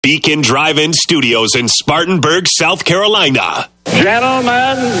Beacon Drive-In Studios in Spartanburg, South Carolina.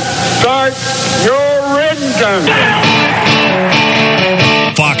 Gentlemen, start your engine.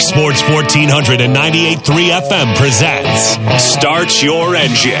 Fox Sports 1400 and 98.3 FM presents Start Your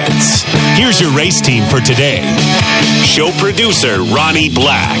Engines. Here's your race team for today. Show producer Ronnie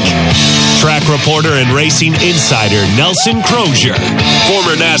Black. Track reporter and racing insider Nelson Crozier.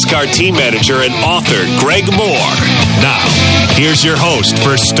 Former NASCAR team manager and author Greg Moore. Now, here's your host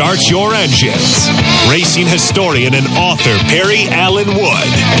for Start Your Engines, racing historian and author Perry Allen Wood.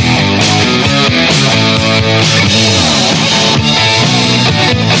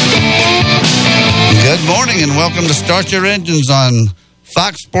 Good morning and welcome to Start Your Engines on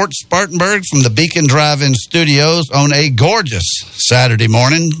Fox Sports Spartanburg from the Beacon Drive-In Studios on a gorgeous Saturday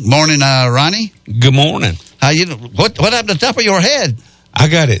morning. Morning, Ronnie. Good morning. How you? What happened to the top of your head? I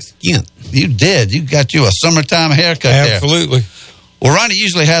got it skint. You did. You got you a summertime haircut. Absolutely. There. Well, Ronnie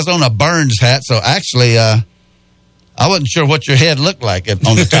usually has on a Burns hat, so actually, I wasn't sure what your head looked like on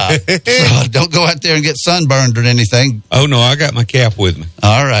the top. So don't go out there and get sunburned or anything. Oh no, I got my cap with me.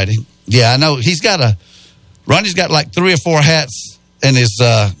 All righty. Yeah, I know. Ronnie's got like 3 or 4 hats in his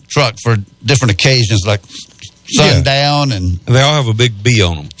truck for different occasions, like sundown and they all have a big B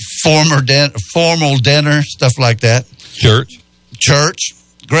on them. Formal dinner, stuff like that. Church.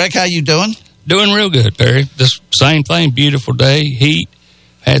 Greg, how you doing? Doing real good, Perry. Just same thing, beautiful day, heat.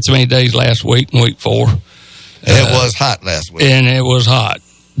 Had so many days last week and week 4. It was hot last week. And it was hot.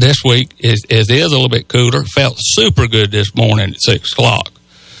 This week it is a little bit cooler. Felt super good this morning at 6 o'clock.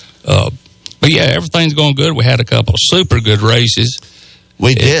 But yeah, everything's going good. We had a couple of super good races.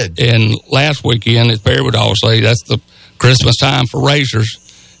 We did. And last weekend, as Perry would always say, that's the Christmas time for racers.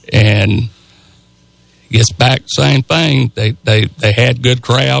 And gets back the same thing. They had good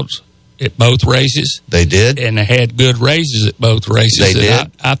crowds at both races. They did. And they had good races at both races. They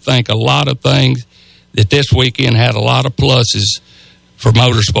did. I think a lot of things that this weekend had a lot of pluses for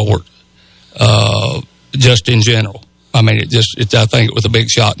motorsport, just in general. I mean, I think it was a big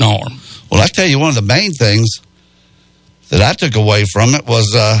shot in the arm. Well, I tell you, one of the main things that I took away from it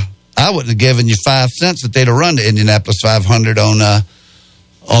was I wouldn't have given you 5 cents that they'd have run the Indianapolis 500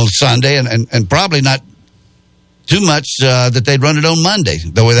 on Sunday, and probably not too much that they'd run it on Monday,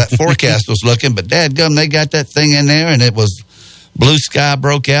 the way that forecast was looking. But dadgum, they got that thing in there, and it was blue sky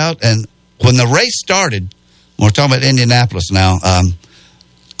broke out. And when the race started, we're talking about Indianapolis now,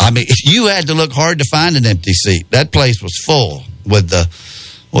 I mean, you had to look hard to find an empty seat. That place was full with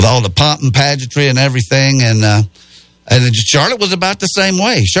all the pomp and pageantry and everything. And Charlotte was about the same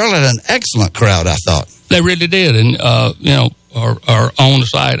way. Charlotte had an excellent crowd, I thought. They really did. And, our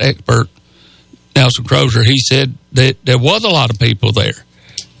on-the-site expert, Nelson Crozier, he said that there was a lot of people there.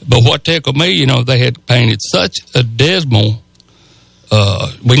 But what tickled me, they had painted such a dismal,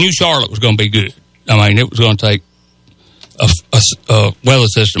 we knew Charlotte was going to be good. I mean, it was going to take a weather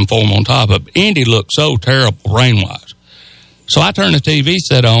system form on top of it. Indy looked so terrible rain-wise. So I turned the TV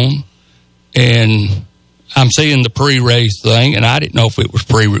set on, and I'm seeing the pre-race thing, and I didn't know if it was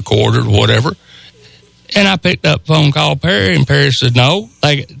pre-recorded or whatever. And I picked up the phone, called Perry, and Perry said, no,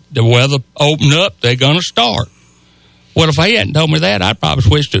 the weather opened up, they're going to start. Well, if he hadn't told me that, I'd probably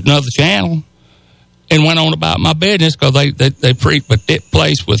switched to another channel and went on about my business, because but that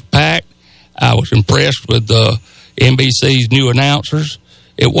place was packed. I was impressed with NBC's new announcers.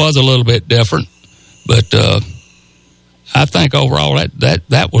 It was a little bit different, but I think overall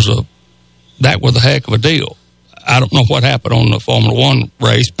that was a heck of a deal. I don't know what happened on the Formula One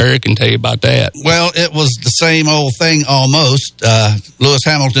race. Perry can tell you about that. Well, it was the same old thing almost. Lewis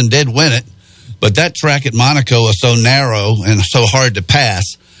Hamilton did win it, but that track at Monaco is so narrow and so hard to pass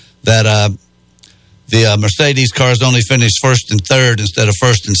that the Mercedes cars only finished first and third instead of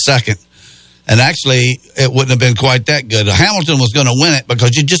first and second. And actually, it wouldn't have been quite that good. Hamilton was going to win it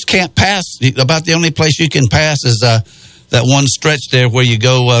because you just can't pass. About the only place you can pass is that one stretch there where you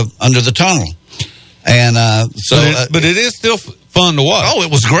go under the tunnel. And but it is still fun to watch. Oh,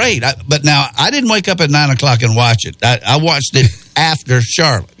 it was great. But now, I didn't wake up at 9 o'clock and watch it. I watched it after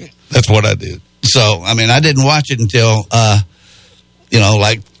Charlotte. That's what I did. So, I mean, I didn't watch it until,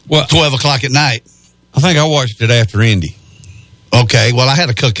 12 o'clock at night. I think I watched it after Indy. Okay, well, I had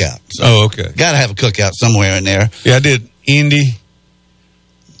a cookout. So okay. Got to have a cookout somewhere in there. Yeah, I did Indy,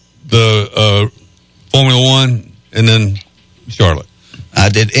 the Formula One, and then Charlotte. I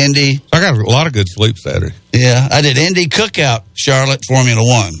did Indy. I got a lot of good sleep Saturday. Yeah, I did Indy, Cookout, Charlotte, Formula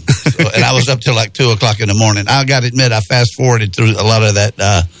One. And I was up till like 2 o'clock in the morning. I got to admit, I fast-forwarded through a lot of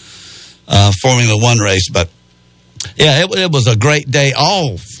that Formula One race. But, yeah, it was a great day.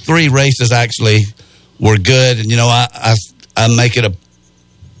 All 3 races actually were good. And, I make it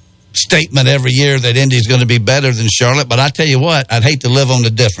statement every year that Indy's going to be better than Charlotte. But I tell you what, I'd hate to live on the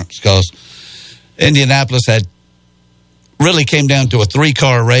difference, because Indianapolis really came down to a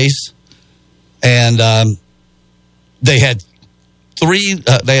 3-car race, and they had 5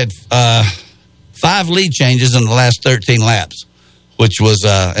 lead changes in the last 13 laps, which was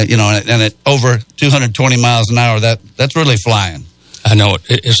and at over 220 miles an hour. That's really flying. I know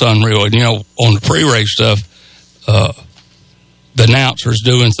it's unreal. And, on the pre-race stuff, the announcer's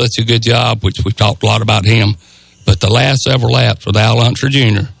doing such a good job, which we talked a lot about him. But the last several laps with Al Unser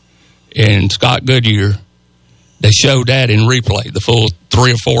Jr. and Scott Goodyear, they showed that in replay, the full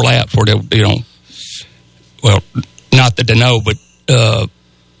 3 or 4 laps where they, well, not that they know, but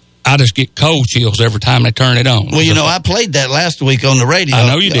I just get cold chills every time they turn it on. Well, I played that last week on the radio. I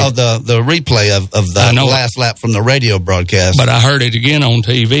know you did. The replay of the last lap from the radio broadcast. But I heard it again on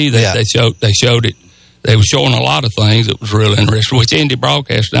TV. They showed it. They were showing a lot of things that was really interesting, which Indy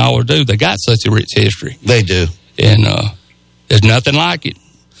Broadcasting always do. They got such a rich history. They do. And there's nothing like it.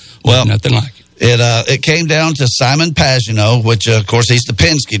 Well, nothing like it. It came down to Simon Pagenaud, which, of course, he's the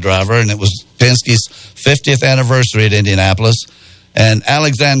Penske driver, and it was Penske's 50th anniversary at Indianapolis. And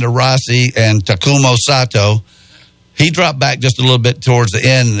Alexander Rossi and Takuma Sato, he dropped back just a little bit towards the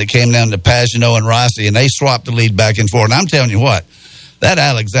end, and it came down to Pagenaud and Rossi, and they swapped the lead back and forth. And I'm telling you what, that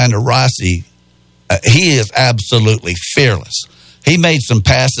Alexander Rossi, he is absolutely fearless. He made some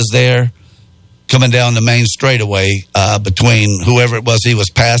passes there coming down the main straightaway between whoever it was he was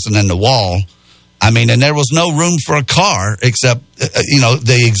passing and the wall. I mean, and there was no room for a car except,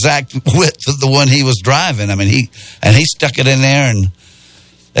 the exact width of the one he was driving. I mean, he stuck it in there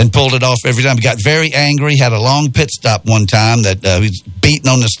and pulled it off every time. He got very angry, had a long pit stop one time that he was beating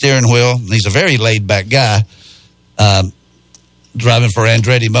on the steering wheel. He's a very laid-back guy, driving for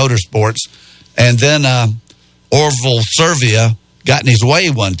Andretti Motorsports. And then Orville Servia got in his way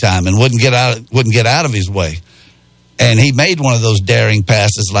one time and wouldn't get out of his way. And he made one of those daring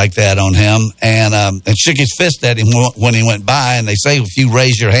passes like that on him, and shook his fist at him when he went by. And they say if you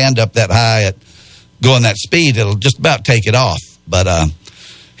raise your hand up that high at going that speed, it'll just about take it off. But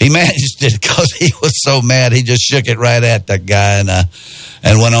he managed it because he was so mad. He just shook it right at that guy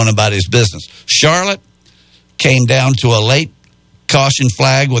and went on about his business. Charlotte came down to a late caution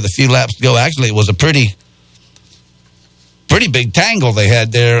flag with a few laps to go. Actually, it was a pretty big tangle they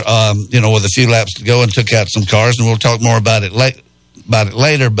had there, with a few laps to go, and took out some cars, and we'll talk more about it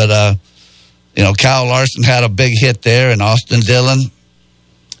later. But Kyle Larson had a big hit there, and Austin Dillon,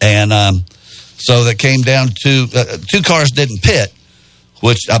 and so that came down to 2 cars didn't pit,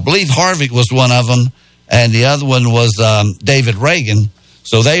 which I believe Harvick was one of them, and the other one was David Reagan.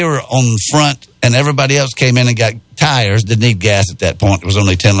 So they were on front, and everybody else came in and got tires. Didn't need gas at that point. There was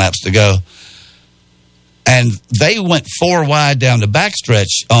only 10 laps to go. And they went 4 wide down the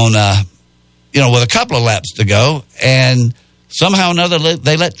backstretch on, with a couple of laps to go. And somehow or another,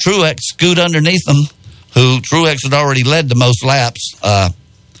 they let Truex scoot underneath them, who Truex had already led the most laps.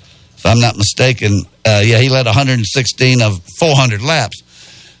 If I'm not mistaken, he led 116 of 400 laps.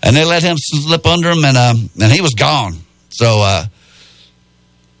 And they let him slip under him, and he was gone. So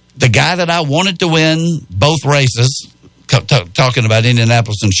the guy that I wanted to win both races, talking about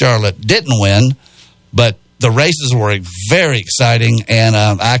Indianapolis and Charlotte, didn't win. But the races were very exciting, and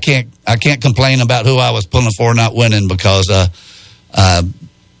I can't complain about who I was pulling for not winning, because I'm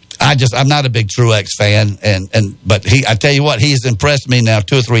not a big Truex fan, but I tell you what, he's impressed me now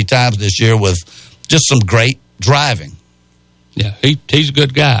 2 or 3 times this year with just some great driving. Yeah, he's a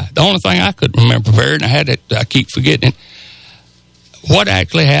good guy. The only thing I couldn't remember, and I keep forgetting it, what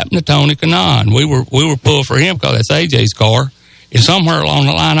actually happened to Tony Kanaan? We were pulled for him because that's AJ's car, and somewhere along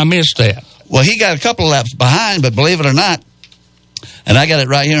the line I missed that. Well, he got a couple of laps behind, but believe it or not, and I got it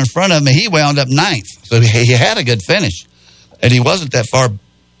right here in front of me, he wound up 9th. So he had a good finish, and he wasn't that far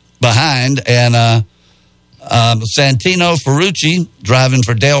behind. And Santino Ferrucci, driving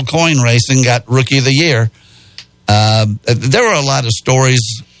for Dale Coyne Racing, got Rookie of the Year. There were a lot of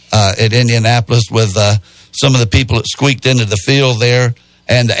stories at Indianapolis with some of the people that squeaked into the field there.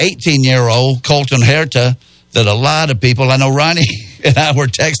 And the 18-year-old Colton Herta, that a lot of people, I know Ronnie and I were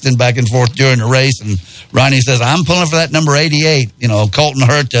texting back and forth during the race, and Ronnie says, I'm pulling for that number 88, Colton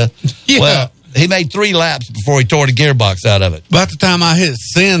Herta. Yeah. Well, he made 3 laps before he tore the gearbox out of it. About the time I hit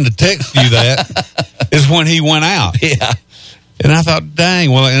send to text you that is when he went out. Yeah. And I thought,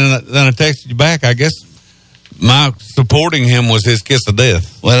 dang, well, and then I texted you back. I guess my supporting him was his kiss of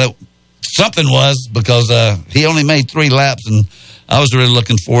death. Well, something was, because he only made 3 laps, and I was really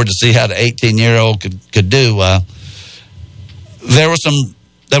looking forward to see how the 18-year-old could do. There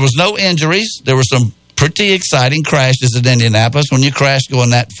was no injuries. There were some pretty exciting crashes at Indianapolis. When you crash going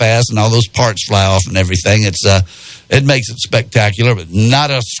that fast and all those parts fly off and everything, it makes it spectacular. But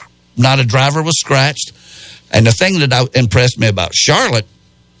not a driver was scratched. And the thing that impressed me about Charlotte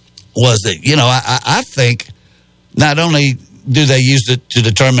was that, I think not only do they use it to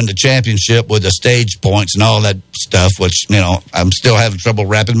determine the championship with the stage points and all that stuff, which, I'm still having trouble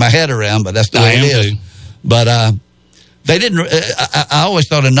wrapping my head around, but that's the way it is. But they didn't. I always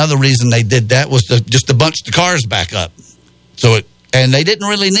thought another reason they did that was just to bunch the cars back up. And they didn't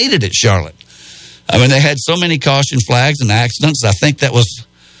really need it at Charlotte. I mean, they had so many caution flags and accidents. I think that was,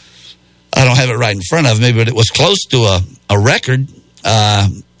 I don't have it right in front of me, but it was close to a record.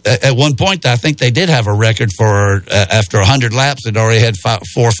 At one point, I think they did have a record for after 100 laps. It already had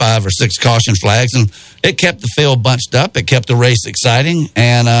 4, 5, or 6 caution flags, and it kept the field bunched up. It kept the race exciting,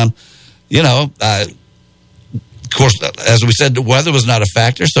 and of course, as we said, the weather was not a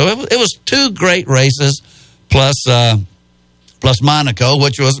factor. So it was 2 great races, plus Monaco,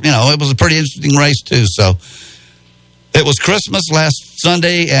 which was it was a pretty interesting race too. So it was Christmas last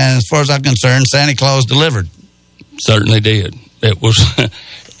Sunday, and as far as I'm concerned, Santa Claus delivered. Certainly did. It was.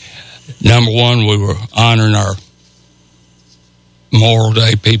 Number one, we were honoring our Memorial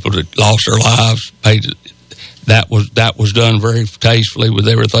Day people that lost their lives. That was done very tastefully with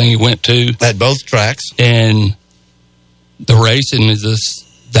everything he went to at both tracks. And the racing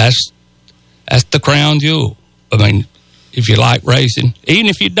that's the crown jewel. I mean, if you like racing, even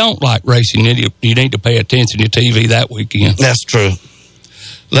if you don't like racing, you need to pay attention to TV that weekend. That's true.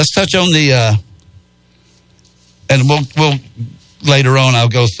 Let's touch on the and we'll. Later on, I'll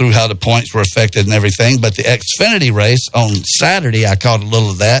go through how the points were affected and everything. But the Xfinity race on Saturday, I caught a little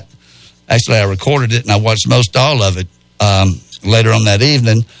of that. Actually, I recorded it, and I watched most all of it later on that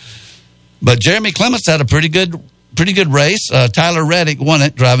evening. But Jeremy Clements had a pretty good race. Tyler Reddick won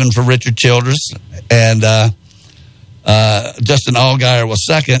it, driving for Richard Childress. And Justin Allgaier was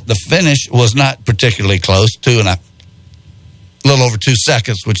second. The finish was not particularly close, a little over 2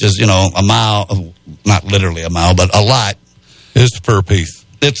 seconds, which is, a mile, not literally a mile, but a lot. It's a fur piece.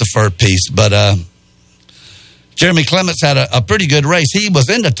 It's a fur piece. But Jeremy Clements had a pretty good race. He was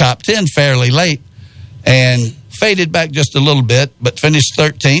in the top 10 fairly late and faded back just a little bit, but finished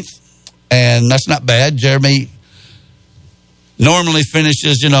 13th. And that's not bad. Jeremy normally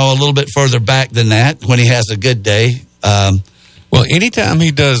finishes, a little bit further back than that when he has a good day. Well, anytime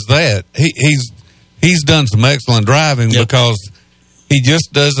he does that, he's done some excellent driving because he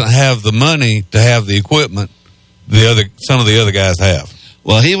just doesn't have the money to have the equipment some of the other guys have.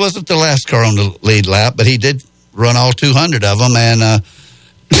 Well, he wasn't the last car on the lead lap, but he did run all 200 of them and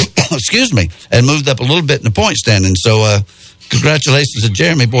excuse me, and moved up a little bit in the point standing. So congratulations to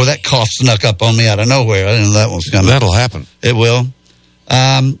Jeremy. Boy, that cough snuck up on me out of nowhere. I didn't know that one was coming. That'll happen. It will.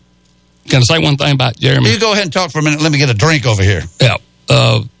 Can I say one thing about Jeremy? You go ahead and talk for a minute. Let me get a drink over here. Yeah.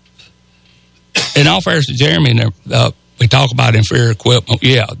 In all fairness to Jeremy, we talk about inferior equipment.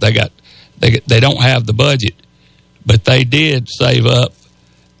 Yeah, they don't have the budget. But they did save up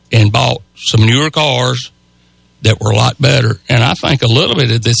and bought some newer cars that were a lot better. And I think a little bit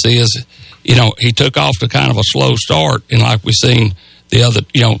of this is, he took off to kind of a slow start. And like we seen the other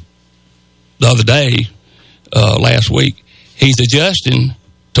day, last week, he's adjusting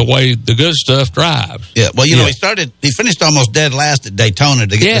to the way the good stuff drives. Yeah, well, he finished almost dead last at Daytona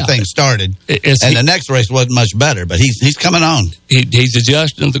to get the thing started. The next race wasn't much better, but he's coming on. He's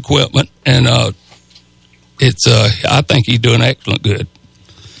adjusting the equipment, and I think he's doing excellent good.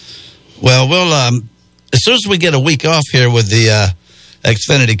 Well, we'll as soon as we get a week off here with the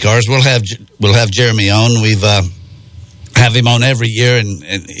Xfinity cars, we'll have Jeremy on. We've have him on every year, and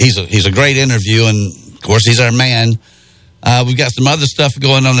he's a great interview, and of course he's our man. We've got some other stuff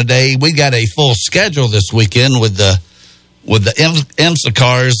going on today. We got a full schedule this weekend with the IMSA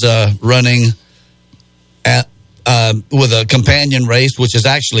cars running at with a companion race, which is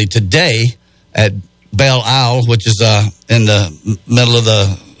actually today at Belle Isle, which is in the middle of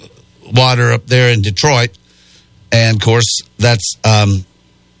the water up there in Detroit. And, of course, that's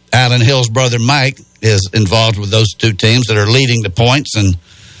Alan Hill's brother Mike is involved with those two teams that are leading the points. And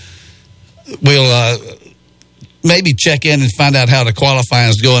we'll maybe check in and find out how the qualifying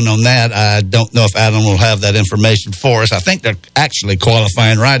is going on that. I don't know if Adam will have that information for us. I think they're actually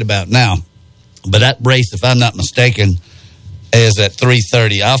qualifying right about now. But that race, if I'm not mistaken, is at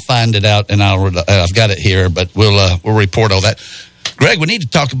 3:30. I'll find it out, and I've got it here, but we'll report all that. Greg, we need to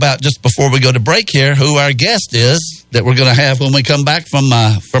talk about, just before we go to break here, who our guest is that we're going to have when we come back from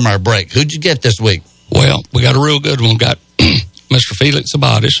our break. Who'd you get this week? Well, we got a real good one. We got Mr. Felix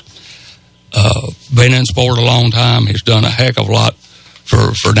Sabates. Been in sport a long time. He's done a heck of a lot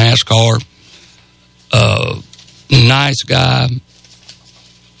for NASCAR. Nice guy.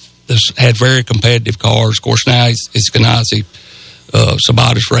 Had very competitive cars. Of course, now it's Ganassi,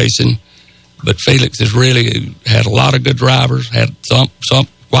 Sabatis Racing. But Felix has really had a lot of good drivers, had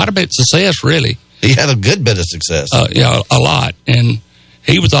quite a bit of success, really. He had a good bit of success. Yeah, a lot. And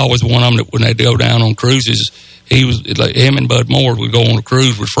he was always one of them that when they'd go down on cruises, he was like him and Bud Moore would go on a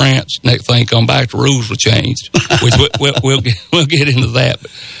cruise with France. Next thing come back, the rules were changed, which we'll get into that.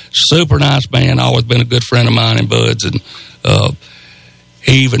 But super nice man, always been a good friend of mine and Bud's, and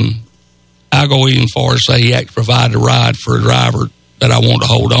I go even far as say he actually provided a ride for a driver that I wanted to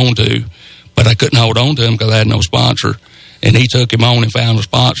hold on to, but I couldn't hold on to him because I had no sponsor, and he took him on and found a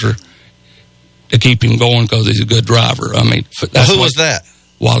sponsor to keep him going because he's a good driver. I mean, who was that?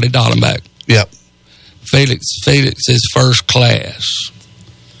 Wally Dallenbach. Yep. Felix is first class.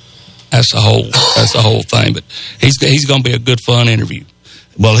 That's the whole thing. But he's going to be a good fun interview.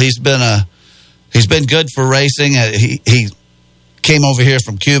 Well, he's been good for racing. He came over here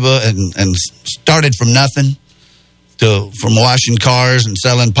from Cuba and started from nothing from washing cars and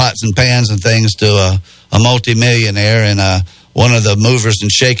selling pots and pans and things to a multimillionaire and one of the movers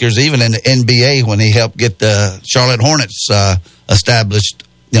and shakers, even in the NBA when he helped get the Charlotte Hornets established.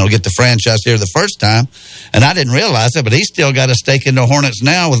 Get the franchise here the first time. And I didn't realize it, but he's still got a stake in the Hornets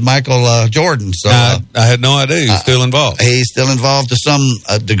now with Michael Jordan. So I had no idea he's still involved. He's still involved to some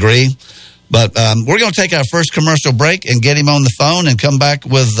degree. But we're going to take our first commercial break and get him on the phone and come back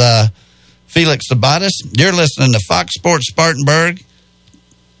with Felix Sabatis. You're listening to Fox Sports Spartanburg,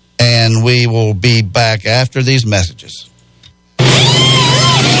 and we will be back after these messages.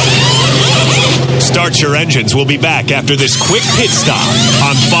 Start Your Engines. We'll be back after this quick pit stop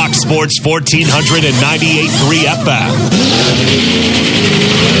on Fox Sports 1498.3 FM.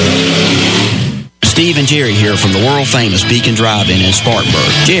 Steve and Jerry here from the world-famous Beacon Drive-In in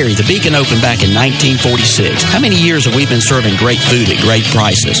Spartanburg. Jerry, the Beacon opened back in 1946. How many years have we been serving great food at great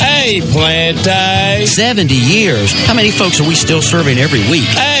prices? Hey, Plante. 70 years. How many folks are we still serving every week?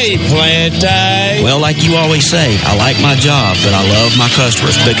 Hey, Plante. Well, like you always say, I like my job, but I love my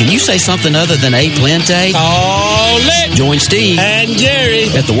customers. But can you say something other than A Plante? Call it. Join Steve and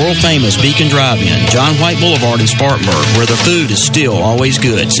Jerry at the world-famous Beacon Drive-In, John White Boulevard in Spartanburg, where the food is still always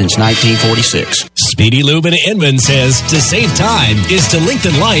good since 1946. Speedy Lube in Inman says to save time is to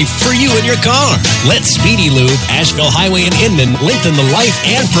lengthen life for you and your car. Let Speedy Lube, Asheville Highway in Inman, lengthen the life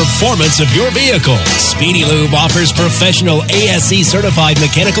and performance of your vehicle. Speedy Lube offers professional ASE certified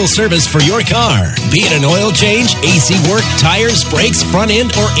mechanical service for your car. Be it an oil change, AC work, tires, brakes, front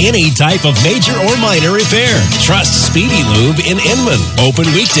end, or any type of major or minor repair. Trust Speedy Lube in Inman. Open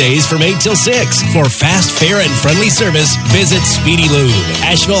weekdays from 8 till 6. For fast, fair, and friendly service, visit Speedy Lube,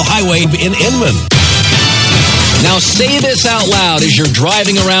 Asheville Highway in Inman. Now say this out loud as you're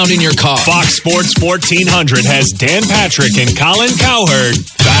driving around in your car. Fox Sports 1400 has Dan Patrick and Colin Cowherd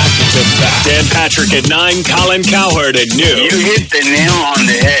back to back. Dan Patrick at 9, Colin Cowherd at noon. You hit the nail on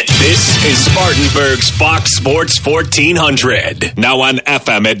the head. This is Spartanburg's Fox Sports 1400. Now on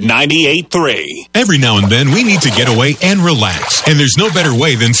FM at 98.3. Every now and then we need to get away and relax. And there's no better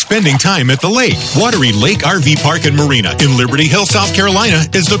way than spending time at the lake. Watery Lake RV Park and Marina in Liberty Hill, South Carolina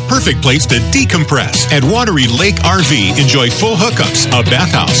is the perfect place to decompress. At Watery Lake RV, enjoy full hookups, a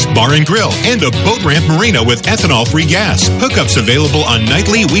bathhouse, bar and grill, and a boat ramp marina with ethanol-free gas. Hookups available on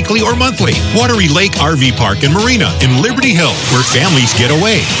nightly, weekly, or monthly. Watery Lake RV Park and Marina in Liberty Hill, where families get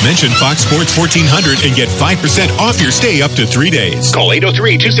away. Mention Fox Sports 1400 and get 5% off your stay up to 3 days. Call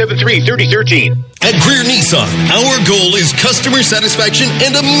 803-273-3013. At Greer Nissan, our goal is customer satisfaction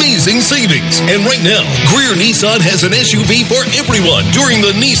and amazing savings. And right now, Greer Nissan has an SUV for everyone during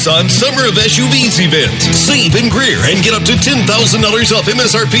the Nissan Summer of SUVs event. Save in Greer and get up to $10,000 off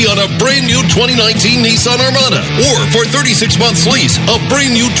MSRP on a brand new 2019 Nissan Armada. Or for 36 months lease, a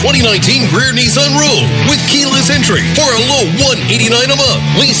brand new 2019 Greer Nissan Rogue with keyless entry for a low $189 a month.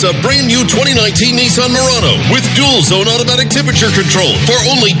 Lease a brand new 2019 Nissan Murano with dual zone automatic temperature control for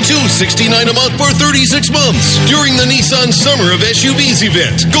only $269 a month for 36 months during the Nissan Summer of SUVs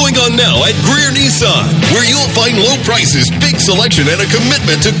event going on now at Greer Nissan, where you'll find low prices, big selection, and a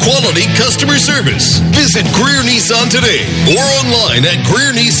commitment to quality customer service. Visit Greer Nissan today or online at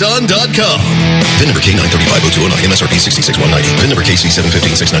GreerNissan.com. VIN number K935029, MSRP $66,190. VIN number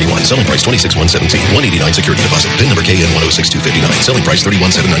KC715691, selling price $26,117, $189 security deposit. VIN number KN106259, selling price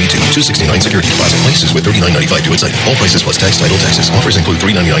 $31,792, $269 security deposit. Places with $39.95 due at site. All prices plus tax, title, taxes. Offers include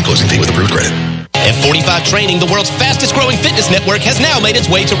 $399 closing fee with approved credit. F45 Training, the world's fastest growing fitness network, has now made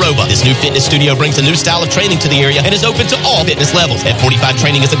its way to Roebuck. This new fitness studio brings a new style of training to the area and is open to all fitness levels. F45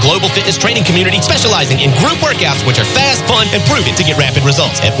 Training is a global fitness training community specializing in group workouts, which are fast, fun, and proven to get rapid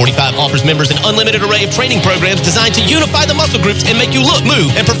results. F45 offers members an unlimited array of training programs designed to unify the muscle groups and make you look,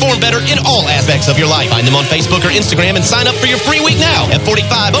 move, and perform better in all aspects of your life. Find them on Facebook or Instagram and sign up for your free week now.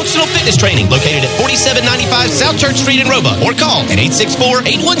 F45 Functional Fitness Training, located at 4795 South Church Street in Roebuck, or call at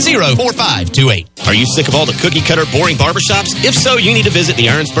 864-810-4528. Are you sick of all the cookie-cutter, boring barbershops? If so, you need to visit the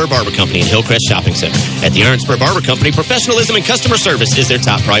Iron Spur Barber Company in Hillcrest Shopping Center. At the Iron Spur Barber Company, professionalism and customer service is their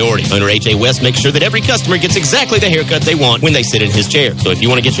top priority. Owner A.J. West makes sure that every customer gets exactly the haircut they want when they sit in his chair. So if you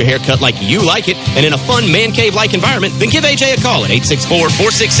want to get your hair cut like you like it and in a fun man cave-like environment, then give A.J. a call at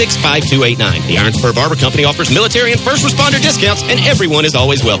 864-466-5289. The Iron Spur Barber Company offers military and first responder discounts, and everyone is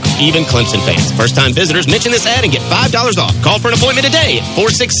always welcome, even Clemson fans. First-time visitors mention this ad and get $5 off. Call for an appointment today at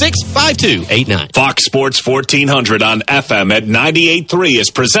 466-5289. Fox Sports 1400 on FM at 98.3 is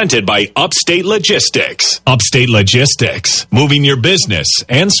presented by Upstate Logistics. Upstate Logistics, moving your business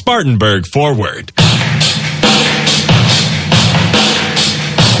and Spartanburg forward.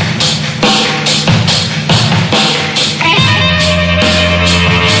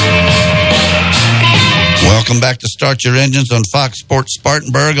 Welcome back to Start Your Engines on Fox Sports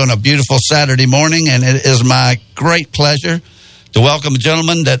Spartanburg on a beautiful Saturday morning, and it is my great pleasure to welcome a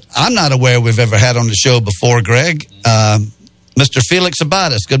gentleman that I'm not aware we've ever had on the show before, Greg, Mr. Felix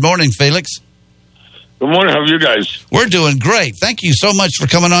Abatis. Good morning, Felix. Good morning. How are you guys? We're doing great. Thank you so much for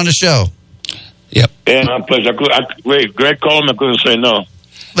coming on the show. Yep. Yeah, my pleasure. Greg called me. I couldn't say no.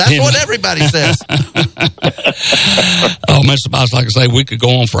 That's what everybody says. Oh, Mr. Abatis, like I say, we could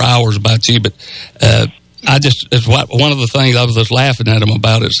go on for hours about you, but it's one of the things I was just laughing at him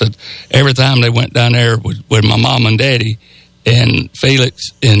about. It said every time they went down there with my mom and daddy, and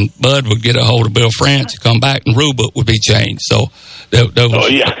Felix and Bud would get a hold of Bill France, come back, and Roebuck would be changed. So, and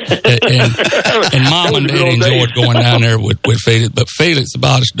Mom and Daddy enjoyed going down there with Felix. But Felix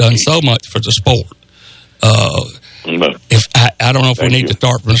Abatis done so much for the sport. If I don't know if we need to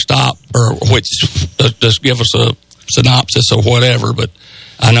start from the top or which, just give us a synopsis or whatever. But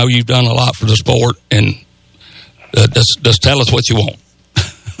I know you've done a lot for the sport, and just tell us what you want.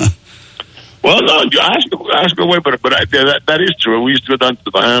 Well, no, ask away, but that is true. We used to go down to the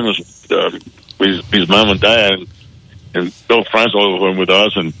Bahamas with his mom and dad, and Bill France all over with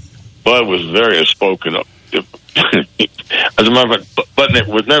us, and Bud was very outspoken. As a matter of fact, Bud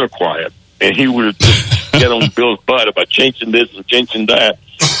was never quiet, and he would just get on Bill's butt about changing this and changing that,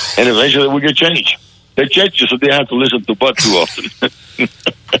 and eventually we get changed. They changed it, so they have to listen to Bud too often.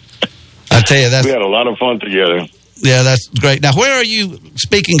 I tell you, we had a lot of fun together. Yeah, that's great. Now, where are you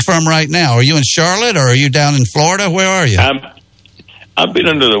speaking from right now? Are you in Charlotte or are you down in Florida? Where are you? I've been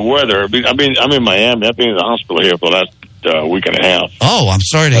under the weather. I'm in Miami. I've been in the hospital here for the last week and a half. Oh, I'm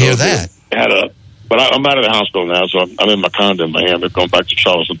sorry to hear that. But I'm out of the hospital now, so I'm in my condo in Miami. Going back to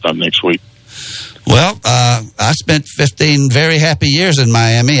Charlotte sometime next week. Well, I spent 15 very happy years in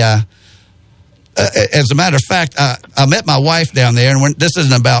Miami. As a matter of fact, I met my wife down there, and this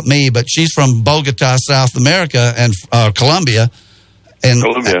isn't about me, but she's from Bogota, South America, and Colombia. And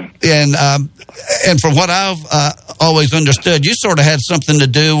from what I've always understood, you sort of had something to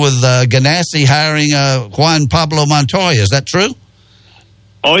do with Ganassi hiring Juan Pablo Montoya. Is that true?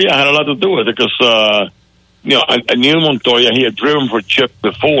 Oh, yeah, I had a lot to do with it because, I knew Montoya. He had driven for Chip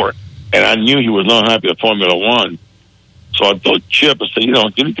before, and I knew he was not happy at Formula One. So I told Chip, I said, you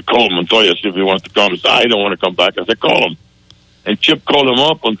need to call Montoya, see if he wants to come. He said, I don't want to come back. I said, call him. And Chip called him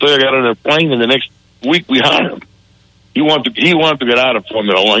up. Montoya got on a plane, and the next week we hired him. He wanted to get out of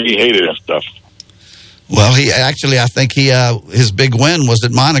Formula One. He hated that stuff. Well, I think his big win was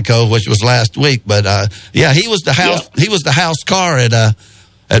at Monaco, which was last week. But he was the house. Yeah. He was the house car at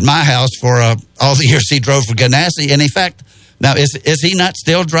my house for all the years he drove for Ganassi. And in fact, now is he not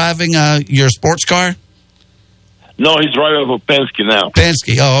still driving your sports car? No, he's driving for Penske now.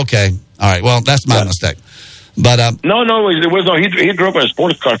 Penske. Oh, okay. All right. Well, that's my mistake. But no. He drove a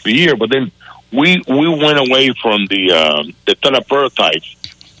sports car for a year, but then we went away from the Daytona prototypes,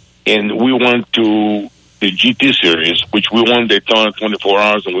 and we went to the GT series, which we won Daytona 24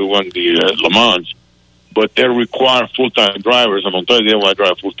 hours, and we won the Le Mans. But they require full-time drivers, and Montoya didn't want to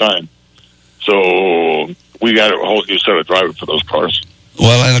drive full-time. So we got a whole new set of drivers for those cars.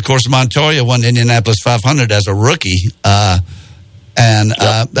 Well, and of course, Montoya won the Indianapolis 500 as a rookie,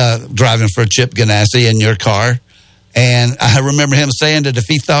 driving for Chip Ganassi in your car. And I remember him saying that if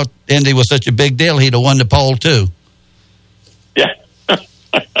he thought Indy was such a big deal, he'd have won the pole too. Yeah.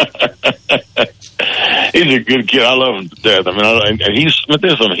 He's a good kid. I love him to death. I mean, his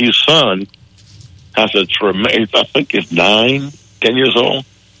son has a tremendous, I think it's 10 years old.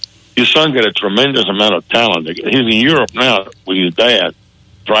 His son got a tremendous amount of talent. He's in Europe now with his dad,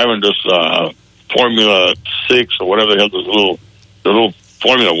 driving this Formula 6 or whatever the hell, the little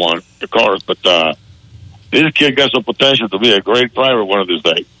Formula 1, the cars. But this kid got some potential to be a great driver one of these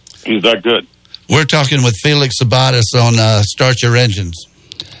days. He's that good. We're talking with Felix Sabates on Start Your Engines.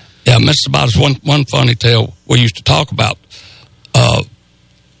 Yeah, Mr. Sabates, one funny tale we used to talk about.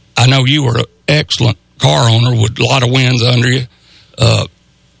 I know you were an excellent car owner with a lot of wins under you,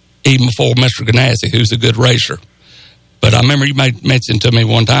 even before Mr. Ganassi, who's a good racer. But I remember you made mention to me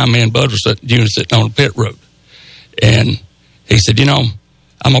one time, me and Bud were sitting on the pit road. And he said, I'm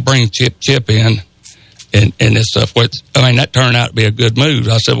going to bring Chip in and this stuff. That turned out to be a good move.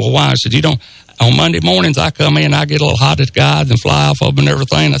 I said, well, why? I said, on Monday mornings, I come in, I get a little hot at guys and fly off of them and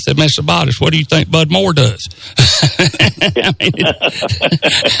everything. I said, Mr. Sabates, what do you think Bud Moore does? I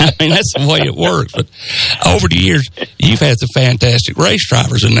mean, that's the way it works. But over the years, you've had some fantastic race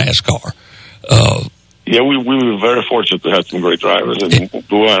drivers in NASCAR. Yeah, we were very fortunate to have some great drivers, and we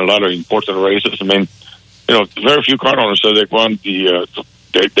won a lot of important races. I mean, very few car owners said they won the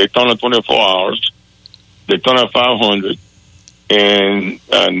Daytona 24 Hours, Daytona 500, and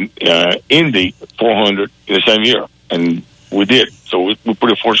Indy 400 in the same year, and we did. So we're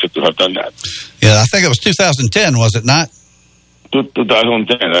pretty fortunate to have done that. Yeah, I think it was 2010, was it not?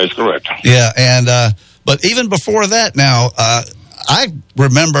 2010, that is correct. Yeah, and but even before that, now I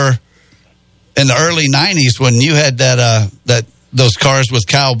remember in the early '90s when you had those cars with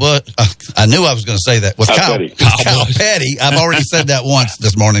Kyle Busch. I knew I was going to say that with Kyle Petty. I've already said that once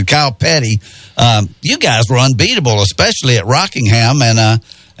this morning. Kyle Petty. You guys were unbeatable, especially at Rockingham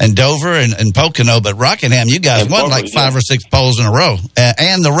and Dover and Pocono. But Rockingham, you guys won like 5 or 6 poles in a row,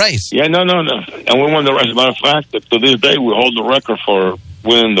 and the race. Yeah, no, and we won the race. As a matter of fact, to this day, we hold the record for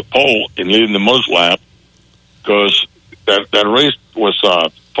winning the pole and leading the most laps, because that race was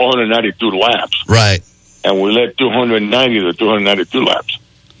 492 laps. Right. And we led 290 to 292 laps.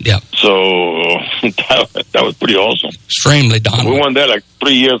 Yeah. So that was pretty awesome. Extremely dominant. We won that like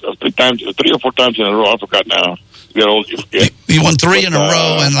 3 or 4 times in a row. I forgot now. You won 3 in a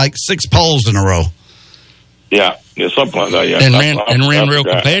row and like 6 poles in a row. Yeah, something like that. Yeah. And ran real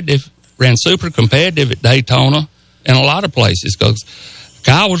competitive. Ran super competitive at Daytona and a lot of places, because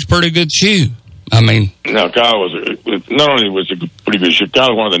Kyle was a pretty good shoe. I mean, no, Kyle was not only was a pretty good shoe. Kyle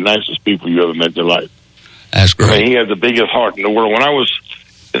was one of the nicest people you ever met in your life. That's great. I mean, he had the biggest heart in the world.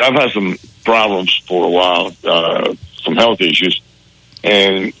 I've had some problems for a while, some health issues,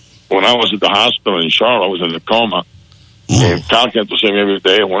 and when I was at the hospital in Charlotte, I was in a coma, and Kyle came to see me every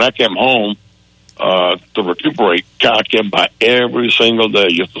day. And when I came home to recuperate, Kyle came by every single day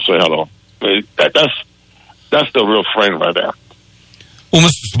just to say hello. I mean, that's the real friend right there. Well,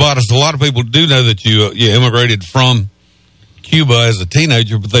 Mr. Sabates, a lot of people do know that you immigrated from Cuba as a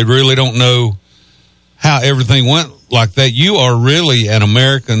teenager, but they really don't know how everything went like that. You are really an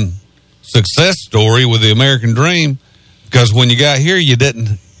American success story with the American dream, because when you got here, you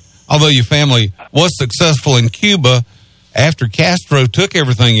didn't, although your family was successful in Cuba, after Castro took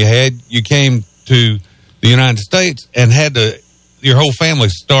everything you had, you came to the United States and had your whole family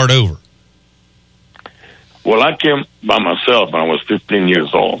start over. Well, I came by myself when I was 15 years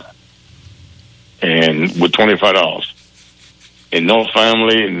old, and with $25, and no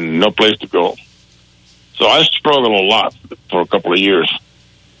family and no place to go. So I struggled a lot for a couple of years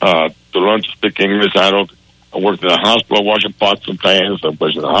to learn to speak English. I worked in a hospital washing pots and pans. I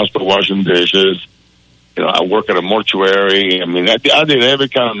was in a hospital washing dishes. I work at a mortuary. I mean, I did every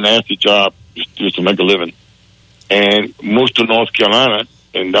kind of nasty job just to make a living. And moved to North Carolina,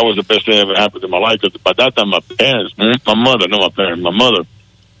 and that was the best thing that ever happened in my life. Because by that time, my mother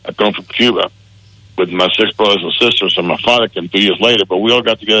had come from Cuba with my 6 brothers and sisters, and my father came 2 years later. But we all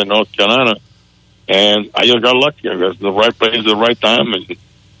got together in North Carolina, and I just got lucky. I got the right place at the right time and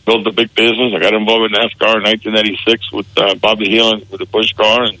built a big business. I got involved in NASCAR in 1986 with Bobby Hill and with the Busch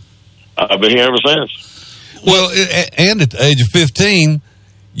car, and I've been here ever since. Well, and at the age of 15,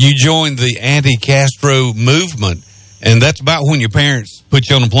 you joined the anti-Castro movement, and that's about when your parents put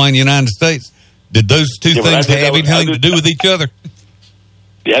you on a plane in the United States. Did those two things have anything to do with each other?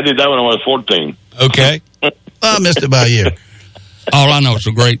 Yeah, I did that when I was 14. Okay. I missed it by a year. All I know is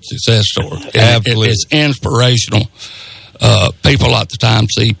a great success story. Absolutely. It's inspirational. People at the time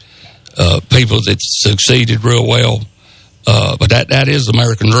see people that succeeded real well. But that is the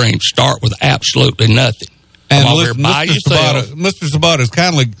American dream. Start with absolutely nothing. And Mr. Sabates is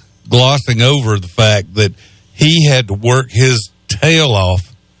kindly glossing over the fact that he had to work his tail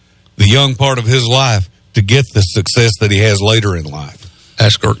off the young part of his life to get the success that he has later in life.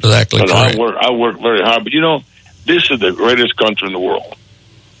 That's exactly correct. I work very hard, but this is the greatest country in the world.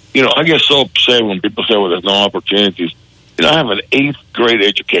 I get so upset when people say, well, there's no opportunities. I have an 8th grade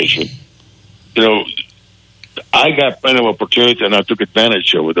education. I got plenty of opportunity and I took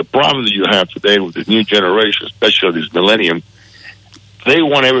advantage of it. The problem that you have today with the new generation, especially this millennium, they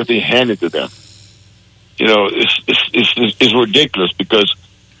want everything handed to them. It's ridiculous because,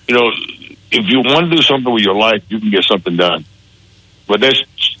 if you want to do something with your life, you can get something done. But this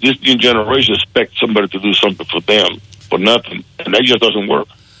new generation expects somebody to do something for them for nothing, and that just doesn't work.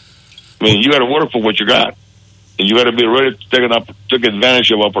 I mean, you got to work for what you got, and you got to be ready to take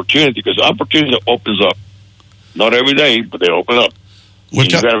advantage of opportunity because opportunity opens up. Not every day, but they open up. You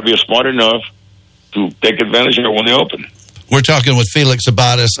got to be smart enough to take advantage of it when they open. We're talking with Felix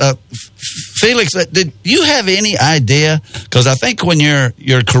Sabates. Felix, did you have any idea? Because I think when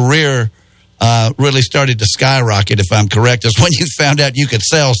your career really started to skyrocket, if I'm correct, is when you found out you could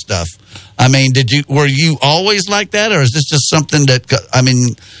sell stuff. I mean, were you always like that, or is this just something that? I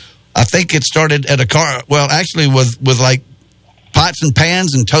mean, I think it started at a car. Well, actually, with like pots and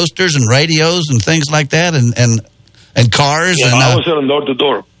pans and toasters and radios and things like that, and cars. Yeah, and I was selling door to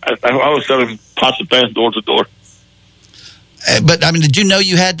door. I was selling pots and pans door to door. But I mean, did you know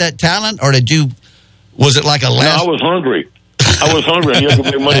you had that talent, or was it like a last? No, I was hungry. And you have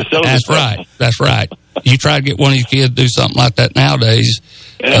to make money selling. That's right. That's right. You try to get one of these kids to do something like that nowadays.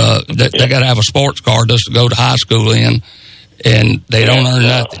 They got to have a sports car just to go to high school in, and they don't earn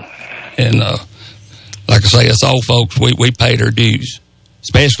nothing. And like I say, us old folks, we paid our dues,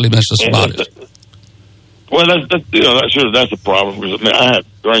 especially Mr. Sabates. Well, that's the problem. Because, I have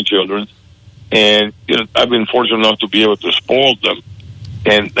grandchildren, and I've been fortunate enough to be able to spoil them.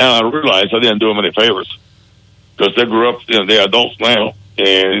 And now I realize I didn't do them any favors because they grew up. They're adults now,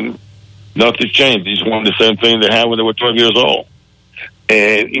 and nothing's changed. They just want the same thing they had when they were 12 years old.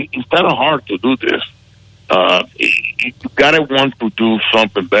 And it's kind of hard to do this. You gotta want to do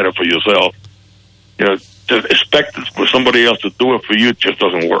something better for yourself. To expect for somebody else to do it for you just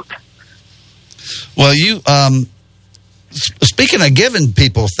doesn't work. Well, you speaking of giving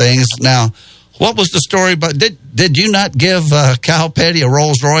people things, now, what was the story? But did you not give Kyle Petty a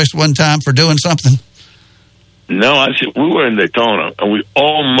Rolls Royce one time for doing something? No, we were in Daytona, and we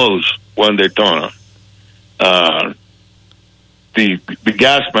almost won Daytona. The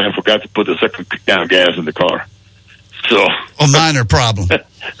gas man forgot to put the second can of gas in the car. So a minor problem.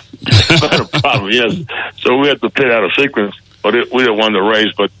 Minor problem, yes. So we had to pit out of sequence, but we didn't win the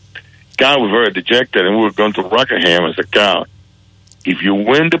race. But Kyle was very dejected, and we were going to Rockingham and said, Kyle, if you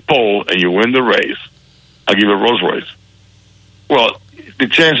win the pole and you win the race, I'll give you a Rolls Royce. Well, the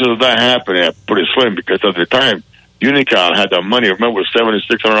chances of that happening are pretty slim because at the time, Unical had that money. I remember it was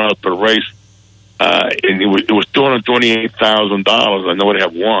 $7,600 per race. And it was $228,000, and nobody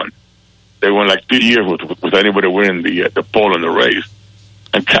had won. They went like 2 years with anybody winning the pole in the race.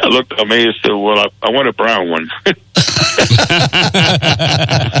 And Kyle looked at me and said, well, I want a brown one.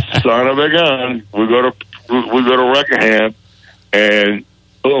 Son of a gun. We go to Rockingham, and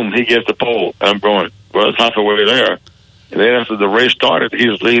boom, he gets the pole. I'm going, well, it's half the way there. And then after the race started, he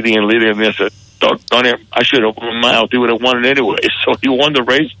was leading, and they said, don't I should have won my mouth. He would have won it anyway. So he won the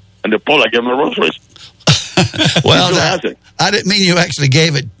race, and the pole, I gave him a Rolls Royce. Well, I didn't mean you actually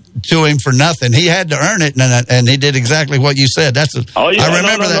gave it to him for nothing. He had to earn it, and he did exactly what you said. I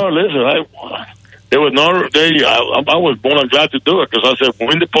remember that. No, listen, I was born and glad to do it because I said,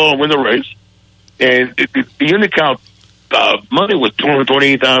 win the pole and win the race. And the Unical money was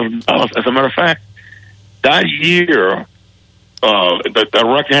 $228,000. As a matter of fact, that year, the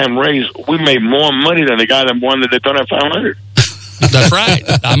Rockingham race, we made more money than the guy that won the Daytona 500. That's right.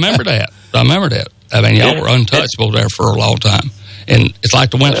 I remember that. I mean, y'all were untouchable there for a long time. And it's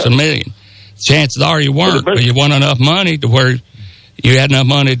like the Winston Million. Chances are you weren't, but you won enough money to where you had enough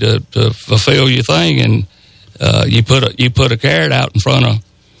money to fulfill your thing, and you put a carrot out in front of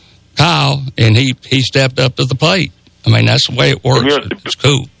Kyle, and he stepped up to the plate. I mean, that's the way it works. It's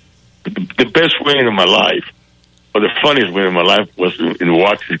cool. The best win of my life, or the funniest win of my life, was in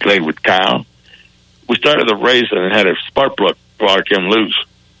watching play with Kyle. We started the race and it had a spark plug came loose.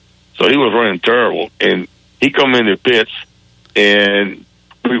 So he was running terrible, and he come in the pits, and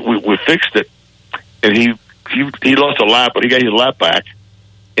we fixed it, and he lost a lap, but he got his lap back,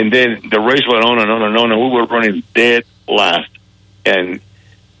 and then the race went on and on and on, and we were running dead last, and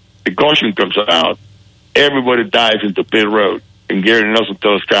the caution comes out, everybody dives into pit road, and Gary Nelson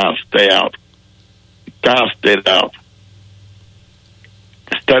tells Kyle, stay out. Kyle stayed out.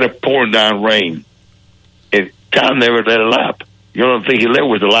 It started pouring down rain, and Kyle never led a lap. The only thing he left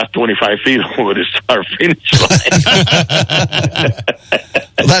was the last 25 feet over the start finish line.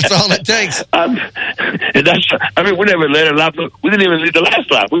 That's all it takes. We never let a lap. We didn't even lead the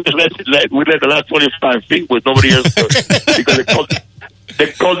last lap. We just let the last 25 feet with nobody else because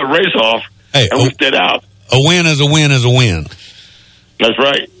they called the race off, and we stayed out. A win is a win is a win. That's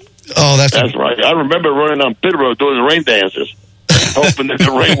right. Oh, that's right. I remember running on pit road doing rain dances, hoping that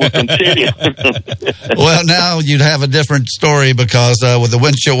the rain would continue. Well, now you'd have a different story because with the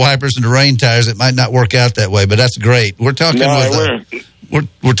windshield wipers and the rain tires, it might not work out that way. But that's great. We're talking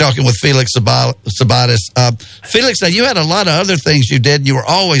we're talking with Felix Sabates. Felix, now you had a lot of other things you did. You were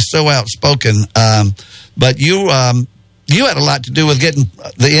always so outspoken, but you had a lot to do with getting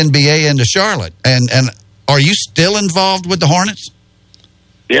the NBA into Charlotte. And are you still involved with the Hornets?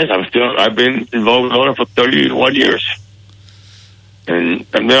 Yes, I've been involved with Hornets for 31 years. And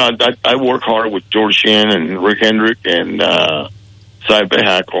then I work hard with George Shinn and Rick Hendrick and Cy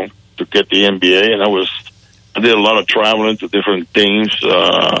Behackle to get the NBA. And I did a lot of traveling to different teams,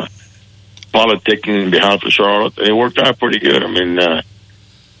 politicking in behalf of Charlotte. And it worked out pretty good. I mean,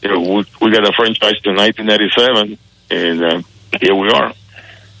 we got a franchise in 1997, and here we are.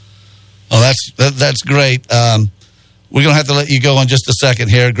 Oh, that's great. We're going to have to let you go in just a second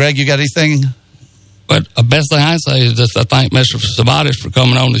here. Greg, you got anything? But the best thing I say is just I thank Mr. Sabates for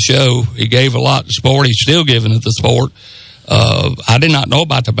coming on the show. He gave a lot to sport. He's still giving it to sport. I did not know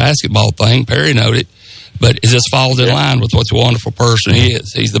about the basketball thing. Perry noted, but it just falls in line with what a wonderful person he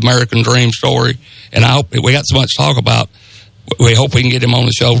is. He's the American dream story, and I hope we got so much to talk about. We hope we can get him on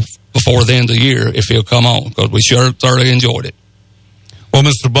the show before the end of the year if he'll come on, because we sure thoroughly enjoyed it. Well,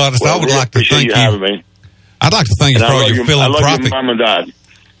 Mr. Sabates, I would like to thank you. I'd like to thank you for all your philanthropic. I love your mom and dad.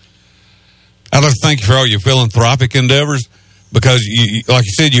 I'd like to thank you for all your philanthropic endeavors, because, you, like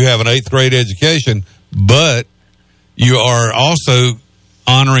you said, you have an 8th grade education, but you are also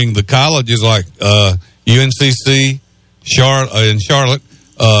honoring the colleges like UNCC, Charlotte,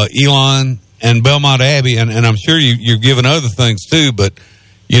 Elon, and Belmont Abbey, and I'm sure you're giving other things too, but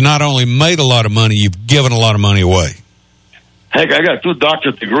you not only made a lot of money, you've given a lot of money away. Heck, I got 2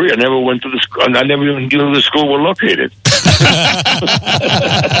 doctorate degrees. I never went to the school. I never even knew where the school was located.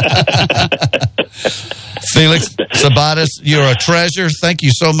 Felix Sabates, you're a treasure. Thank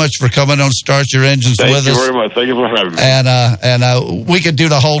you so much for coming on Start Your Engines with us. Thank you very much. Thank you for having me. And we could do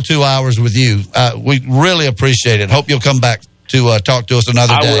the whole 2 hours with you. We really appreciate it. Hope you'll come back to talk to us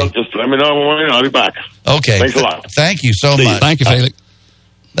another day. I will. Just let me know when I'll be back. Okay. Thanks a lot. Thank you so much. Thank you, Felix.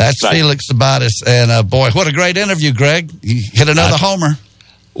 That's Thanks. Felix Sabates. And, boy, what a great interview, Greg. You hit another homer.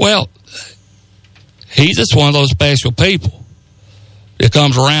 Well, he's just one of those special people that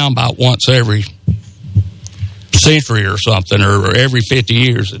comes around about once every century or something, or every 50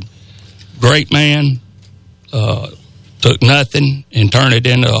 years. And great man, took nothing and turned it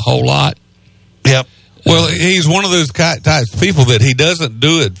into a whole lot. Yep. Well, he's one of those types of people that he doesn't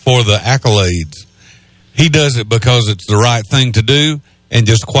do it for the accolades. He does it because it's the right thing to do, and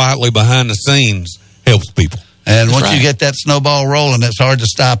just quietly behind the scenes helps people. And once you get that snowball rolling, it's hard to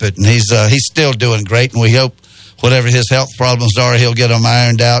stop it. And he's still doing great. And we hope whatever his health problems are, he'll get them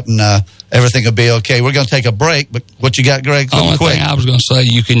ironed out, and everything will be okay. We're going to take a break, but what you got, Greg? The only thing I was going to say,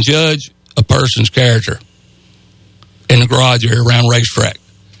 you can judge a person's character in the garage area around racetrack.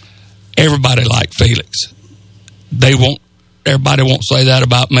 Everybody liked Felix. Everybody won't say that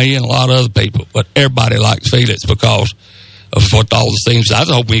about me and a lot of other people, but everybody likes Felix because of what all the things. I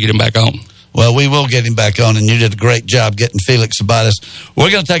just hope we get him back on. Well, we will get him back on, and you did a great job getting Felix Sabates.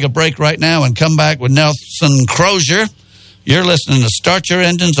 We're going to take a break right now and come back with Nelson Crozier. You're listening to Start Your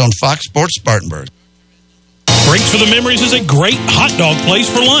Engines on Fox Sports Spartanburg. Frank's for the Memories is a great hot dog place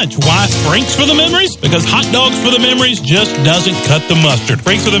for lunch. Why Frank's for the Memories? Because hot dogs for the memories just doesn't cut the mustard.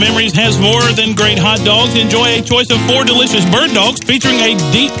 Frank's for the Memories has more than great hot dogs. Enjoy a choice of 4 delicious bird dogs featuring a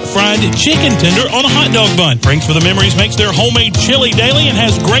deep-fried chicken tender on a hot dog bun. Frank's for the Memories makes their homemade chili daily and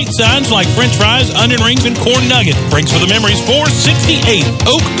has great signs like french fries, onion rings, and corn nuggets. Frank's for the Memories,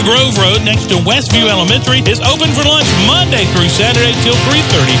 468 Oak Grove Road next to Westview Elementary, is open for lunch Monday through Saturday till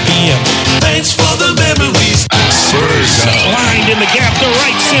 3:30 p.m. Thanks for the memories. Lined in the gap to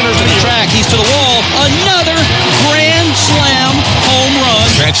right center to the track. He's to the wall. Another grand slam home run.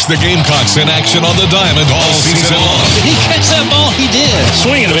 Catch the Gamecocks in action on the diamond all season long. Did he catch that ball? He did.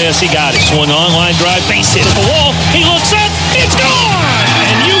 Swing and a miss. He got it. Swung on, line drive, base hit at the wall. He looks up. It's gone.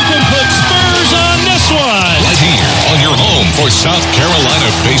 And you can put Spurs on this one. Right here on your home for South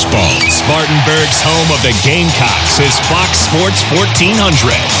Carolina baseball. Spartanburg's home of the Gamecocks is Fox Sports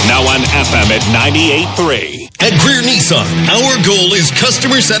 1400. Now on FM at 98.3. At Greer Nissan, our goal is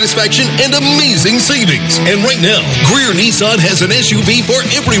customer satisfaction and amazing savings. And right now, Greer Nissan has an SUV for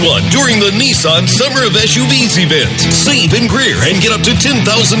everyone during the Nissan Summer of SUVs event. Save in Greer and get up to $10,000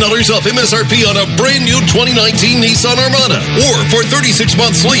 off MSRP on a brand new 2019 Nissan Armada. Or for 36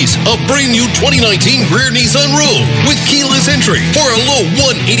 months lease, a brand new 2019 Greer Nissan Rogue with keyless entry for a low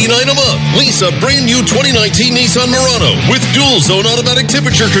 $189 a month. Lease a brand new 2019 Nissan Murano with dual zone automatic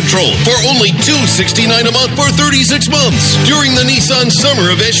temperature control for only $269 a month for 36 months during the Nissan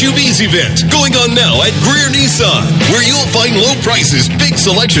Summer of SUVs event going on now at Greer Nissan, where you'll find low prices, big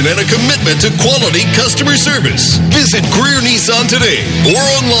selection, and a commitment to quality customer service. Visit Greer Nissan today or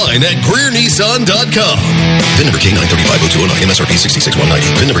online at GreerNissan.com. VIN number K9350209, MSRP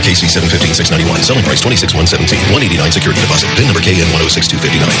 66190. VIN number KC715691. Selling price 26117. 189 security deposit. VIN number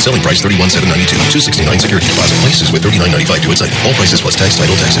KN106259. Selling price 31792. 269 security deposit. Places with $39.95 due at site. All prices plus tax,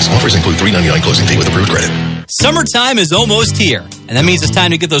 title, taxes. Offers include $3.99 closing fee with approved credit. Summertime is almost here, and that means it's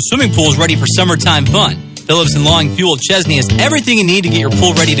time to get those swimming pools ready for summertime fun. Phillips & Long Fuel Chesney has everything you need to get your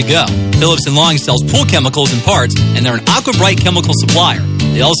pool ready to go. Phillips & Long sells pool chemicals and parts, and they're an AquaBrite chemical supplier.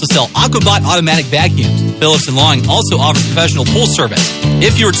 They also sell AquaBot automatic vacuums. Phillips & Long also offers professional pool service.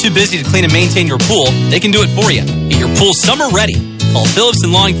 If you are too busy to clean and maintain your pool, they can do it for you. Get your pool summer ready. Call Phillips &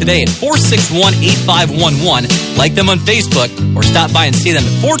 Long today at 461-8511. Like them on Facebook or stop by and see them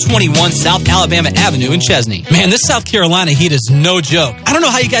at 421 South Alabama Avenue in Chesney. Man, this South Carolina heat is no joke. I don't know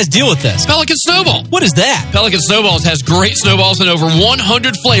how you guys deal with this. Pelican Snowball. What is that? Pelican Snowballs has great snowballs in over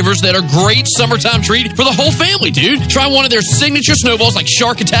 100 flavors that are great summertime treat for the whole family, dude. Try one of their signature snowballs like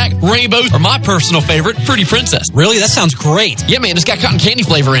Shark Attack, Rainbow, or my personal favorite, Pretty Princess. Really? That sounds great. Yeah, man, it's got cotton candy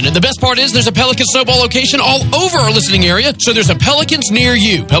flavor in it. The best part is there's a Pelican Snowball location all over our listening area, so there's a Pelicans near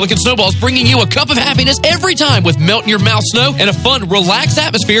you. Pelican Snowballs bringing you a cup of happiness every time with melt-in-your-mouth snow and a fun, relaxed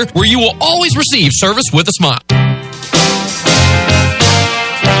atmosphere where you will always receive service with a smile.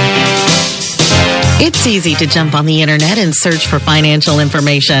 It's easy to jump on the internet and search for financial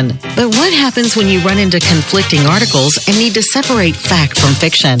information. But what happens when you run into conflicting articles and need to separate fact from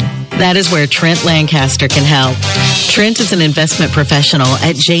fiction? That is where Trent Lancaster can help. Trent is an investment professional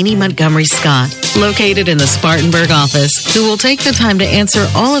at Janney Montgomery Scott, located in the Spartanburg office, who will take the time to answer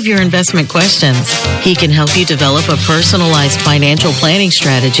all of your investment questions. He can help you develop a personalized financial planning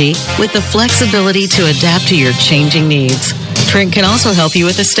strategy with the flexibility to adapt to your changing needs. Trent can also help you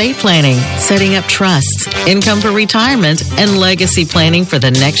with estate planning, setting up trusts, income for retirement, and legacy planning for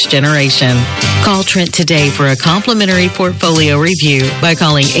the next generation. Call Trent today for a complimentary portfolio review by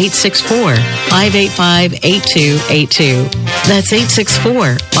calling 864-585-8282. That's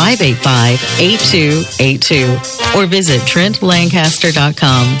 864-585-8282. Or visit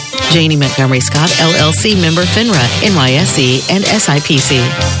TrentLancaster.com. Janney Montgomery Scott, LLC, member FINRA, NYSE, and SIPC.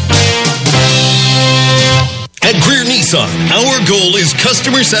 At Greer Nissan, our goal is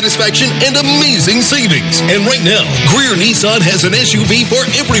customer satisfaction and amazing savings. And right now, Greer Nissan has an SUV for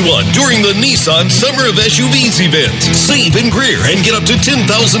everyone during the Nissan Summer of SUVs event. Save in Greer and get up to $10,000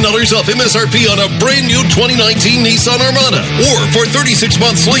 off MSRP on a brand new 2019 Nissan Armada. Or for 36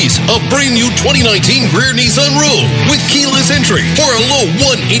 months lease, a brand new 2019 Greer Nissan Rogue with keyless entry for a low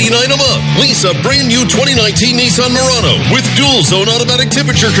 $189 a month. Lease a brand new 2019 Nissan Murano with dual zone automatic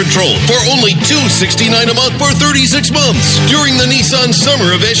temperature control for only $269 a month for 36 months during the Nissan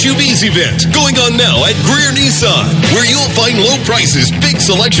Summer of SUVs event going on now at Greer Nissan, where you'll find low prices, big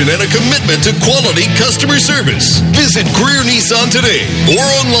selection, and a commitment to quality customer service. Visit Greer Nissan today or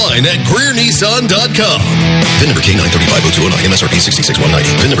online at GreerNissan.com. VIN number K9350209, MSRP 66190.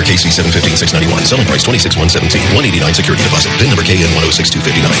 VIN number KC715691. Selling price 26117. 189 security deposit. VIN number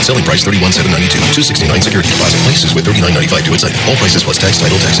KN106259. Selling price 31792. 269 security deposit. Places with $39.95 due at site. All prices plus tax,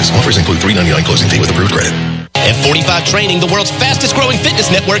 title, taxes. Offers include $3.99 closing fee with approved credit. F45 Training, the world's fastest growing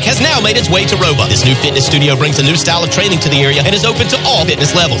fitness network, has now made its way to Roebuck. This new fitness studio brings a new style of training to the area and is open to all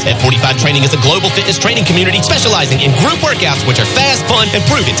fitness levels. F45 Training is a global fitness training community specializing in group workouts, which are fast, fun, and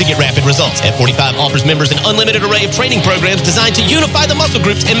proven to get rapid results. F45 offers members an unlimited array of training programs designed to unify the muscle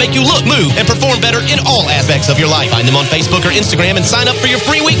groups and make you look, move, and perform better in all aspects of your life. Find them on Facebook or Instagram and sign up for your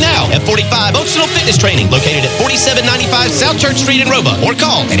free week now. F45 Functional Fitness Training, located at 4795 South Church Street in Roebuck, or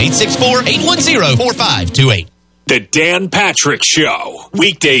call at 864-810-4528. The Dan Patrick Show.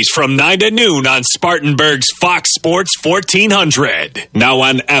 Weekdays from 9 to noon on Spartanburg's Fox Sports 1400. Now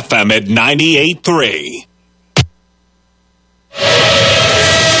on FM at 98.3.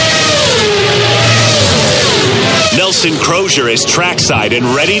 Nelson Crozier is trackside and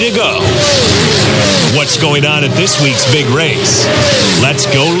ready to go. What's going on at this week's big race? Let's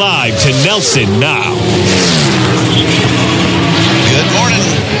go live to Nelson now. Good morning,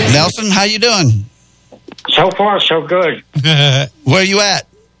 Nelson. How you doing? So far, so good. Where you at?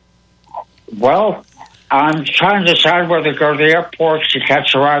 Well, I'm trying to decide whether to go to the airport to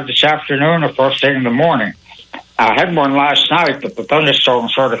catch a ride this afternoon or first thing in the morning. I had one last night, but the thunderstorm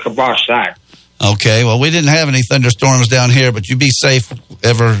sort of kiboshed that. Okay, well, we didn't have any thunderstorms down here, but you be safe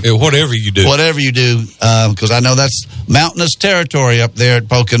whatever you do. Whatever you do, because I know that's mountainous territory up there at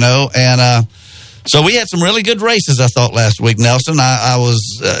Pocono. And so we had some really good races, I thought, last week, Nelson. I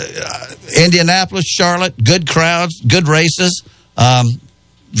was Indianapolis, Charlotte, good crowds, good races,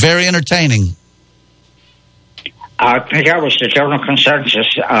 very entertaining. I think that was the general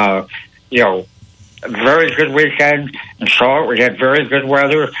consensus. Very good weekend in Charlotte. We had very good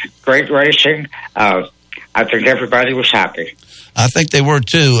weather, great racing. I think everybody was happy. I think they were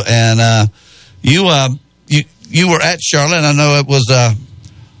too. And you were at Charlotte. I know it was a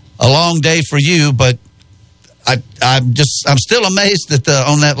long day for you, but I'm still amazed that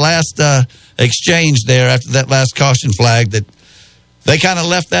on that last exchange there after that last caution flag that they kind of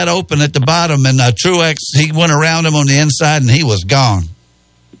left that open at the bottom, and Truex, he went around him on the inside and he was gone.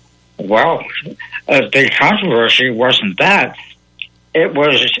 Well, the controversy wasn't that. It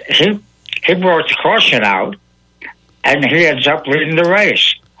was he brought the caution out, and he ends up leading the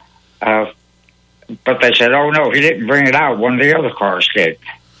race. But they said, oh, no, he didn't bring it out. One of the other cars did.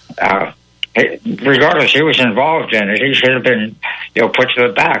 Regardless, he was involved in it. He should have been put to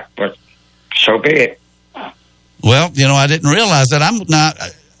the back, but so be it. Well, I didn't realize that.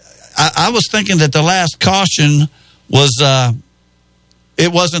 I was thinking that the last caution was it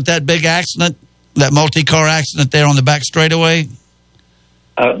wasn't that big accident, that multi-car accident there on the back straightaway?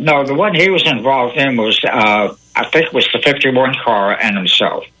 No, the one he was involved in was, I think it was the 51 car and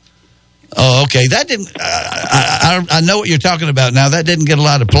himself. Oh, okay. That didn't, I know what you're talking about now. That didn't get a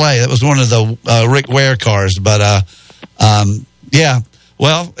lot of play. That was one of the Rick Ware cars. But, yeah,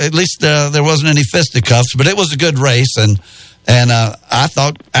 well, at least there wasn't any fisticuffs, but it was a good race. And I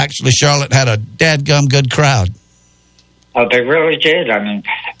thought actually Charlotte had a dadgum good crowd. They really did. I mean,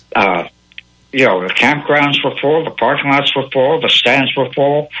 the campgrounds were full, the parking lots were full, the stands were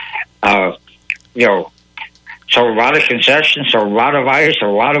full. So a lot of concessions, so a lot of ice, a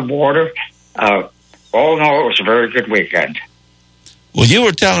lot of water. All in all, it was a very good weekend. Well, you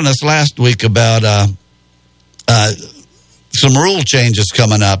were telling us last week about some rule changes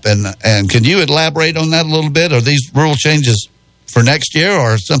coming up, and can you elaborate on that a little bit? Are these rule changes for next year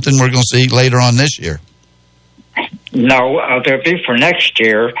or something we're going to see later on this year? No, they'll be for next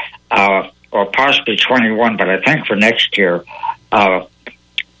year, or possibly 21, but I think for next year.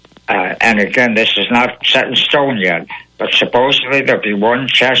 And again, this is not set in stone yet, but supposedly there'll be one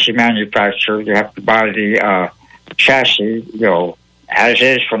chassis manufacturer. You have to buy the chassis, as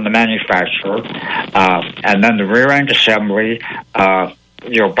is from the manufacturer, and then the rear end assembly,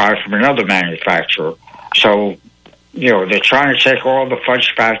 you'll buy from another manufacturer. So, they're trying to take all the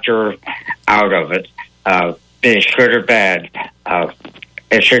fudge factor out of it. Be it good or bad.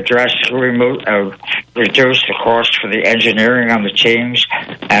 It should drastically reduce the cost for the engineering on the teams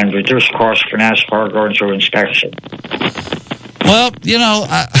and reduce costs for NASCAR going through inspection. Well,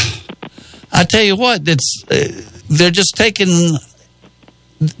 I tell you what, they're just taking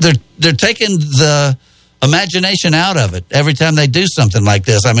they're taking the imagination out of it every time they do something like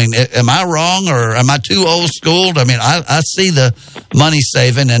this. I mean, am I wrong or am I too old schooled? I mean, I see the money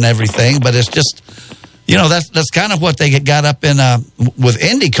saving and everything, but it's just, that's kind of what they got up in with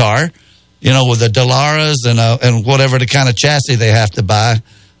IndyCar, with the Delaras and whatever the kind of chassis they have to buy,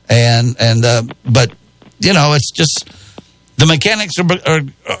 but it's just the mechanics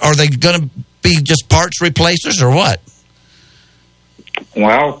are they going to be just parts replacers or what?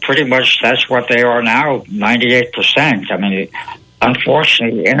 Well, pretty much that's what they are now, 98%. I mean,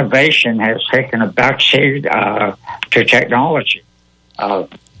 unfortunately, innovation has taken a backseat to technology.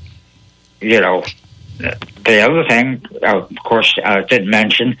 The other thing, of course, didn't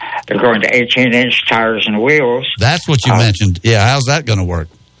mention, they're going to 18-inch tires and wheels. That's what you mentioned. Yeah, how's that going to work?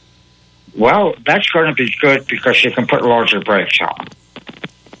 Well, that's going to be good because you can put larger brakes on.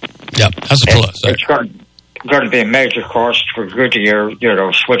 Yep, that's a plus. It's going to be a major cost for Goodyear,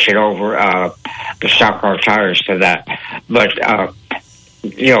 switching over the stock car tires to that. But,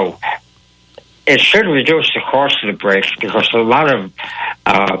 it should reduce the cost of the brakes because a lot of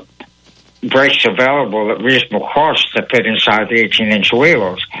brakes available at reasonable cost that fit inside the 18-inch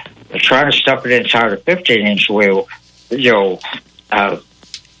wheels. They're trying to stuff it inside a 15-inch wheel,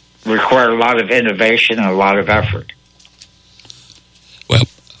 require a lot of innovation and a lot of effort. Well,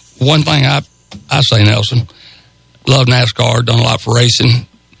 one thing I say, Nelson, love NASCAR, done a lot for racing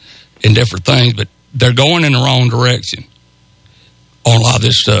and different things, but they're going in the wrong direction on a lot of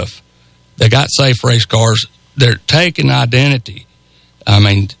this stuff. They got safe race cars. They're taking identity. I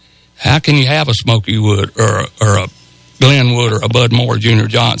mean, how can you have a Smokey Wood or a Glenn Wood or a Bud Moore, Junior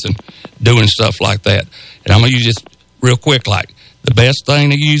Johnson doing stuff like that? And I'm going to use this real quick. Like, the best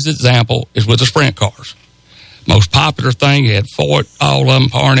thing to use example is with the sprint cars. Most popular thing, you had Ford, all of them,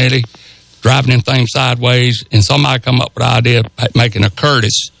 Parnetti, driving them things sideways, and somebody come up with the idea of making a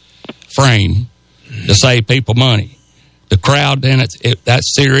Curtis frame to save people money. The crowd then, that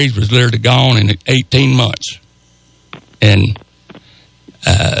series was literally gone in 18 months. And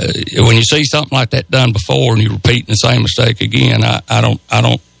when you see something like that done before and you're repeating the same mistake again, I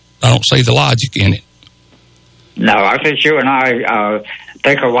don't see the logic in it. No, I think you and I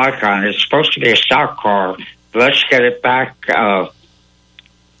think alike on it. It's supposed to be a stock car. Let's get it back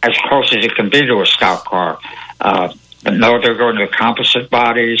as close as it can be to a stock car. But no, they're going to composite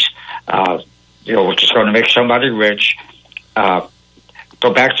bodies, which is going to make somebody rich.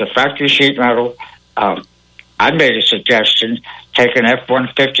 Go back to factory sheet metal. I made a suggestion: take an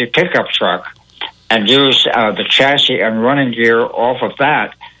F-150 pickup truck and use the chassis and running gear off of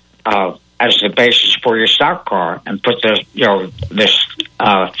that as the basis for your stock car, and put this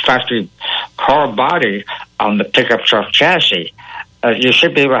factory car body on the pickup truck chassis. You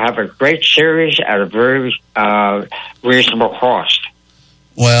should be able to have a great series at a very reasonable cost.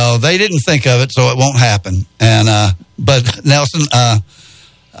 Well, they didn't think of it, so it won't happen. And but Nelson,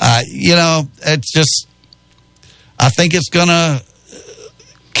 it's just, I think it's going to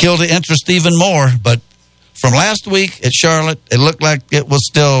kill the interest even more. But from last week at Charlotte, it looked like it was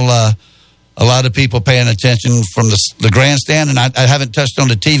still a lot of people paying attention from the grandstand. And I haven't touched on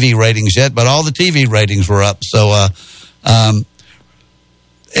the TV ratings yet, but all the TV ratings were up. So time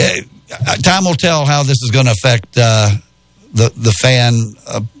will tell how this is going to affect the fan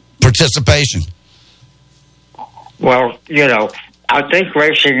participation. Well, I think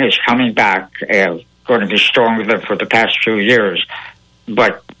racing is coming back, going to be stronger than for the past few years,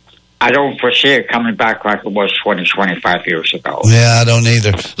 but I don't foresee it coming back like it was 20, 25 years ago. Yeah, I don't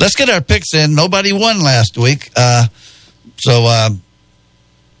either. Let's get our picks in. Nobody won last week, so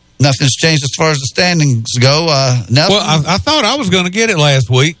nothing's changed as far as the standings go. Nelson? Well, I thought I was going to get it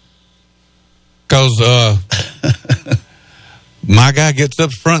last week because my guy gets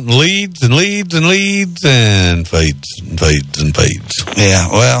up front and leads and leads and leads and fades and fades and fades. Yeah,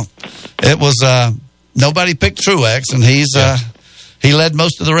 well, it was nobody picked Truex, and he led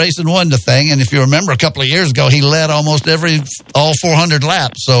most of the race and won the thing. And if you remember, a couple of years ago, he led almost all 400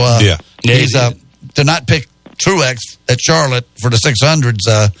 laps. So he's to not pick Truex at Charlotte for the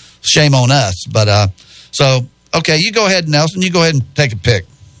 600s. Shame on us. But okay, you go ahead, Nelson. You go ahead and take a pick.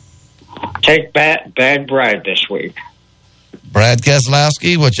 Take Bad Brad this week. Brad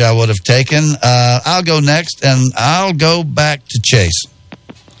Keselowski, which I would have taken. I'll go next, and I'll go back to Chase.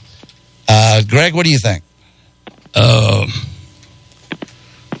 Greg, what do you think?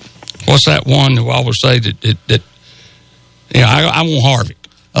 What's that one that I always say that I want Harvick.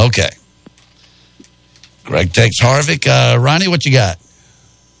 Okay. Greg takes Harvick. Ronnie, what you got?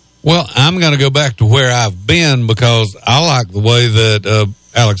 Well, I'm going to go back to where I've been because I like the way that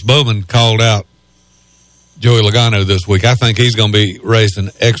Alex Bowman called out Joey Logano this week. I think he's going to be racing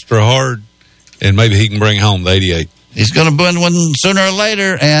extra hard, and maybe he can bring home the 88. He's going to win one sooner or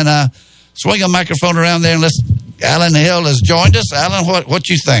later, and swing a microphone around there, and Alan Hill has joined us. Alan, what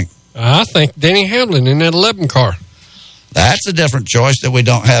you think? I think Denny Hamlin in that 11 car. That's a different choice that we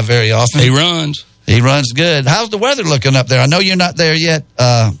don't have very often. He runs. He runs good. How's the weather looking up there? I know you're not there yet,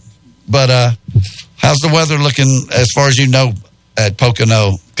 but how's the weather looking as far as you know at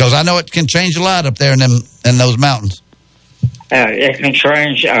Pocono? Because I know it can change a lot up there in those mountains. It can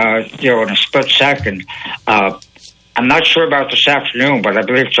change, in a split second. I'm not sure about this afternoon, but I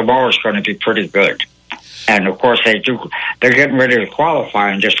believe tomorrow's going to be pretty good. And of course, they're getting ready to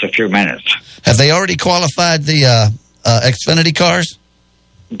qualify in just a few minutes. Have they already qualified the Xfinity cars?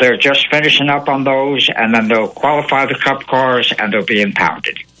 They're just finishing up on those, and then they'll qualify the Cup cars, and they'll be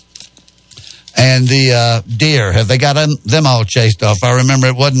impounded. And the deer, have they got them all chased off? I remember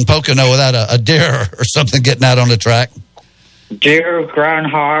it wasn't Pocono without a deer or something getting out on the track. Deer,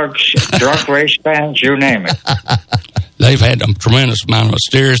 groundhogs, drunk race fans, you name it. They've had a tremendous amount of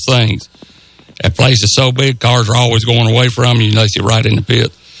mysterious things. That place is so big, cars are always going away from you unless you're right in the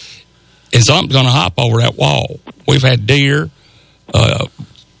pit. And something's going to hop over that wall. We've had deer,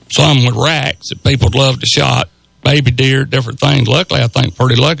 some with racks that people would love to shot, baby deer, different things. Luckily, I think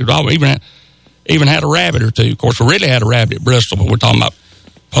pretty lucky. I even had a rabbit or two. Of course, we really had a rabbit at Bristol, but we're talking about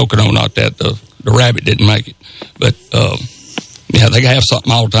Pocono, not that. The rabbit didn't make it. But, yeah, they have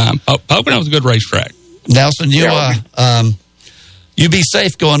something all the time. Pocono's a good racetrack. Nelson, you be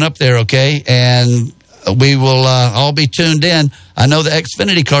safe going up there, okay? And we will all be tuned in. I know the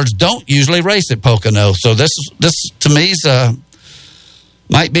Xfinity cars don't usually race at Pocono, so this to me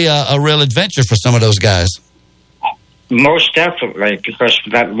might be a real adventure for some of those guys. Most definitely, because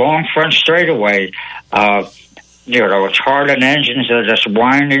that long front straightaway, it's hard on engines. They're just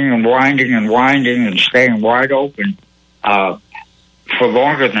winding and winding and winding and staying wide open for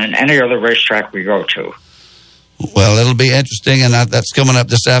longer than any other racetrack we go to. Well, it'll be interesting, and that's coming up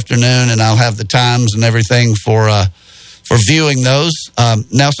this afternoon, and I'll have the times and everything for viewing those.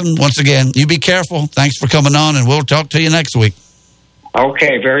 Nelson, once again, you be careful. Thanks for coming on, and we'll talk to you next week.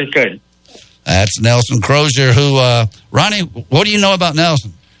 Okay, very good. That's Nelson Crozier, who, Ronnie, what do you know about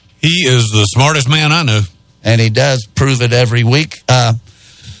Nelson? He is the smartest man I know. And he does prove it every week. I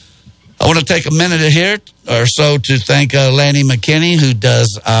want to take a minute here or so to thank Lanny McKinney, who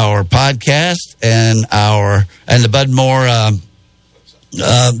does our podcast and the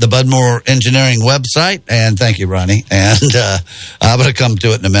Budmore Engineering website. And thank you, Ronnie. And I'm going to come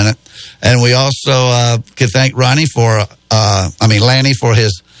to it in a minute. And we also could thank Lanny for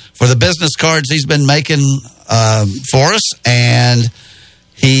the business cards he's been making for us. And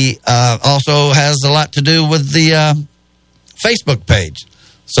he also has a lot to do with the Facebook page.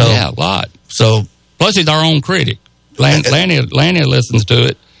 So, yeah, a lot. So, plus, he's our own critic. Lanny listens to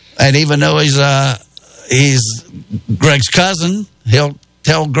it. And even though he's Greg's cousin, he'll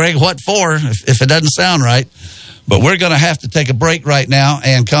tell Greg what for if it doesn't sound right. But we're going to have to take a break right now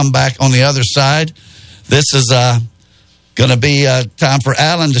and come back on the other side. This is going to be time for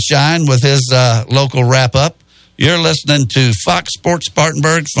Alan to shine with his local wrap-up. You're listening to Fox Sports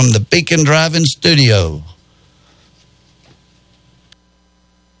Spartanburg from the Beacon Drive-In Studio.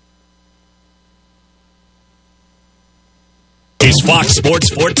 Is Fox Sports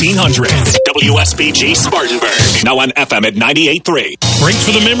 1400, WSBG Spartanburg, now on FM at 98.3. Frank's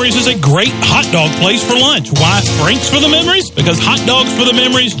for the Memories is a great hot dog place for lunch. Why Frank's for the Memories? Because hot dogs for the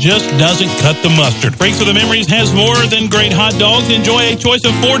memories just doesn't cut the mustard. Frank's for the Memories has more than great hot dogs. Enjoy a choice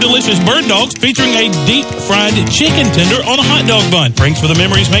of 4 delicious bird dogs featuring a deep-fried chicken tender on a hot dog bun. Frank's for the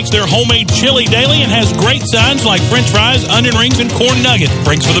Memories makes their homemade chili daily and has great sides like french fries, onion rings, and corn nuggets.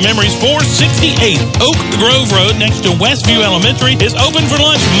 Frank's for the Memories, 468 Oak Grove Road next to Westview Elementary, is open for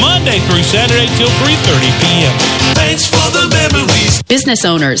lunch Monday through Saturday till 3:30 p.m. Thanks for the memories. Business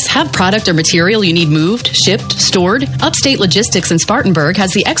owners, have product or material you need moved, shipped, stored? Upstate Logistics in Spartanburg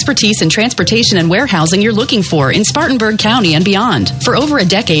has the expertise in transportation and warehousing you're looking for in Spartanburg County and beyond. For over a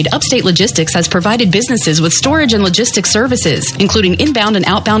decade, Upstate Logistics has provided businesses with storage and logistics services, including inbound and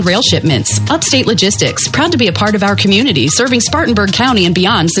outbound rail shipments. Upstate Logistics, proud to be a part of our community, serving Spartanburg County and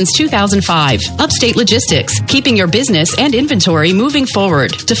beyond since 2005. Upstate Logistics, keeping your business and inventory moving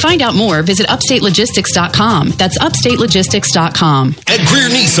forward. To find out more, visit upstatelogistics.com. That's upstatelogistics.com. At Greer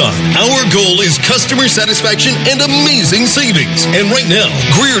Nissan, our goal is customer satisfaction and amazing savings. And right now,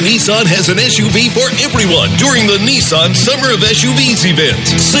 Greer Nissan has an SUV for everyone during the Nissan Summer of SUVs event.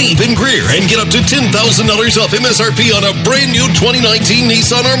 Save in Greer and get up to $10,000 off MSRP on a brand new 2019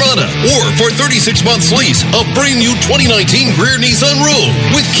 Nissan Armada. Or for 36 months lease, a brand new 2019 Greer Nissan Rogue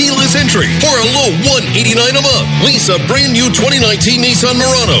with keyless entry for a low $189 a month. Lease a brand new 2019 Nissan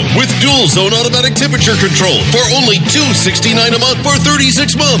Murano with dual zone automatic temperature control for only $269 a month for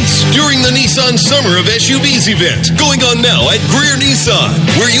 36 months during the Nissan Summer of SUVs event going on now at Greer Nissan,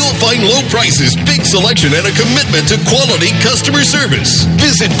 where you'll find low prices, big selection, and a commitment to quality customer service.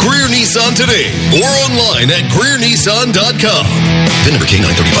 Visit Greer Nissan today or online at GreerNissan.com. VIN number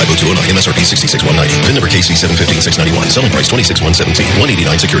K935029, MSRP $66,190. VIN number KC715691, selling price $26,117,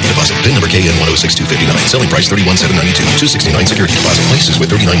 $189 security deposit. VIN number KN106259, selling price $31,792, $269 security deposit. Places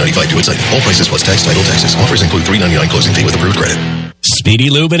with $39.95 due at site. All prices plus tax, title, taxes. Offers include $3.99 closing fee with approved credit. Speedy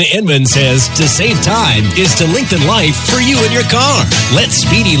Lube in Inman says to save time is to lengthen life for you and your car. Let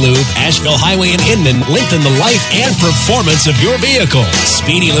Speedy Lube, Asheville Highway in Inman, lengthen the life and performance of your vehicle.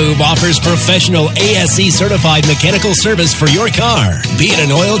 Speedy Lube offers professional ASE certified mechanical service for your car. Be it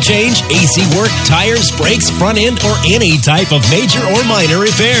an oil change, AC work, tires, brakes, front end, or any type of major or minor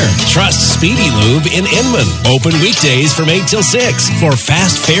repair. Trust Speedy Lube in Inman. Open weekdays from 8 till 6. For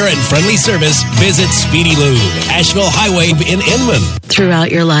fast, fair, and friendly service, visit Speedy Lube, Asheville Highway in Inman.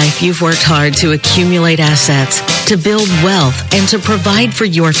 Throughout your life, you've worked hard to accumulate assets, to build wealth, and to provide for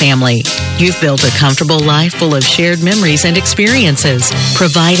your family. You've built a comfortable life full of shared memories and experiences.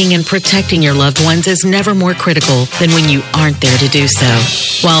 Providing and protecting your loved ones is never more critical than when you aren't there to do so.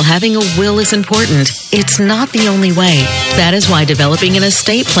 While having a will is important, it's not the only way. That is why developing an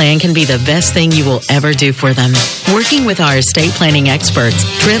estate plan can be the best thing you will ever do for them. Working with our estate planning experts,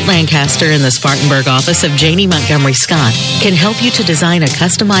 Trent Lancaster in the Spartanburg office of Janie Montgomery Scott can help you to design a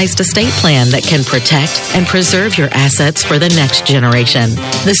customized estate plan that can protect and preserve your assets for the next generation.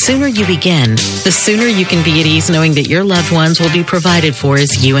 The sooner you begin, the sooner you can be at ease knowing that your loved ones will be provided for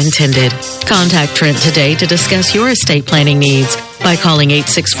as you intended. Contact Trent today to discuss your estate planning needs by calling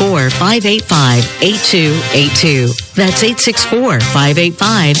 864-585-8282. That's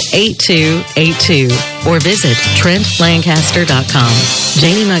 864-585-8282. Or visit TrentLancaster.com.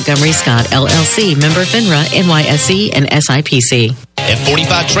 Janie Montgomery Scott, LLC, member FINRA, NYSE, and SIPC.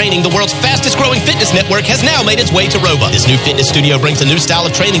 F45 Training, the world's fastest growing fitness network, has now made its way to Roba. This new fitness studio brings a new style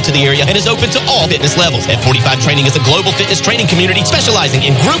of training to the area and is open to all fitness levels. F45 Training is a global fitness training community specializing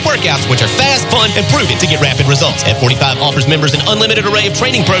in group workouts, which are fast, fun, and proven to get rapid results. F45 offers members an unlimited array of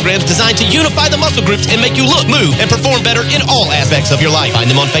training programs designed to unify the muscle groups and make you look, move, and perform better in all aspects of your life. Find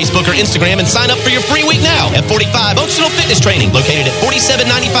them on Facebook or Instagram and sign up for your free week now. F45 Functional Fitness Training, located at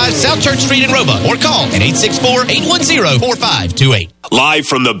 4795 South Church Street in Roba, or call at 864-810-4528. Live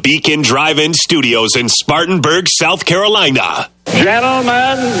from the Beacon Drive-In Studios in Spartanburg, South Carolina.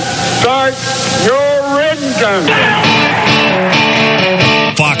 Gentlemen, start your engine.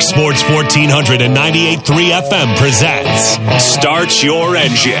 Fox Sports 1400 and 98.3 FM presents Start Your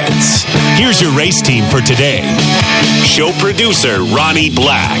Engines. Here's your race team for today. Show producer Ronnie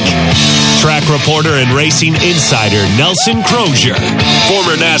Black. Track reporter and racing insider Nelson Crozier.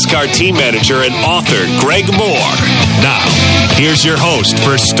 Former NASCAR team manager and author Greg Moore. Now, here's your host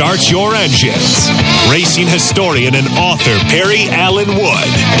for Start Your Engines, racing historian and author Perry Allen Wood.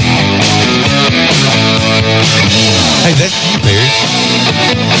 Hey, that's you, Perry.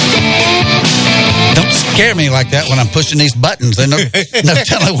 Don't scare me like that when I'm pushing these buttons. And no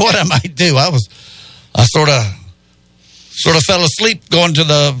telling what I might do. I sort of fell asleep going to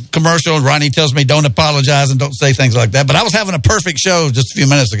the commercial, and Ronnie tells me don't apologize and don't say things like that. But I was having a perfect show just a few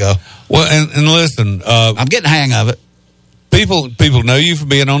minutes ago. Well, and listen, I'm getting the hang of it. People know you for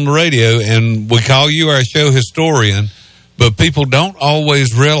being on the radio, and we call you our show historian, but people don't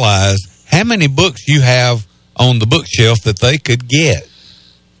always realize how many books you have on the bookshelf that they could get.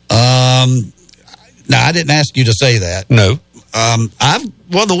 No, I didn't ask you to say that. No.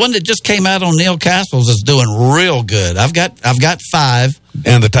 The one that just came out on Neil Castles is doing real good. I've got 5.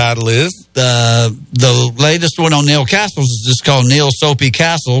 And the title is? The latest one on Neil Castles is just called Neil Soapy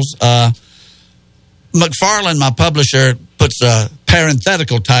Castles. McFarland, my publisher, puts a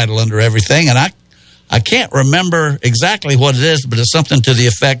parenthetical title under everything, and I can't remember exactly what it is, but it's something to the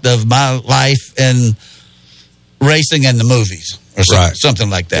effect of my life in racing and the movies. Or something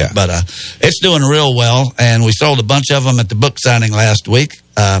like that. Yeah. But it's doing real well, and we sold a bunch of them at the book signing last week.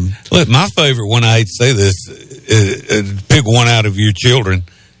 Look, my favorite one, I hate to say this, pick one out of your children,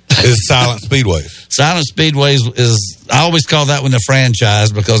 is Silent Speedways. Silent Speedways is, I always call that one the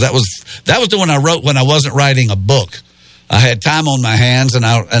franchise, because that was the one I wrote when I wasn't writing a book. I had time on my hands, and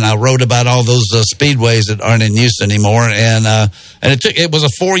I wrote about all those speedways that aren't in use anymore. And it was a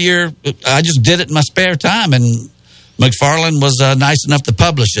 4-year. I just did it in my spare time, and McFarland was nice enough to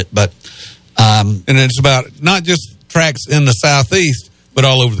publish it. But and it's about not just tracks in the Southeast, but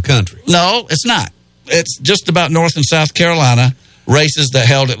all over the country. No, it's not. It's just about North and South Carolina races that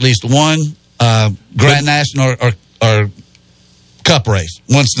held at least one Grand National or Cup race,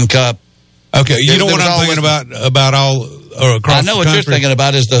 Winston Cup. Okay, you know what I'm thinking about all across I know what you're thinking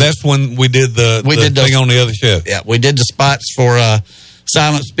about is that's when we did the thing on the other show. Yeah, we did the spots for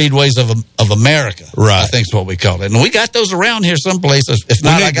Silent Speedways of America. Right, I think is what we called it, and we got those around here some places. If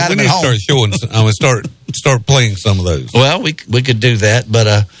not, I got them at home. Start showing. I'm gonna start playing some of those. Well, we could do that,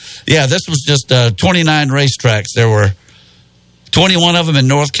 but this was just 29 racetracks. There were 21 of them in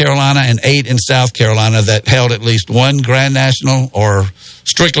North Carolina and 8 in South Carolina that held at least one Grand National or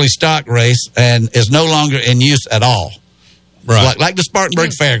strictly stock race and is no longer in use at all. Right. Like the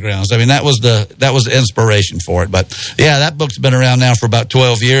Spartanburg Fairgrounds. I mean, that was the inspiration for it. But yeah, that book's been around now for about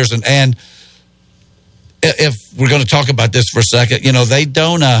 12 years. And if we're going to talk about this for a second, they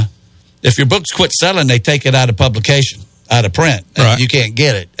don't, if your books quit selling, they take it out of publication, out of print. Right. You can't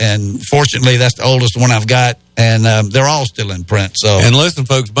get it. And fortunately, that's the oldest one I've got. And they're all still in print. So, and listen,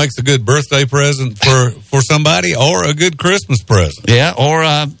 folks, makes a good birthday present for somebody, or a good Christmas present. Yeah, or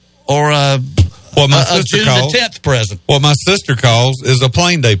What my sister June calls the 10th present. What my sister calls is a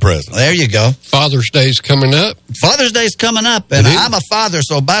plain day present. There you go. Father's Day's coming up. Father's Day's coming up, and I'm a father,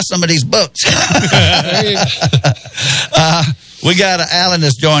 so buy some of these books. We got Alan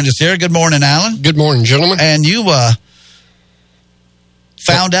has joined us here. Good morning, Alan. Good morning, gentlemen. And you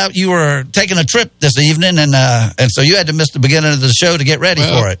found out you were taking a trip this evening, and so you had to miss the beginning of the show to get ready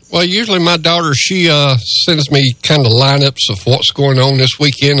for it. Well, usually my daughter, she sends me kind of lineups of what's going on this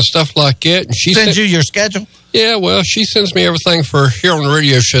weekend and stuff like that. And she sends you your schedule? Yeah, well, she sends me everything for here on the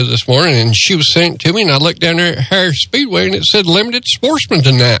radio show this morning, and she was sent to me, and I looked down there at Harris Speedway, and it said limited sportsman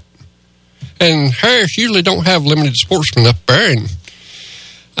tonight. And Harris usually don't have limited sportsmen up there, and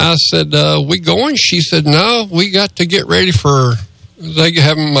I said, we going? She said, no, we got to get ready for... They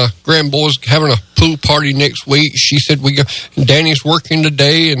having my grandboys having a pool party next week. She said Danny's working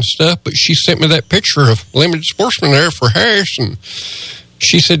today and stuff, but she sent me that picture of limited sportsman there for Harris, and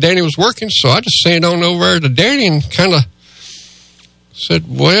she said Danny was working, so I just sent on over there to Danny and kind of said,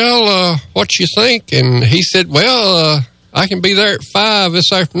 well, what you think? And he said, well, I can be there at 5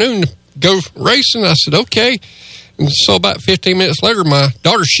 this afternoon to go racing. I said, okay. And so about 15 minutes later, my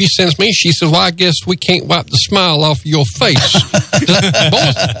daughter, she sends me, she says, well, I guess we can't wipe the smile off your face.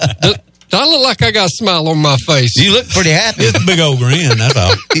 Do I look like I got a smile on my face? You look pretty happy. It's a big old grin, that's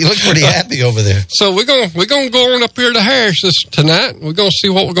all. You look pretty happy over there. So we're gonna go on up here to Harris tonight. We're going to see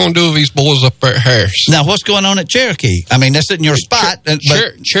what we're going to do with these boys up there at Harris. Now, what's going on at Cherokee? I mean, that's in your spot.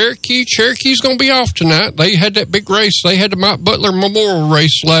 Cherokee going to be off tonight. They had that big race. They had the Mount Butler Memorial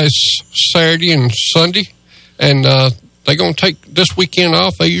race last Saturday and Sunday. And they're going to take this weekend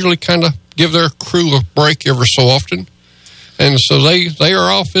off. They usually kind of give their crew a break every so often. And so they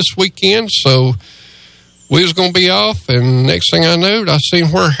are off this weekend. So we was going to be off. And next thing I know, I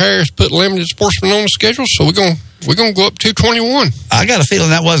seen where Harris put limited sportsmen on the schedule. So we're going to go up 221. I got a feeling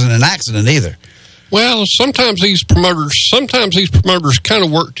that wasn't an accident either. Well, sometimes these promoters kind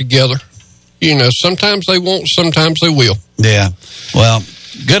of work together. You know, sometimes they won't, sometimes they will. Yeah. Well,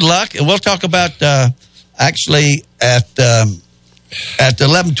 good luck. And we'll talk about... Actually, at the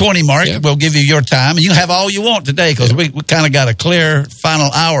 11:20 mark, we'll give you your time. You can have all you want today because we kind of got a clear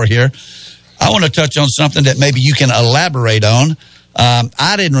final hour here. I want to touch on something that maybe you can elaborate on.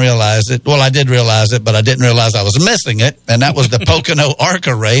 I didn't realize it. Well, I did realize it, but I didn't realize I was missing it. And that was the Pocono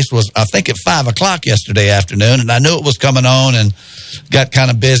ARCA race was, I think, at 5 o'clock yesterday afternoon. And I knew it was coming on and got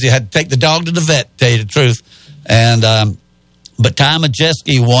kind of busy. I had to take the dog to the vet, to tell you the truth. And but Ty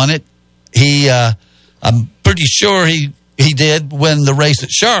Majeski won it. I'm pretty sure he did win the race at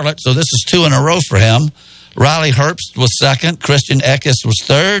Charlotte, so this is 2 in a row for him. Riley Herbst was second. Christian Eckes was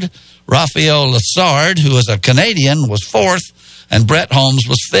third. Raphael Lassard, who is a Canadian, was fourth. And Brett Holmes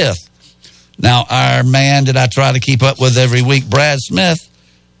was fifth. Now, our man that I try to keep up with every week, Brad Smith,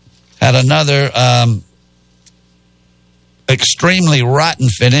 had another extremely rotten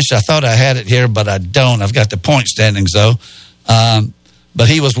finish. I thought I had it here, but I don't. I've got the point standings, though. But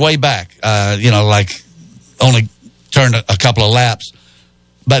he was way back, only turned a couple of laps.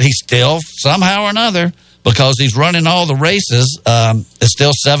 But he's still, somehow or another, because he's running all the races, is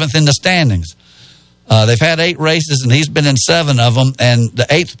still 7th in the standings. They've had 8 races, and he's been in 7 of them, and the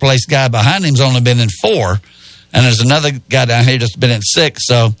 8th place guy behind him's only been in 4. And there's another guy down here that's been in 6.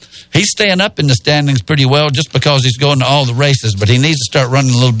 So he's staying up in the standings pretty well just because he's going to all the races, but he needs to start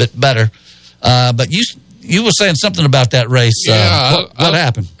running a little bit better. But you were saying something about that race. What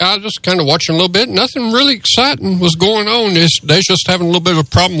happened? I was just kind of watching a little bit. Nothing really exciting was going on. They're just having a little bit of a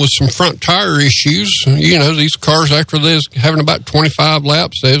problem with some front tire issues. You know, these cars, after they was having about 25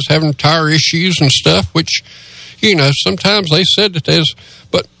 laps, they was having tire issues and stuff, which, you know, sometimes they said that there's,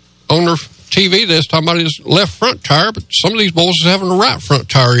 but on their TV, they was talking about his left front tire, but some of these boys was having a right front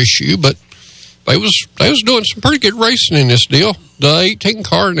tire issue, but they was doing some pretty good racing in this deal. The 18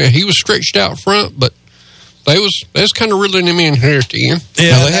 car, he was stretched out front, but they was kind of reeling him in here at the end.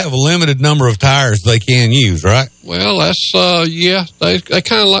 Yeah, now they have a limited number of tires they can use, right? Well, that's, they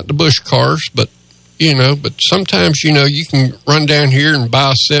kind of like the Busch cars, but sometimes, you can run down here and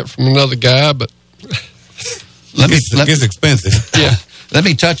buy a set from another guy, but it gets expensive. Yeah. Let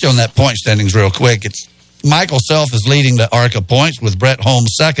me touch on that point standings real quick. It's Michael Self is leading the ARCA points with Brett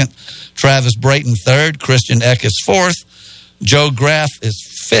Holmes second, Travis Brayton third, Christian Eckes fourth, Joe Graff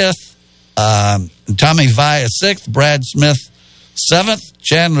is fifth, Tommy Vi is sixth, Brad Smith seventh,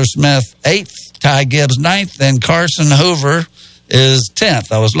 Chandler Smith eighth, Ty Gibbs ninth, and Carson Hoover is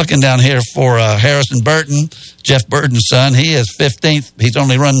 10th. I was looking down here for Harrison Burton, Jeff Burton's son. He is 15th. He's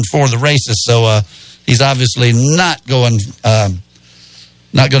only running 4 of the races, so he's obviously not going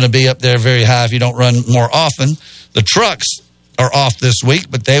to be up there very high if you don't run more often. The trucks are off this week,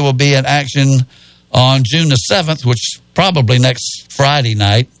 but they will be in action on June the 7th, which is probably next Friday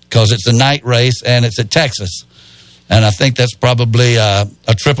night, because it's a night race and it's at Texas. And I think that's probably a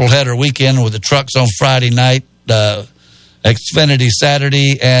triple-header weekend with the trucks on Friday night, Xfinity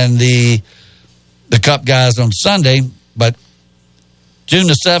Saturday, and the Cup guys on Sunday. But June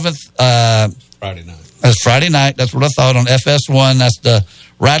the 7th... Friday night. That's Friday night. That's what I thought on FS1. That's the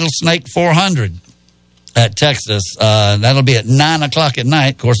Rattlesnake 400 at Texas. That'll be at 9 o'clock at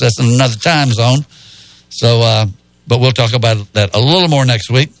night. Of course, that's in another time zone. So, but we'll talk about that a little more next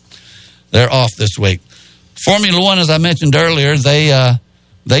week. They're off this week. Formula One, as I mentioned earlier,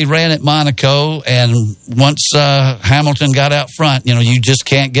 they ran at Monaco, and once Hamilton got out front, you just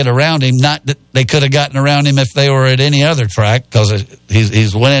can't get around him. Not that they could have gotten around him if they were at any other track, because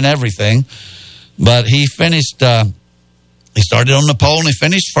he's winning everything. But he finished, he started on the pole and he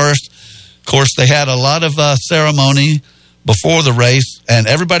finished first. Of course, they had a lot of ceremony before the race, and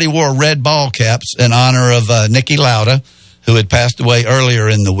everybody wore red ball caps in honor of Niki Lauda, who had passed away earlier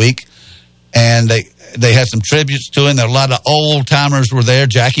in the week. And they had some tributes to him. There were a lot of old timers were there.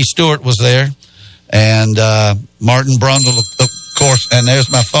 Jackie Stewart was there, and Martin Brundle, of course. And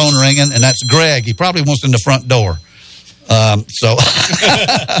there's my phone ringing, and that's Greg. He probably wants in the front door. So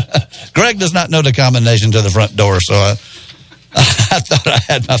Greg does not know the combination to the front door, so I thought I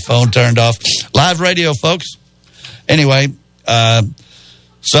had my phone turned off. Live radio, folks. Anyway,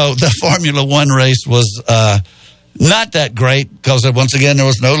 so the Formula One race was not that great because, once again, there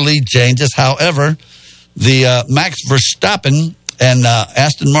was no lead changes. However, the Max Verstappen and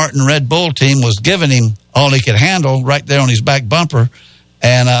Aston Martin Red Bull team was giving him all he could handle right there on his back bumper,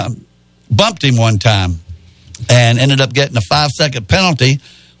 and bumped him one time and ended up getting a 5-second penalty,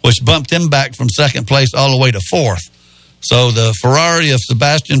 which bumped him back from second place all the way to fourth. So the Ferrari of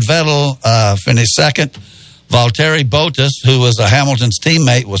Sebastian Vettel finished second. Valtteri Bottas, who was a Hamilton's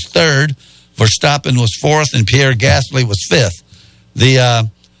teammate, was third. Verstappen was fourth, and Pierre Gasly was fifth. The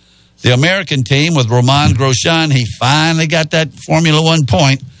American team with Romain Grosjean, he finally got that Formula One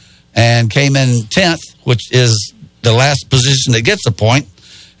point and came in 10th, which is the last position that gets a point.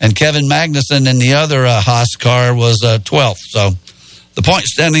 And Kevin Magnussen in the other Haas car was 12th. So the point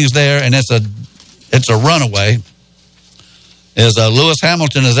standings there, and it's a runaway. Lewis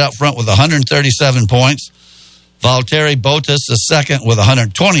Hamilton is out front with 137 points. Valtteri Bottas is second with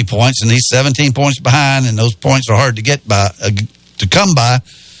 120 points, and he's 17 points behind, and those points are hard to get by, to come by,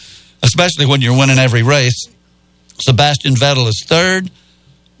 especially when you're winning every race. Sebastian Vettel is third,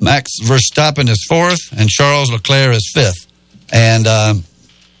 Max Verstappen is fourth, and Charles Leclerc is fifth. And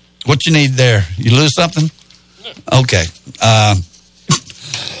what you need there? You lose something? Okay.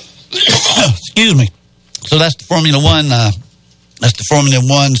 Excuse me. So that's the Formula One. That's the Formula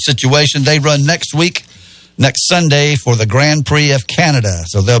One situation. They run next week, next Sunday, for the Grand Prix of Canada.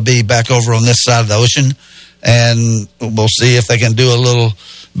 So they'll be back over on this side of the ocean, and we'll see if they can do a little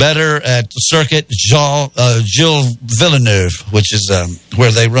better at the circuit Gilles Villeneuve, which is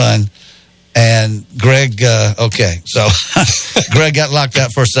where they run. And Greg, okay, so Greg got locked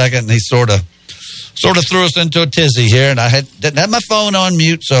out for a second, and he sort of threw us into a tizzy here, and I didn't have my phone on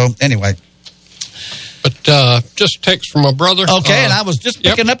mute, so anyway. But just a text from my brother. Okay, and I was just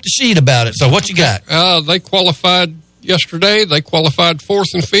picking up the sheet about it. So what you got? They qualified yesterday. They qualified fourth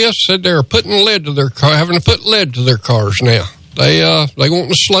and fifth. Said they were putting lead to their car, having to put lead to their cars now. They want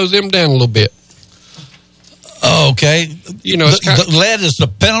to slow them down a little bit. Okay, the lead is the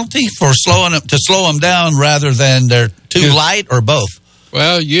penalty for slow them down rather than they're too light, or both.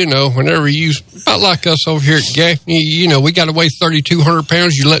 Well, whenever about like us over here at Gaffney, we got to weigh 3,200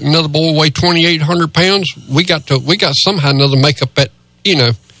 pounds. You let another boy weigh 2,800 pounds. We got somehow or another make up that,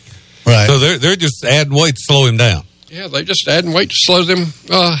 Right. So they're just adding weight to slow him down. Yeah, they just adding weight to slow them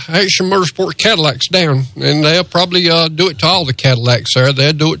Action Motorsport Cadillacs down, and they'll probably do it to all the Cadillacs there.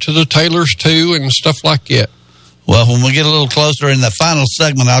 They'll do it to the Taylors too, and stuff like that. Well, when we get a little closer in the final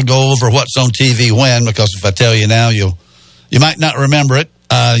segment, I'll go over what's on TV when, because if I tell you now, you might not remember it.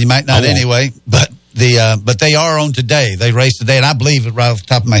 You might not anyway. But they are on today. They race today, and I believe it right off the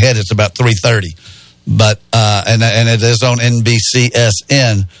top of my head, it's about 3:30. But and it is on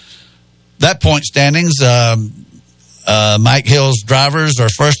NBCSN. That point standings. Mike Hill's drivers are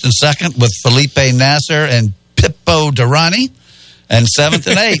first and second with Felipe Nasser and Pippo Durrani, and seventh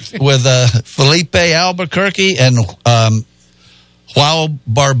and eighth with Felipe Albuquerque and Joao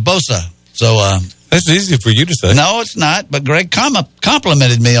Barbosa. So that's easy for you to say. No, it's not. But Greg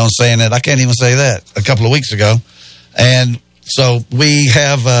complimented me on saying it. I can't even say that a couple of weeks ago. And so we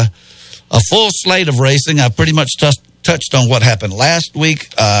have a full slate of racing. I pretty much touched on what happened last week.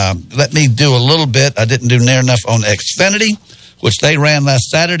 Let me do a little bit. I didn't do near enough on Xfinity. which they ran last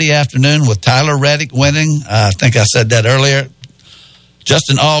Saturday afternoon with Tyler Reddick winning. I think I said that earlier.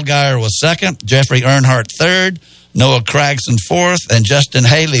 Justin Allgaier was second, Jeffrey Earnhardt third, Noah Cragson fourth, and Justin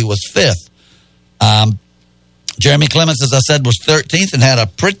Haley was fifth. Jeremy Clements, as I said, was 13th and had a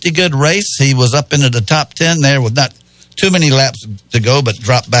pretty good race. He was up into the top 10 there with not too many laps to go, but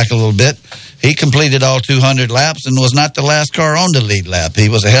dropped back a little bit. He completed all 200 laps and was not the last car on the lead lap. He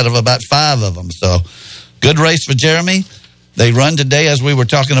was ahead of about 5 of them. So good race for Jeremy. They run today, as we were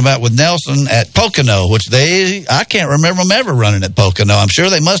talking about with Nelson, at Pocono, which I can't remember them ever running at Pocono. I'm sure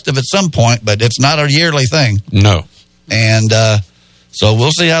they must have at some point, but it's not a yearly thing. No. And so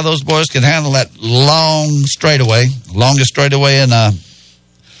we'll see how those boys can handle that long straightaway, longest straightaway in that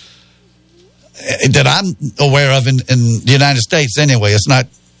I'm aware of in the United States anyway. It's not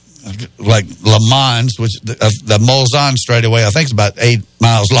like Le Mans, which the Mulsanne straightaway, I think it's about 8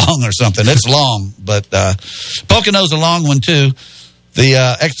 miles long or something. It's long, but Pocono's a long one too.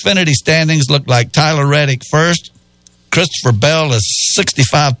 The Xfinity standings look like Tyler Reddick first. Christopher Bell is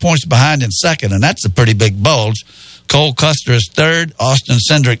 65 points behind in second, and that's a pretty big bulge. Cole Custer is third, Austin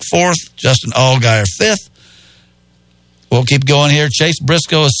Cindric fourth, Justin Allgaier fifth. We'll keep going here. Chase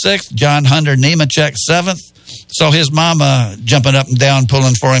Briscoe is sixth, John Hunter Nemechek seventh. Saw his mama jumping up and down,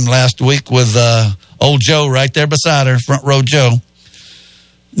 pulling for him last week with old Joe right there beside her, front row Joe.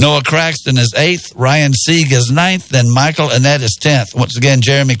 Noah Craxton is eighth, Ryan Sieg is ninth, then Michael Annett is 10th. Once again,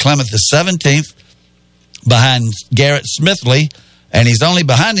 Jeremy Clement is 17th, behind Garrett Smithley, and he's only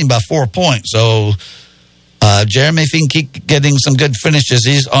behind him by 4 points. So Jeremy, if he can keep getting some good finishes,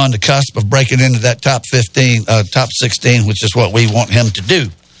 he's on the cusp of breaking into that top 16, which is what we want him to do.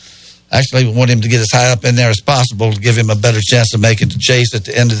 Actually, we want him to get as high up in there as possible to give him a better chance of making the chase at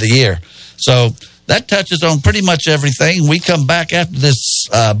the end of the year. So that touches on pretty much everything. We come back after this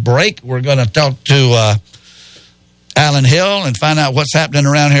break. We're going to talk to Alan Hill and find out what's happening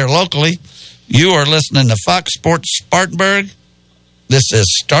around here locally. You are listening to Fox Sports Spartanburg. This is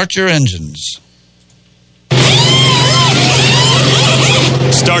Start Your Engines.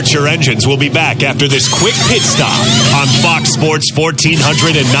 Start Your Engines will be back after this quick pit stop on Fox Sports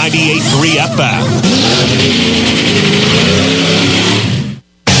 1498.3 FM.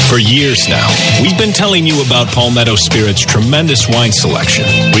 For years now, we've been telling you about Palmetto Spirit's tremendous wine selection.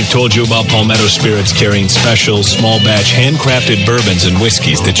 We've told you about Palmetto Spirits carrying special, small batch, handcrafted bourbons and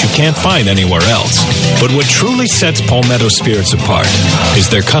whiskeys that you can't find anywhere else. But what truly sets Palmetto Spirits apart is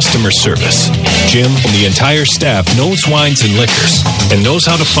their customer service. Jim and the entire staff knows wines and liquors and knows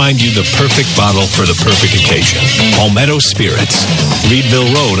how to find you the perfect bottle for the perfect occasion. Palmetto Spirits,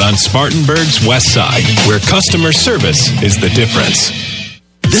 Reedville Road on Spartanburg's west side, where customer service is the difference.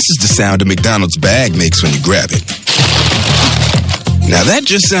 This is the sound a McDonald's bag makes when you grab it. Now that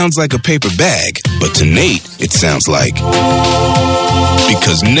just sounds like a paper bag, but to Nate, it sounds like...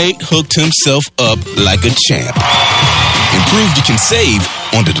 Because Nate hooked himself up like a champ. And proved you can save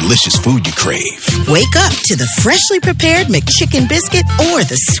on the delicious food you crave. Wake up to the freshly prepared McChicken biscuit or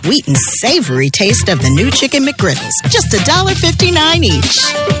the sweet and savory taste of the new Chicken McGriddles. Just $1.59 each.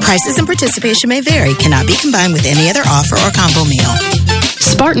 Prices and participation may vary. Cannot be combined with any other offer or combo meal.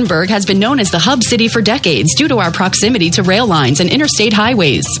 Spartanburg has been known as the hub city for decades due to our proximity to rail lines and interstate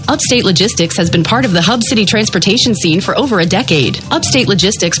highways. Upstate Logistics has been part of the hub city transportation scene for over a decade. Upstate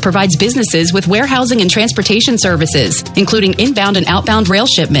Logistics provides businesses with warehousing and transportation services, including inbound and outbound rail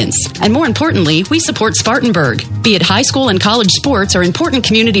shipments. And more importantly, we support Spartanburg. Be it high school and college sports or important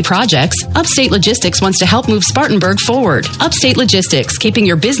community projects, Upstate Logistics wants to help move Spartanburg forward. Upstate Logistics, keeping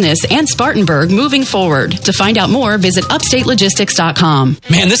your business and Spartanburg moving forward. To find out more, visit upstatelogistics.com.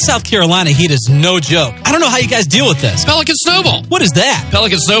 Man, this South Carolina heat is no joke. I don't know how you guys deal with this. Pelican Snowball. What is that?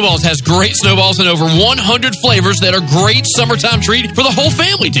 Pelican Snowballs has great snowballs in over 100 flavors that are great summertime treat for the whole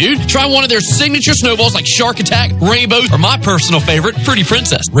family, dude. Try one of their signature snowballs like Shark Attack, Rainbow, or my personal favorite, Pretty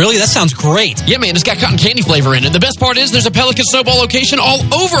Princess. Really? That sounds great. Yeah, man, it's got cotton candy flavor in it. The best part is there's a Pelican Snowball location all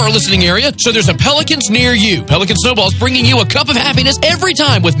over our listening area, so there's a Pelicans near you. Pelican Snowballs bringing you a cup of happiness every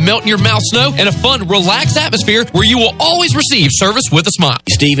time with melt-in-your-mouth snow and a fun, relaxed atmosphere where you will always receive service with a smile.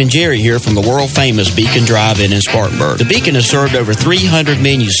 Steve and Jerry here from the world-famous Beacon Drive-In in Spartanburg. The Beacon has served over 300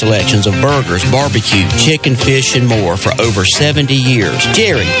 menu selections of burgers, barbecue, chicken, fish, and more for over 70 years.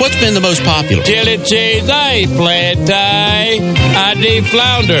 Jerry, what's been the most popular? Chili cheese, flat tie, ID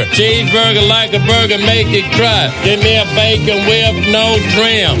flounder, cheeseburger like a burger, make it cry. Give me a bacon with no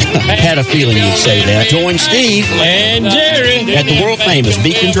trim. Had a feeling you'd say that. Join Steve and Jerry at the world-famous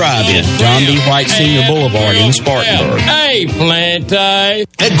Beacon Drive-In, John D. White Senior Boulevard in Spartanburg. Hey, flat tie. day.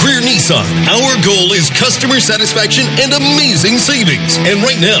 At Greer Nissan, our goal is customer satisfaction and amazing savings. And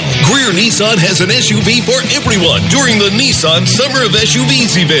right now, Greer Nissan has an SUV for everyone during the Nissan Summer of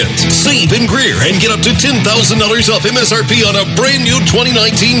SUVs event. Save in Greer and get up to $10,000 off MSRP on a brand new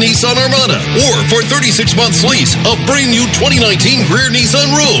 2019 Nissan Armada. Or for 36 months lease, a brand new 2019 Greer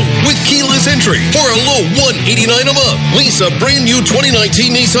Nissan Rogue with keyless entry for a low $189 a month. Lease a brand new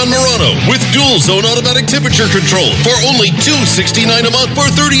 2019 Nissan Murano with dual zone automatic temperature control for only $269 a month for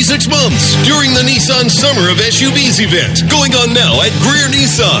 36 months during the Nissan Summer of SUVs event going on now at Greer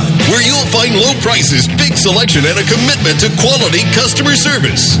Nissan, where you'll find low prices, big selection, and a commitment to quality customer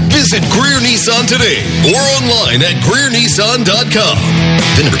service. Visit Greer Nissan today or online at GreerNissan.com.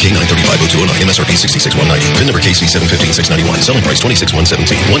 VIN number K935029, MSRP 66190. VIN number KC715691. Selling price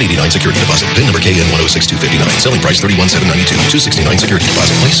 26117. 189 security deposit. VIN number KN106259. Selling price 31792. 269 security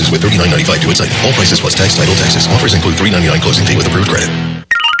deposit. Places with 39.95 to its site. All prices plus tax, title, taxes. Offers include $399 closing fee with approved credit.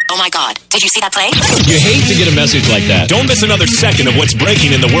 Oh my God, did you see that play? You hate to get a message like that. Don't miss another second of what's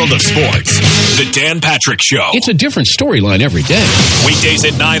breaking in the world of sports. The Dan Patrick Show. It's a different storyline every day. Weekdays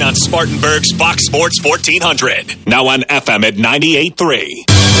at 9 on Spartanburg's Fox Sports 1400. Now on FM at 98.3. Well,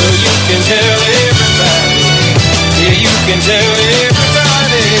 you can tell everybody. Yeah, you can tell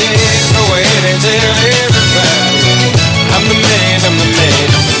everybody. Go ahead and tell everybody. I'm the man, I'm the man,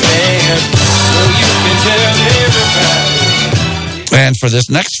 I'm the man. Well, you can tell everybody. And for this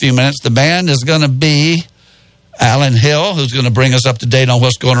next few minutes, the band is going to be Alan Hill, who's going to bring us up to date on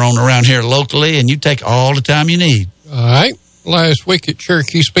what's going on around here locally, and you take all the time you need. All right. Last week at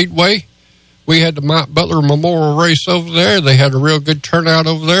Cherokee Speedway, we had the Mike Butler Memorial Race over there. They had a real good turnout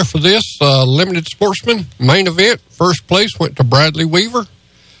over there for this. Limited Sportsman main event. First place went to Bradley Weaver.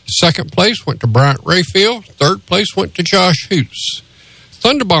 Second place went to Bryant Rayfield. Third place went to Josh Hoots.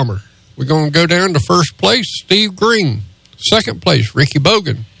 Thunder Bomber, we're going to go down to first place, Steve Green. Second place, Ricky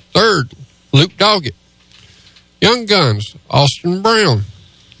Bogan. Third, Luke Doggett. Young Guns, Austin Brown.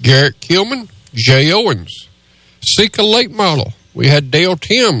 Garrett Kilman, Jay Owens. Sika Late Model, we had Dale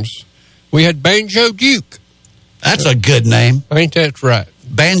Timms. We had Banjo Duke. That's a good name. Ain't that right?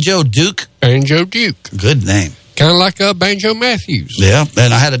 Banjo Duke? Banjo Duke. Good name. Kind of like Banjo Matthews. Yeah,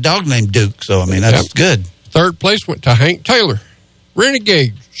 and I had a dog named Duke, so, I mean, that's good. Third place went to Hank Taylor.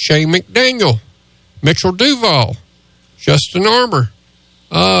 Renegade, Shane McDaniel. Mitchell Duval. Justin Armour.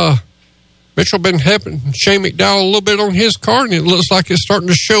 Mitchell been helping Shane McDowell a little bit on his car, and it looks like it's starting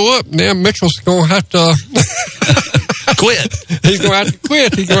to show up. Now Mitchell's going to have to quit. He's going to have to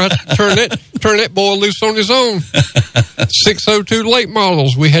quit. He's going to have to turn that boy loose on his own. 602 late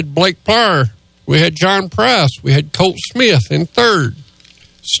models. We had Blake Plyer. We had John Price. We had Colt Smith in third.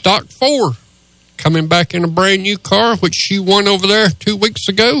 Stock 4 coming back in a brand new car, which she won over there 2 weeks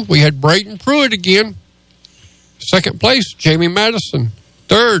ago. We had Braden Pruitt again. Second place, Jamie Madison.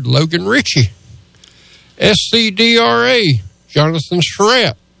 Third, Logan Ritchie. SCDRA, Jonathan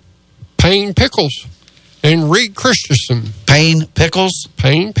Surratt. Payne Pickles. And Reed Christensen. Payne Pickles?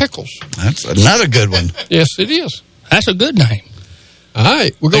 Payne Pickles. That's another good one. Yes, it is. That's a good name. All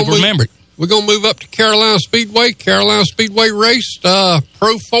right. We're going to move up to Carolina Speedway. Carolina Speedway race,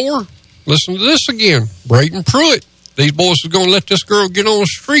 Pro 4. Listen to this again. Braden Pruitt. These boys are going to let this girl get on a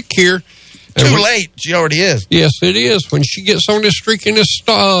streak here. Too late. She already is. Yes, it is. When she gets on this streak in this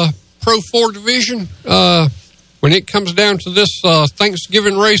Pro 4 division, when it comes down to this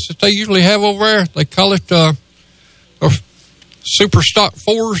Thanksgiving race that they usually have over there, they call it Super Stock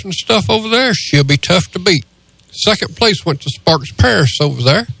 4s and stuff over there, she'll be tough to beat. Second place went to Sparks Paris over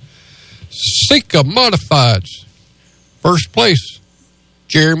there. Sika Modifieds. First place,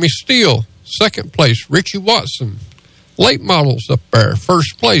 Jeremy Steele. Second place, Richie Watson. Late models up there.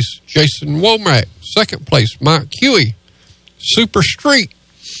 First place, Jason Womack. Second place, Mike Huey. Super Street,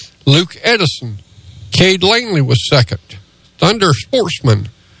 Luke Edison. Cade Langley was second. Thunder Sportsman,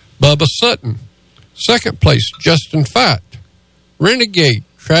 Bubba Sutton. Second place, Justin Fight. Renegade,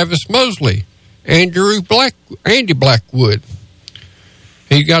 Travis Mosley. Andy Blackwood.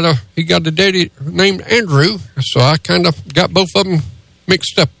 He got a daddy named Andrew, so I kind of got both of them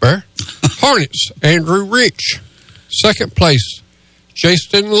mixed up there. Hornets, Andrew Rich. Second place,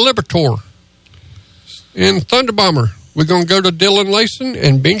 Jason Libertor. In Thunder Bomber, we're going to go to Dylan Layson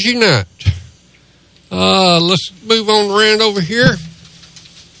and Benji Knight. Let's move on around over here.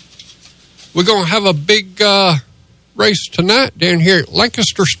 We're going to have a big race tonight down here at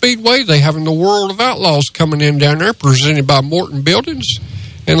Lancaster Speedway. They having the World of Outlaws coming in down there, presented by Morton Buildings.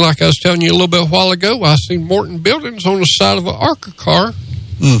 And like I was telling you a little bit a while ago, I seen Morton Buildings on the side of an ARCA car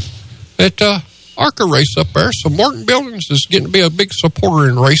at ARCA race up there. So Morton Buildings is getting to be a big supporter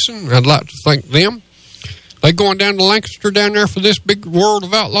in racing. I'd like to thank them. They going down to Lancaster down there for this big World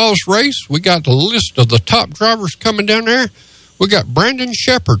of Outlaws race. We got the list of the top drivers coming down there. We got Brandon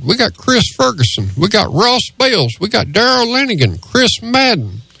Shepard. We got Chris Ferguson. We got Ross Bales. We got Darrell Lanigan, Chris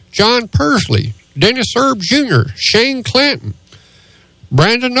Madden, John Persley, Dennis Erb Jr., Shane Clanton,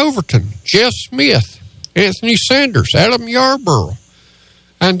 Brandon Overton, Jeff Smith, Anthony Sanders, Adam Yarborough.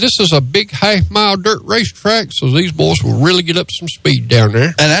 And this is a big half-mile dirt racetrack, so these boys will really get up some speed down there.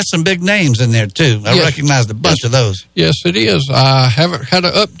 And that's some big names in there, too. I recognized a bunch of those. Yes, it is. I haven't had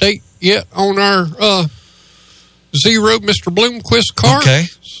an update yet on our Zero Mr. Bloomquist car. Okay.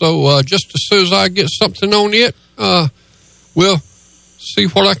 So just as soon as I get something on it, we'll see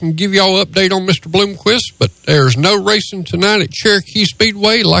what I can give y'all update on Mr. Bloomquist. But there's no racing tonight at Cherokee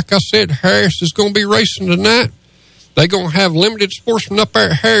Speedway. Like I said, Harris is going to be racing tonight. They're going to have limited sportsmen up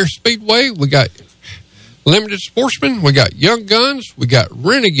there at Harris Speedway. We got limited sportsmen. We got Young Guns. We got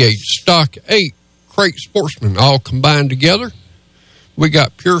Renegade Stock 8 crate sportsmen all combined together. We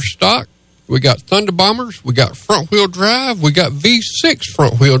got pure stock. We got Thunder Bombers. We got front wheel drive. We got V6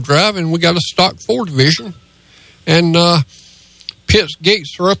 front wheel drive. And we got a stock 4 division. And pits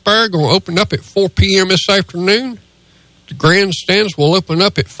gates are up there. Going to open up at 4 p.m. this afternoon. The grandstands will open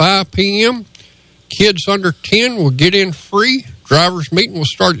up at 5 p.m. Kids under 10 will get in free. Drivers meeting will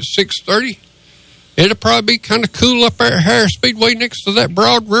start at 6:30. It'll probably be kind of cool up there at Harris Speedway next to that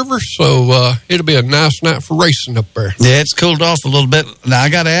Broad River, so it'll be a nice night for racing up there. Yeah, it's cooled off a little bit. Now, I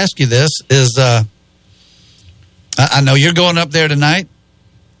got to ask you this. I know you're going up there tonight.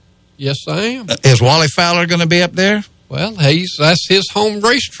 Yes, I am. Is Wally Fowler going to be up there? Well, that's his home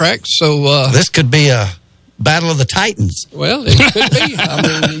racetrack, so... this could be a Battle of the Titans. Well, it could be. I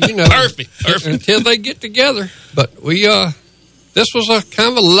mean, you know, perfect until they get together. But we, this was a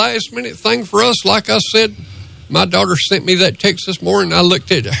kind of a last minute thing for us. Like I said, my daughter sent me that text this morning. I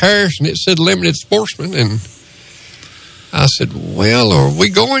looked at Harris and it said limited sportsman, and I said, "Well, are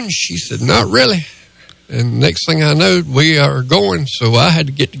we going?" She said, "Not really." And next thing I know, we are going. So I had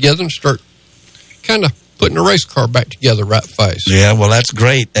to get together and start kind of putting the race car back together right fast. Yeah, well, that's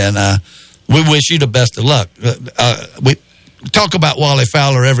great, and we wish you the best of luck. We talk about Wally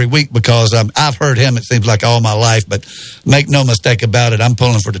Fowler every week because I've heard him, it seems like, all my life, but make no mistake about it, I'm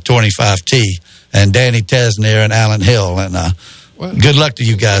pulling for the 25T, and Danny Tesnier and Alan Hill, and good luck to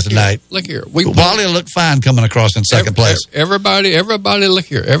you guys tonight. Look here. Wally will look fine coming across in second place. Everybody, look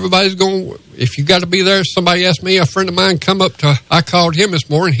here. Everybody's going, if you got to be there, somebody asked me, a friend of mine I called him this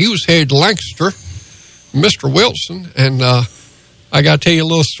morning. He was headed to Lancaster, Mr. Wilson, and I got to tell you a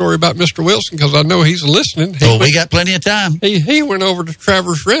little story about Mr. Wilson because I know he's listening. We got plenty of time. He went over to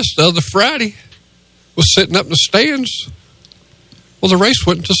Traverse Rest the other Friday, was sitting up in the stands. Well, the race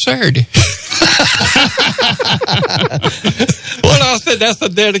went until Saturday. Well, I said, that's a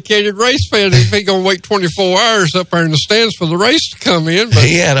dedicated race fan. If he going to wait 24 hours up there in the stands for the race to come in. But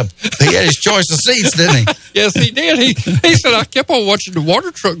he had his choice of seats, didn't he? Yes, he did. He said, I kept on watching the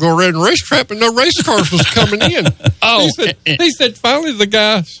water truck go around the racetrack, but no race cars was coming in. Oh. He said, finally the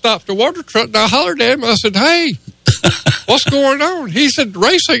guy stopped the water truck, and I hollered at him. I said, "Hey, what's going on?" He said, "The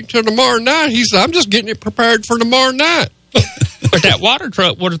race ain't till tomorrow night." He said, "I'm just getting it prepared for tomorrow night." But that water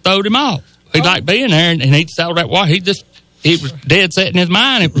truck would have thrown him off. He liked being there, and he saw that water. He was dead set in his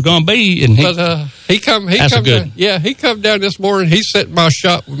mind it was going to be. And he come down this morning. He sat in my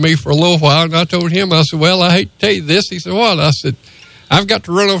shop with me for a little while, and I told him, I said, "Well, I hate to tell you this." He said, "What?" I said, "I've got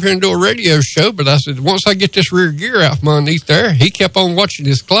to run over here and do a radio show." But I said, once I get this rear gear out from underneath there, he kept on watching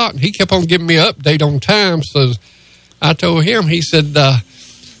his clock, and he kept on giving me an update on time. So I told him, he said,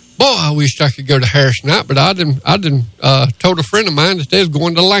 "Boy, I wished I could go to Harris tonight," but I told a friend of mine that they was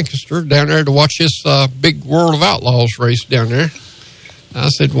going to Lancaster down there to watch this big World of Outlaws race down there. I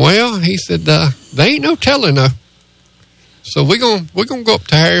said, "Well," he said, "they ain't no telling though." So we're gonna go up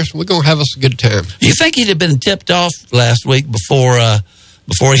to Harris and we're gonna have us a good time. You think he'd have been tipped off last week before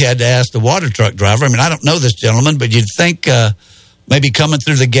he had to ask the water truck driver? I mean, I don't know this gentleman, but you'd think maybe coming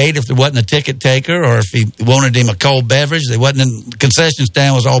through the gate if there wasn't a ticket taker, or if he wanted him a cold beverage, they wasn't in the concession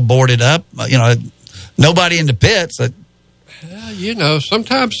stand was all boarded up. Nobody in the pits.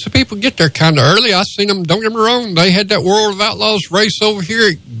 Sometimes the people get there kind of early. I seen them. Don't get me wrong. They had that World of Outlaws race over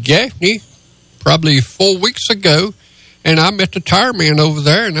here at Gaffney probably 4 weeks ago, and I met the tire man over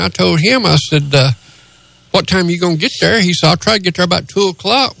there, and I told him, I said, "What time are you going to get there?" He said, "I'll try to get there about 2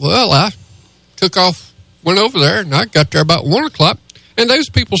 o'clock. Well, I took off, went over there, and I got there about 1 o'clock. And those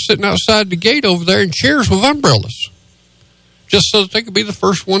people sitting outside the gate over there in chairs with umbrellas, just so that they could be the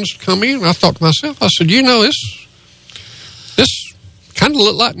first ones to come in. And I thought to myself, I said, this kind of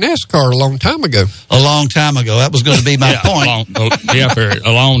looked like NASCAR a long time ago. A long time ago. That was going to be my point.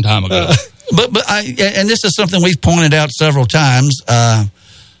 A long time ago. But and this is something we've pointed out several times.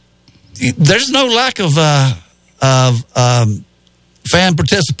 There's no lack of fan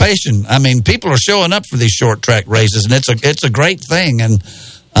participation. I mean, people are showing up for these short track races, and it's a great thing. And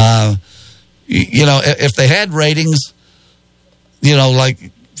if they had ratings,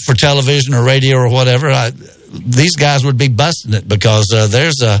 like for television or radio or whatever, these guys would be busting it, because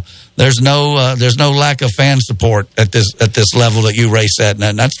there's no lack of fan support at this level that you race at,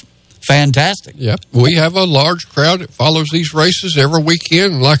 and that's fantastic. Yep. We have a large crowd that follows these races every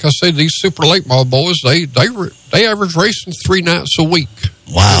weekend. Like I said, these Super Late Model boys, they average racing 3 nights a week.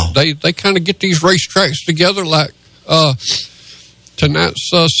 Wow. They kind of get these racetracks together. Like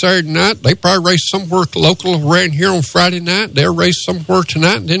tonight's Saturday night, they probably race somewhere local around here on Friday night. They'll race somewhere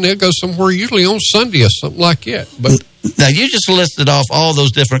tonight, and then they'll go somewhere usually on Sunday or something like that. But now, you just listed off all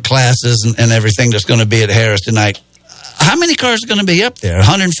those different classes and everything that's going to be at Harris tonight. How many cars are going to be up there?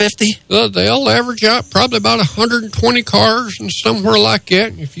 150? They'll average out probably about 120 cars and somewhere like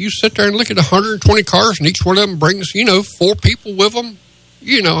that. If you sit there and look at 120 cars and each one of them brings, 4 people with them,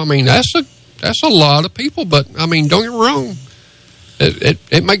 I mean, that's a lot of people. But, I mean, don't get me wrong.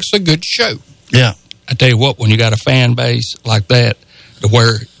 It makes a good show. Yeah. I tell you what, when you got a fan base like that, to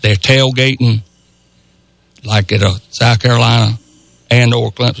where they're tailgating, like at a South Carolina and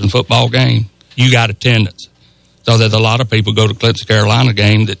or Clemson football game, you got attendance. So there's a lot of people go to Clemson Carolina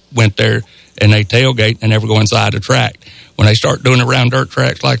game that went there and they tailgate and never go inside the track. When they start doing it around dirt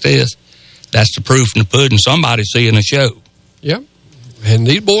tracks like this, that's the proof in the pudding. Somebody's seeing the show. Yep. And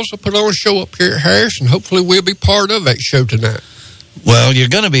these boys will put on a show up here at Harris, and hopefully we'll be part of that show tonight. Well, you're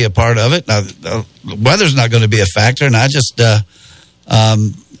going to be a part of it. Now, the weather's not going to be a factor, and I just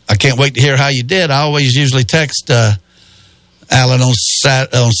I can't wait to hear how you did. I always usually text Alan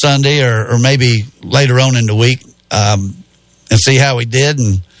on Sunday or maybe later on in the week and see how he did.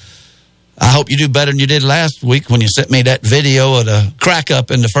 And I hope you do better than you did last week when you sent me that video of the crack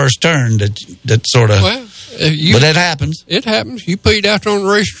up in the first turn that sort of... Well, but it happens. It happens. You put it out there on the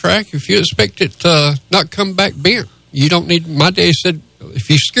racetrack. If you expect it to not come back bent, you don't need... My dad said, if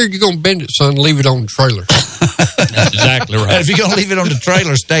you're scared you're going to bend it, son, leave it on the trailer. That's exactly right. If you're going to leave it on the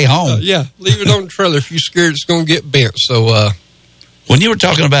trailer, stay home. Yeah, leave it on the trailer if you're scared it's going to get bent. So, when you were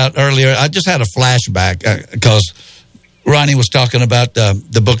talking about earlier, I just had a flashback because Ronnie was talking about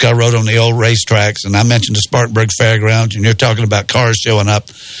the book I wrote on the old racetracks, and I mentioned the Spartanburg Fairgrounds, and you're talking about cars showing up.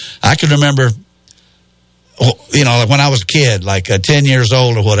 I can remember, like when I was a kid, like 10 years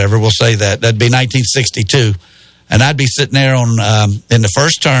old or whatever, we'll say that'd be 1962. And I'd be sitting there in the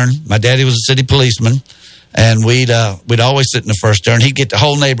first turn. My daddy was a city policeman, and we'd always sit in the first turn. He'd get the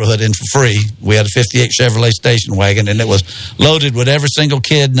whole neighborhood in for free. We had a 58 Chevrolet station wagon, and it was loaded with every single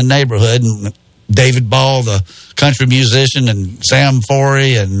kid in the neighborhood. And David Ball, the country musician, and Sam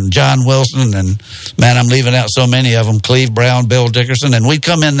Forey, and John Wilson, and man, I'm leaving out so many of them. Cleve Brown, Bill Dickerson, and we'd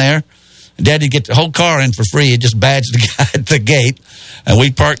come in there. And Daddy'd get the whole car in for free. He'd just badge the guy at the gate, and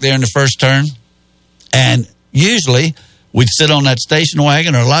we'd park there in the first turn, and usually, we'd sit on that station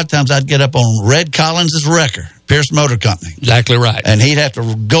wagon, or a lot of times I'd get up on Red Collins' wrecker, Pierce Motor Company. Exactly right. And he'd have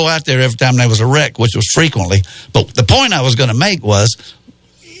to go out there every time there was a wreck, which was frequently. But the point I was going to make was,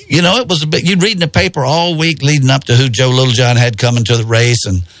 it was a bit, you'd read in the paper all week leading up to who Joe Littlejohn had coming to the race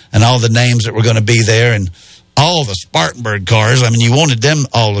and all the names that were going to be there and all the Spartanburg cars. I mean, you wanted them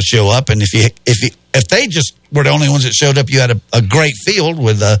all to show up. And if they just were the only ones that showed up, you had a great field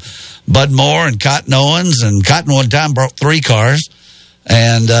with Bud Moore and Cotton Owens, and Cotton one time brought 3 cars,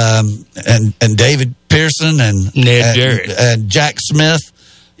 and David Pearson and Ned Jarrett and Jack Smith.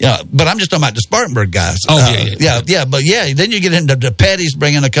 Yeah, but I'm just talking about the Spartanburg guys. Oh, yeah. But then you get into the Petties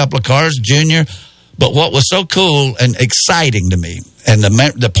bringing a couple of cars, Junior. But what was so cool and exciting to me, and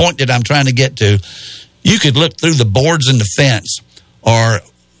the point that I'm trying to get to, you could look through the boards in the fence, or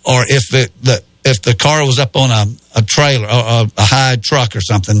if the car was up on a trailer or a high truck or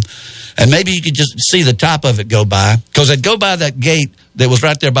something, and maybe you could just see the top of it go by, because they'd go by that gate that was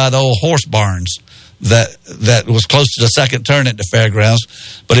right there by the old horse barns that was close to the second turn at the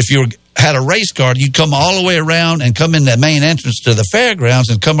fairgrounds. But if you had a race car, you'd come all the way around and come in the main entrance to the fairgrounds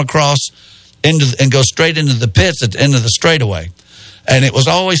and come across and go straight into the pits at the end of the straightaway. And it was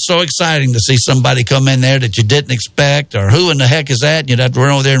always so exciting to see somebody come in there that you didn't expect, or who in the heck is that? And you'd have to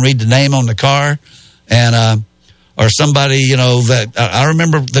run over there and read the name on the car. And, or somebody, that I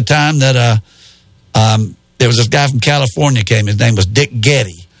remember the time that there was this guy from California came. His name was Dick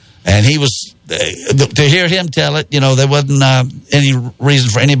Getty. And he was, to hear him tell it, there wasn't any reason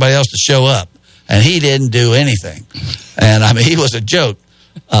for anybody else to show up. And he didn't do anything. And, I mean, he was a joke.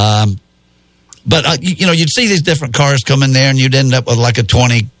 But, you'd see these different cars come in there, and you'd end up with like a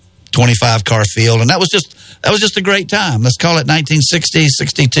 20 25-car field, and that was just a great time. Let's call it 1960,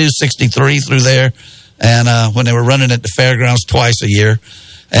 62, 63 through there, and when they were running at the fairgrounds twice a year.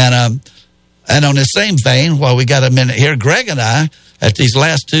 And on the same vein, while we got a minute here, Greg and I, at these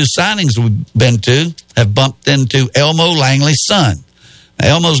last two signings we've been to, have bumped into Elmo Langley's son.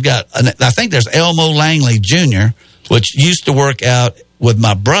 Now, Elmo's got, I think there's Elmo Langley Jr., which used to work out with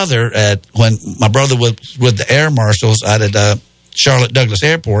my brother when my brother was with the Air Marshals out at Charlotte Douglas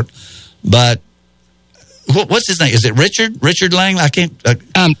Airport. But what's his name? Is it Richard? Richard Langley? I can't.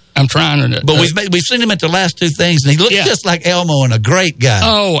 I'm trying to. But we've seen him at the last two things, and he looks just like Elmo and a great guy.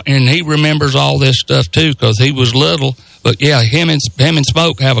 Oh, and he remembers all this stuff too because he was little. But yeah, him and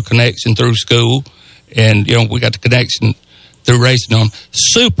Smoke have a connection through school, and we got the connection through racing on.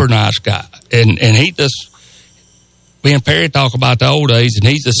 Super nice guy, and he just. Me and Perry talk about the old days, and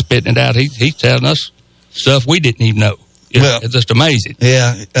he's just spitting it out. He's telling us stuff we didn't even know. It's just amazing.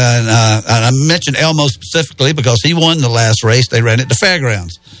 Yeah, and I mentioned Elmo specifically because he won the last race. They ran at the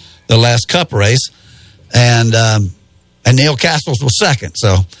fairgrounds, the last Cup race, and Neil Castles was second.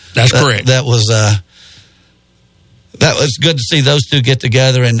 So that's correct. That was good to see those two get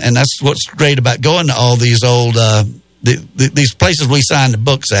together, and that's what's great about going to all these old these places we signed the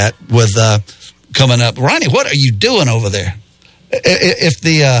books at with. Coming up, Ronnie, what are you doing over there? If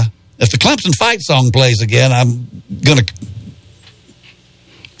the Clemson fight song plays again, I'm gonna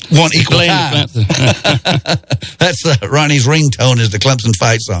want equal time. That's Ronnie's ringtone is the Clemson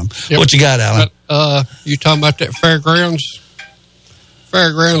fight song. Yep. What you got, Alan? You talking about that fairgrounds?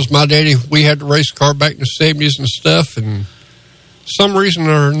 Fairgrounds. My daddy, we had the race car back in the 70s and stuff, and some reason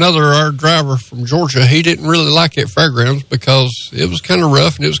or another, our driver from Georgia, he didn't really like it at fairgrounds because it was kind of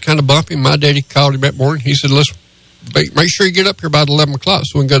rough and it was kind of bumpy. My daddy called him that morning. He said, "Listen, make sure you get up here about 11 o'clock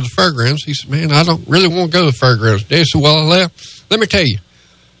so we can go to the fairgrounds." He said, "Man, I don't really want to go to the fairgrounds." Daddy said, "Well, let me tell you,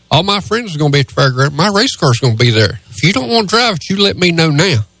 all my friends are going to be at the fairground. My race car's going to be there. If you don't want to drive it, you let me know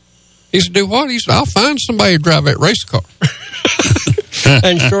now." He said, "Do what?" He said, "I'll find somebody to drive that race car."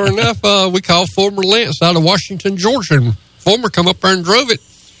 And sure enough, we called Fulmer Lance out of Washington, Georgia, and Fulmer come up there and drove it.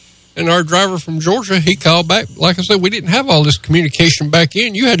 And our driver from Georgia, he called back. Like I said, we didn't have all this communication back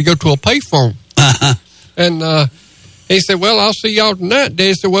in. You had to go to a payphone. And he said, "Well, I'll see y'all tonight."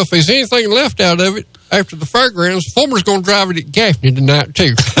 Dad said, "Well, if there's anything left out of it after the fairgrounds, Fulmer's going to drive it at Gaffney tonight,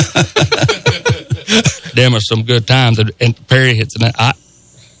 too." Them are some good times. And Perry hits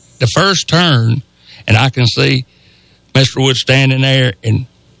the first turn, and I can see Mr. Wood standing there, and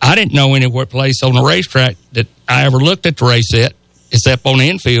I didn't know anywhere place on the racetrack that I ever looked at the race at, except on the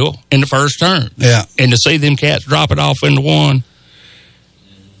infield in the first turn. Yeah. And to see them cats drop it off into one,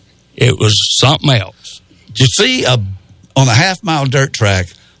 it was something else. Did you see on a half-mile dirt track,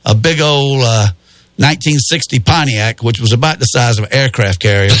 a big old 1960 Pontiac, which was about the size of an aircraft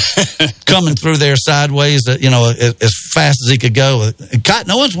carrier, coming through there sideways, as fast as he could go.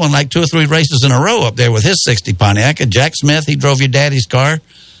 Cotton Owens won like 2 or 3 races in a row up there with his 60 Pontiac. And Jack Smith, he drove your daddy's car.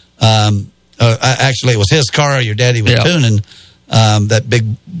 Actually, it was his car your daddy was tuning, that big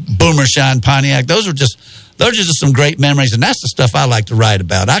Boomershine Pontiac. Those are just some great memories, and that's the stuff I like to write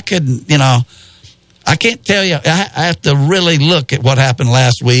about. I can't tell you. I have to really look at what happened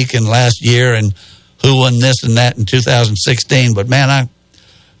last week and last year and who won this and that in 2016. But, man,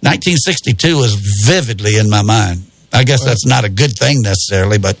 1962 is vividly in my mind. I guess that's not a good thing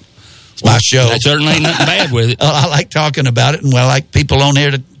necessarily, but it's my show. There certainly ain't nothing bad with it. I like talking about it, and I like people on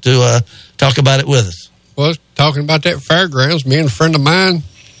here to talk about it with us. Well, talking about that fairgrounds, me and a friend of mine,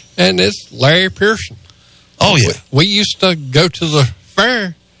 and it's Larry Pearson. Oh, yeah. We used to go to the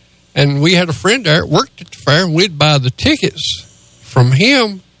fair, and we had a friend there that worked at the fair, and we'd buy the tickets from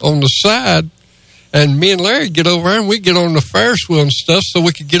him on the side. And me and Larry get over there, and we get on the Ferris wheel and stuff so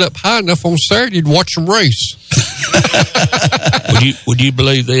we could get up high enough on Saturday to watch them race. Would you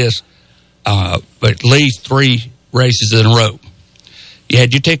believe this? At least 3 races in a row. You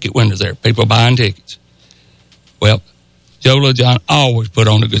had your ticket windows there, people buying tickets. Well, Joe LeJohn always put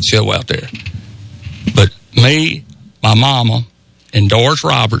on a good show out there. But me, my mama, and Doris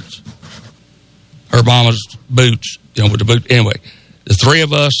Roberts, her mama's boots, with the boot. Anyway, the 3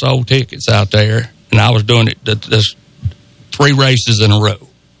 of us sold tickets out there. And I was doing it, there's 3 races in a row.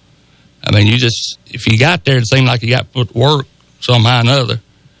 I mean, if you got there, it seemed like you got put to work somehow or another.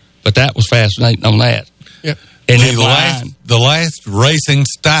 But that was fascinating on that. Yep. And the last racing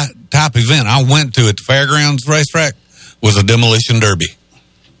type event I went to at the Fairgrounds racetrack was a demolition derby.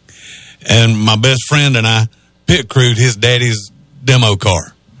 And my best friend and I pit crewed his daddy's demo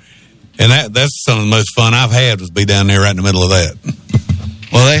car. And that's some of the most fun I've had was be down there right in the middle of that.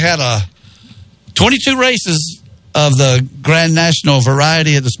 Well, they had 22 races of the Grand National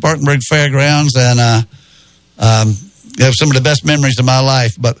Variety at the Spartanburg Fairgrounds, and have some of the best memories of my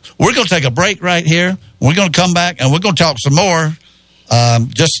life. But we're going to take a break right here. We're going to come back, and we're going to talk some more,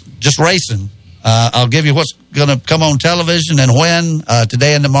 just racing. I'll give you what's going to come on television and when,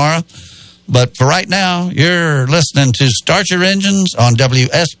 today and tomorrow. But for right now, you're listening to Start Your Engines on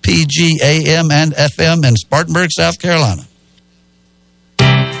WSPG AM and FM in Spartanburg, South Carolina.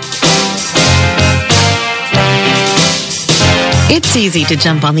 It's easy to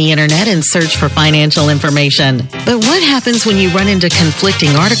jump on the internet and search for financial information. But what happens when you run into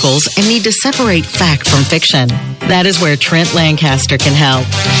conflicting articles and need to separate fact from fiction? That is where Trent Lancaster can help.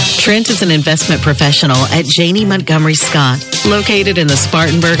 Trent is an investment professional at Janney Montgomery Scott, located in the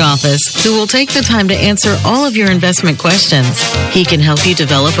Spartanburg office, who will take the time to answer all of your investment questions. He can help you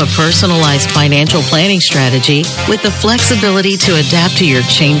develop a personalized financial planning strategy with the flexibility to adapt to your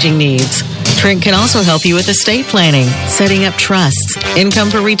changing needs. Trent can also help you with estate planning, setting up trusts, income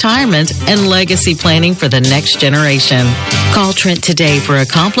for retirement, and legacy planning for the next generation. Call Trent today for a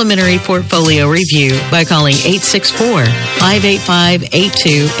complimentary portfolio review by calling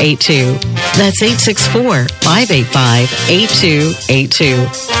 864-585-8282. That's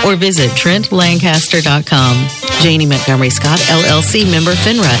 864-585-8282. Or visit TrentLancaster.com. Janney Montgomery Scott, LLC, member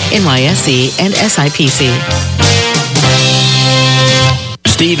FINRA, NYSE, and SIPC.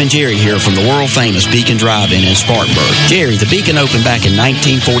 Steve and Jerry here from the world-famous Beacon Drive-In in Spartanburg. Jerry, the Beacon opened back in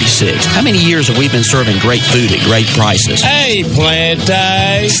 1946. How many years have we been serving great food at great prices? Hey,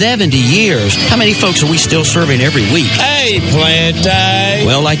 Plante. 70 years. How many folks are we still serving every week? Hey, Plante.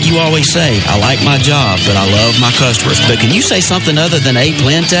 Well, like you always say, I like my job, but I love my customers. But can you say something other than A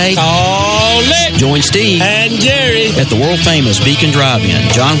Plante? Call it. Join Steve and Jerry at the world-famous Beacon Drive-In,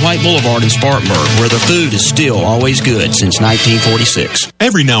 John White Boulevard in Spartanburg, where the food is still always good since 1946.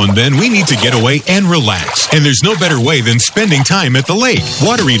 Every now and then, we need to get away and relax. And there's no better way than spending time at the lake.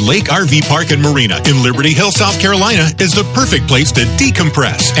 Watery Lake RV Park and Marina in Liberty Hill, South Carolina is the perfect place to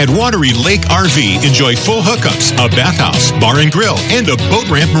decompress. At Watery Lake RV, enjoy full hookups, a bathhouse, bar and grill, and a boat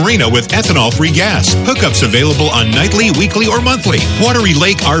ramp marina with ethanol-free gas. Hookups available on nightly, weekly, or monthly. Watery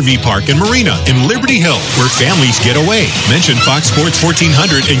Lake RV Park and Marina in Liberty Hill, where families get away. Mention Fox Sports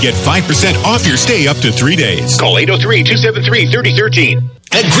 1400 and get 5% off your stay up to 3 days. Call 803-273-3013.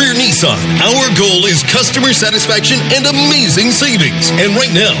 At Greer Nissan, our goal is customer satisfaction and amazing savings. And right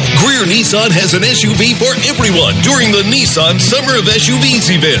now, Greer Nissan has an SUV for everyone during the Nissan Summer of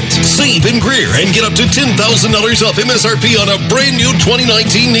SUVs event. Save in Greer and get up to $10,000 off MSRP on a brand new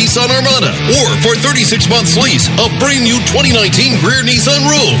 2019 Nissan Armada. Or for 36 months lease, a brand new 2019 Greer Nissan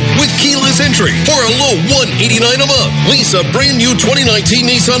Rogue with keyless entry for a low $189 a month. Lease a brand new 2019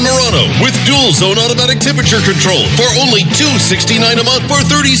 Nissan Murano with dual zone automatic temperature control for only $269 a month for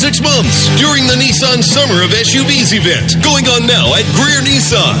 36 months during the Nissan Summer of SUVs event going on now at Greer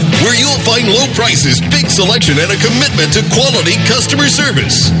Nissan, where you'll find low prices, big selection, and a commitment to quality customer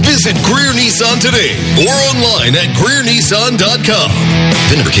service. Visit Greer Nissan today or online at GreerNissan.com.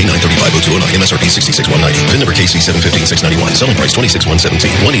 VIN number K9350209, MSRP 66190. VIN number KC715691. Selling price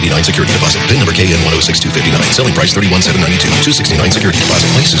 26117. 189 security deposit. VIN number KN106259. Selling price 31792. 269 security deposit.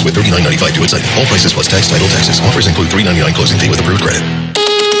 Places with $39.95 to its item. All prices plus tax, title, taxes. Offers include $3.99 closing fee with approved credit.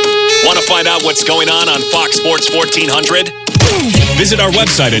 Want to find out what's going on Fox Sports 1400? Visit our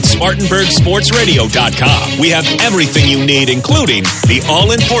website at SpartanburgSportsRadio.com. We have everything you need, including the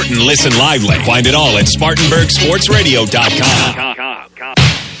all-important Listen Lively. Find it all at SpartanburgSportsRadio.com.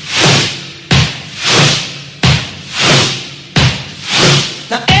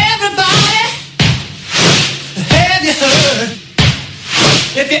 Now everybody, have you heard?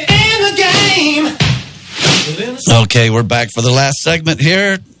 If you're in the game. Okay, we're back for the last segment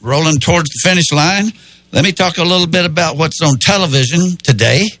here, rolling towards the finish line. Let me talk a little bit about what's on television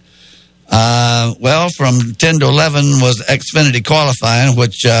today. Well, from 10 to 11 was Xfinity qualifying,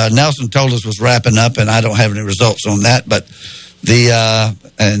 which Nelson told us was wrapping up, and I don't have any results on that. But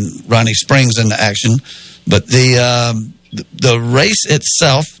and Ronnie Springs in the action. But the race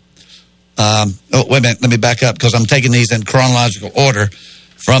itself. Wait a minute, let me back up because I'm taking these in chronological order.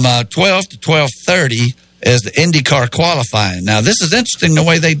 From 12 to 12:30 is the IndyCar qualifying. Now, this is interesting the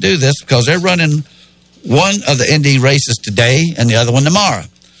way they do this because they're running one of the Indy races today and the other one tomorrow.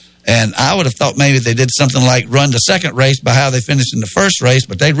 And I would have thought maybe they did something like run the second race by how they finished in the first race,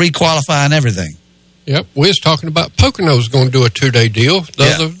 but they re-qualify and everything. Yep, we was talking about Pocono's going to do a 2-day deal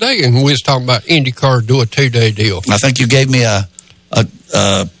the other day, and we was talking about IndyCar do a 2-day deal. I think you gave me a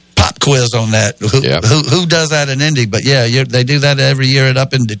pop quiz on that. Who does that in Indy? But yeah, they do that every year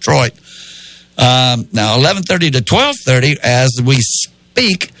up in Detroit. Now 11:30 to 12:30, as we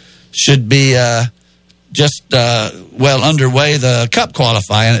speak, should be just underway the Cup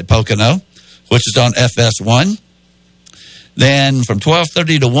qualifying at Pocono, which is on FS1. Then from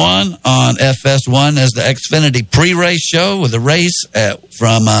 12:30 to 1 on FS1 is the Xfinity pre-race show with a race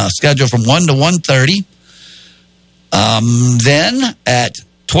scheduled from 1 to 1:30. Then at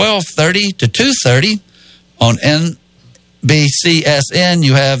 12:30 to 2:30 on NBCSN,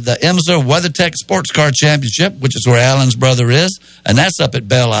 you have the IMSA WeatherTech Sports Car Championship, which is where Alan's brother is, and that's up at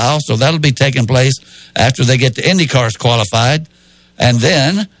Belle Isle. So that'll be taking place after they get the Indy cars qualified. And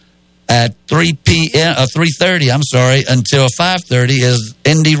then at 3:30, until 5:30 is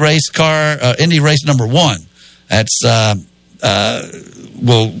Indy race number 1. That's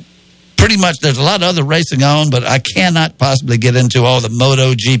pretty much, there's a lot of other racing on, but I cannot possibly get into all the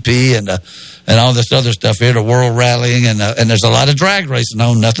MotoGP and all this other stuff here, the World Rallying, and there's a lot of drag racing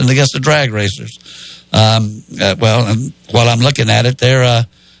on. Nothing against the drag racers. And while I'm looking at it, they're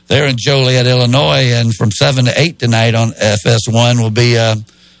in Joliet, Illinois, and from 7 to 8 tonight on FS1 will be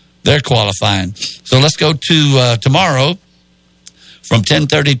their qualifying. So let's go to tomorrow. From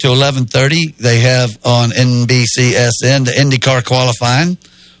 10:30 to 11:30, they have on NBCSN the IndyCar qualifying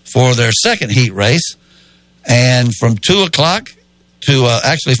for their second heat race. And from 2 o'clock to,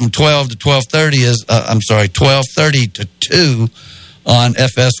 from 12 to 12:30 12:30 to 2 on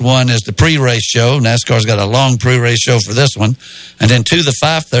FS1 is the pre-race show. NASCAR's got a long pre-race show for this one. And then 2 to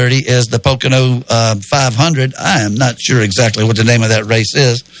 5:30 is the Pocono 500. I am not sure exactly what the name of that race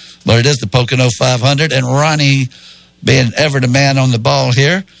is, but it is the Pocono 500. And Ronnie, being ever the man on the ball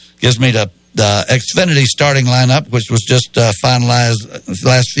here, gives me the Xfinity starting lineup, which was just finalized the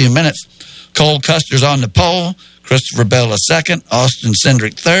last few minutes. Cole Custer's on the pole, Christopher Bell second, Austin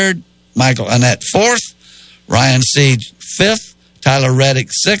Cindric third, Michael Annett fourth, Ryan Siege fifth, Tyler Reddick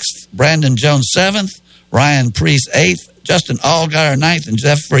sixth, Brandon Jones seventh, Ryan Preece eighth, Justin Allgaier ninth, and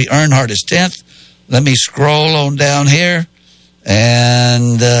Jeffrey Earnhardt is 10th. Let me scroll on down here,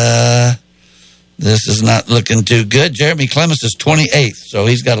 and this is not looking too good. Jeremy Clements is 28th, so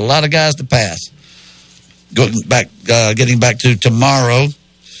he's got a lot of guys to pass. Getting back to tomorrow.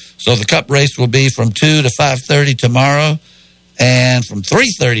 So the Cup race will be from 2 to 5:30 tomorrow, and from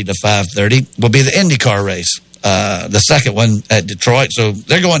 3:30 to 5:30 will be the IndyCar race, the second one at Detroit. So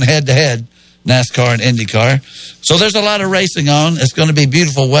they're going head-to-head, NASCAR and IndyCar. So there's a lot of racing on. It's going to be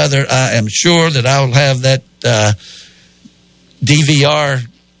beautiful weather. I am sure that I will have that DVR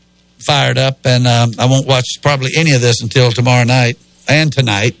fired up, and I won't watch probably any of this until tomorrow night and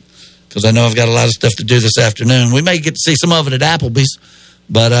tonight, because I know I've got a lot of stuff to do this afternoon. We may get to see some of it at Applebee's,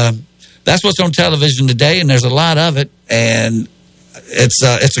 but that's what's on television today, and there's a lot of it, and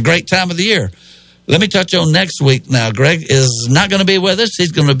it's a great time of the year. Let me touch on next week now. Greg is not going to be with us.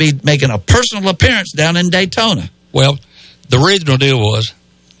 He's going to be making a personal appearance down in Daytona. Well, the original deal was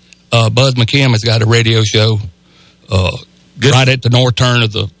Buzz McKim has got a radio show right at the north turn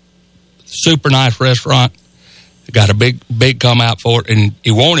of the super nice restaurant. Got a big come out for it, and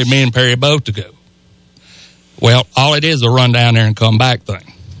he wanted me and Perry both to go. Well, all it is a run down there and come back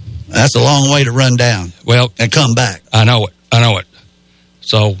thing. That's a long way to run down. Well, and come back. I know it.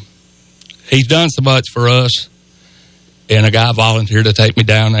 So he's done so much for us, and a guy volunteered to take me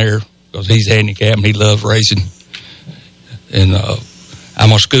down there because he's handicapped and he loves racing. And I'm going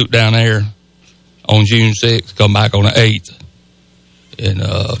to scoot down there on June 6th, come back on the 8th. And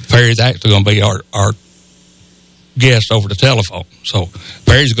Perry's actually going to be our guest over the telephone. So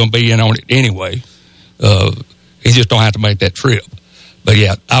Perry's going to be in on it anyway. He just don't have to make that trip. But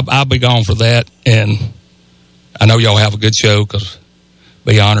yeah, I'll be gone for that. And I know y'all have a good show because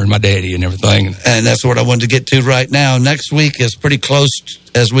be honoring my daddy and everything. And that's what I wanted to get to right now. Next week is pretty close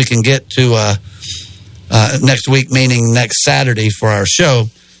as we can get to next week, meaning next Saturday for our show,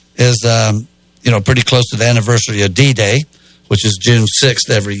 is pretty close to the anniversary of D-Day, which is June 6th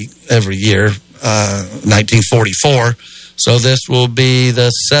every year, 1944. So this will be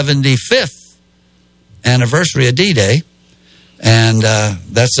the 75th anniversary of D-Day, and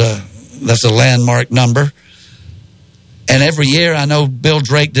that's a landmark number. And every year, I know Bill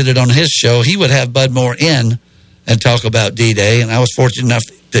Drake did it on his show. He would have Bud Moore in and talk about D-Day, and I was fortunate enough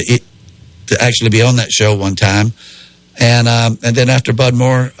to actually be on that show one time. And then after Bud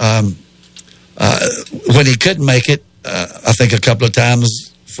Moore, when he couldn't make it, I think a couple of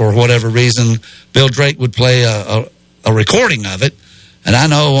times for whatever reason, Bill Drake would play a recording of it. And I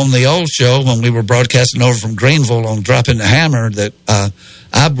know on the old show when we were broadcasting over from Greenville on Dropping the Hammer that I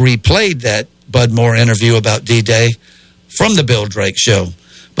replayed that Bud Moore interview about D-Day from the Bill Drake show.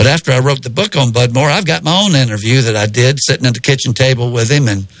 But after I wrote the book on Bud Moore, I've got my own interview that I did sitting at the kitchen table with him,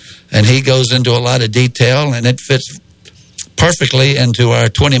 and he goes into a lot of detail, and it fits perfectly into our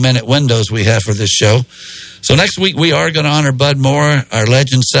 20-minute windows we have for this show. So next week we are going to honor Bud Moore. Our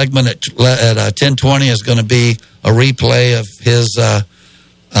legend segment at 10:20 is going to be a replay of his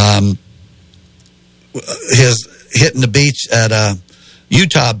hitting the beach at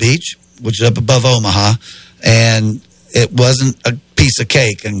Utah Beach, which is up above Omaha, and it wasn't a piece of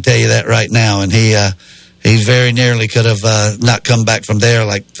cake. I can tell you that right now. And he very nearly could have not come back from there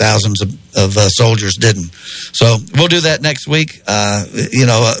like thousands of soldiers didn't. So we'll do that next week.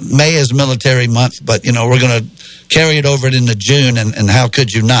 May is military month, but, we're going to carry it over into June, and how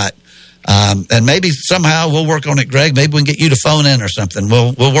could you not? And maybe somehow we'll work on it, Greg. Maybe we can get you to phone in or something.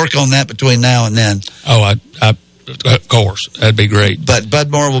 We'll work on that between now and then. Oh, of course. That'd be great. But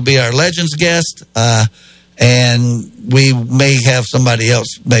Bud Moore will be our Legends guest, and we may have somebody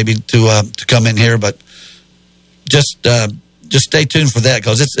else maybe to come in here, but just stay tuned for that,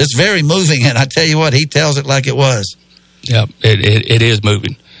 because it's very moving, and I tell you what, he tells it like it was. Yeah, it is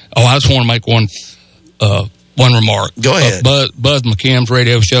moving. Oh, I just want to make one remark. Go ahead. Buzz McKim's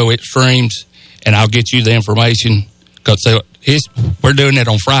radio show, it streams, and I'll get you the information, because we're doing it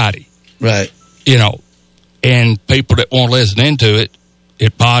on Friday. Right. And people that want to listen into it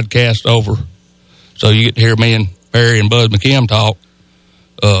podcasts over. So you get to hear me and Barry and Buzz McKim talk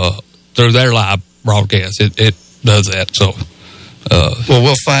through their live broadcast. It does that. So, well,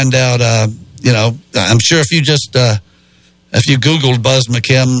 we'll find out. I'm sure if you just if you Googled Buzz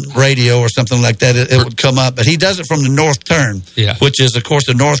McKim radio or something like that, it would come up. But he does it from the North Turn, which is, of course,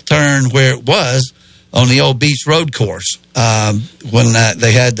 the North Turn where it was on the old Beach Road course when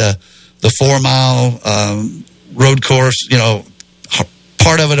they had the 4-mile road course.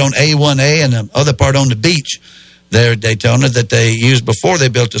 Part of it on A1A and the other part on the beach there at Daytona that they used before they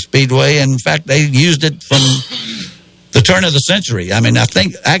built the Speedway. And in fact, they used it from the turn of the century. I mean, I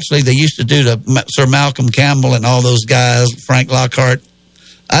think actually they used to do the Sir Malcolm Campbell and all those guys, Frank Lockhart.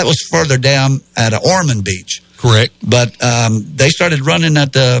 That was further down at Ormond Beach. Correct. But they started running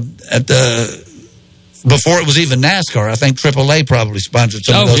at the before it was even NASCAR. I think AAA probably sponsored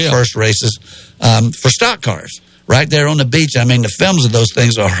some of those first races for stock cars. Right there on the beach. I mean, the films of those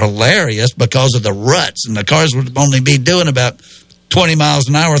things are hilarious because of the ruts, and the cars would only be doing about 20 miles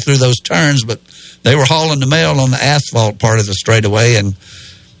an hour through those turns, but they were hauling the mail on the asphalt part of the straightaway, and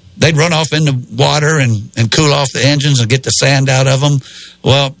they'd run off in the water and cool off the engines and get the sand out of them.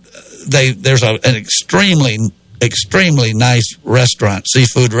 Well, there's an extremely, extremely nice restaurant,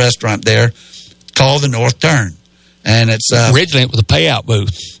 seafood restaurant there called the North Turn, and it's originally it was a payout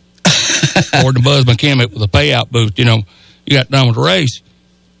booth. Or the Buzz McKim, it was a payout booth. You got done with the race.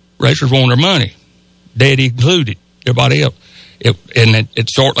 Racers wanted their money, Daddy included, everybody else. It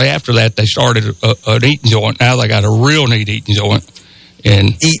shortly after that, they started an eating joint. Now they got a real neat eating joint.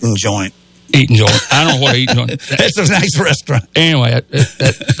 Eating joint. I don't know what eating joint. It's a nice restaurant. Anyway,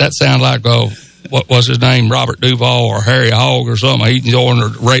 that sounds like what was his name, Robert Duvall or Harry Hogg or something, eating joint or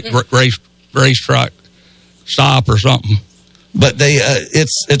racetrack stop or something. But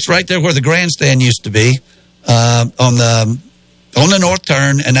it's right there where the grandstand used to be on the North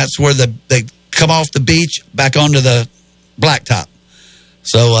Turn, and that's where they come off the beach back onto the blacktop.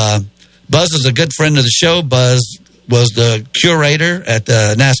 So Buzz is a good friend of the show. Buzz was the curator at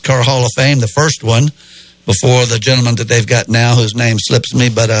the NASCAR Hall of Fame, the first one, before the gentleman that they've got now, whose name slips me.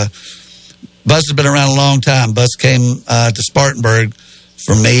 But Buzz has been around a long time. Buzz came to Spartanburg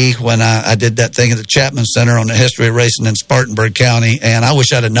for me when I did that thing at the Chapman Center on the history of racing in Spartanburg County, and I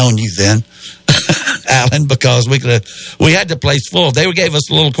wish I'd have known you then, Alan, because we had the place full. They gave us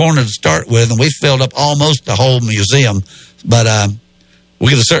a little corner to start with, and we filled up almost the whole museum. But we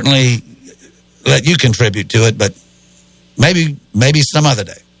could have certainly let you contribute to it, but maybe some other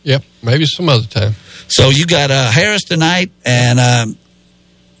day. Yep, maybe some other time. So you got Harris tonight, and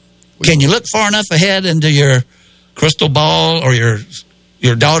can you look far enough ahead into your crystal ball or your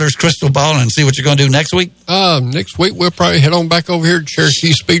daughter's crystal ball and see what you're going to do next week? Next week we'll probably head on back over here to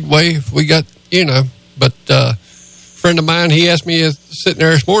Cherokee Speedway if we got, But a friend of mine, he asked me sitting there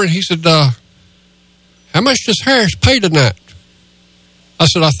this morning, he said, how much does Harris pay tonight? I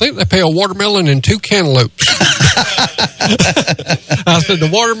said, I think they pay a watermelon and 2 cantaloupes. I said, the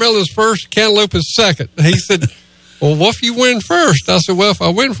watermelon's first, cantaloupe is second. He said, well, what if you win first? I said, well, if I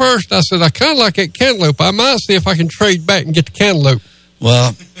win first, I said, I kind of like that cantaloupe. I might see if I can trade back and get the cantaloupe.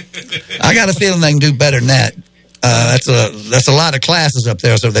 Well, I got a feeling they can do better than that. That's a lot of classes up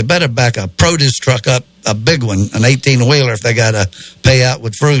there, so they better back a produce truck up, a big one, an 18-wheeler, if they got to pay out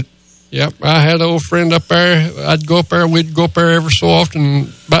with fruit. Yep, I had an old friend up there. We'd go up there every so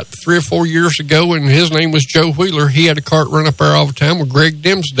often, about 3 or 4 years ago, and his name was Joe Wheeler. He had a cart run up there all the time with Greg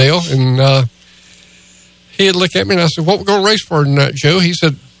Dimsdale, and He'd look at me and I said, what we going to race for tonight, Joe? He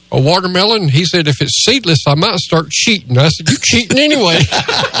said, a watermelon. He said, if it's seedless, I might start cheating. I said, you cheating anyway.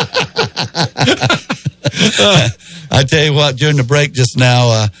 I tell you what, during the break just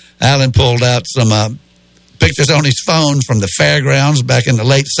now, Alan pulled out some pictures on his phone from the fairgrounds back in the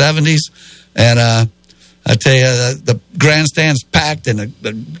late 70s. And I tell you, the grandstand's packed and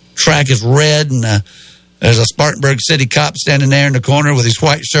the track is red. And there's a Spartanburg City cop standing there in the corner with his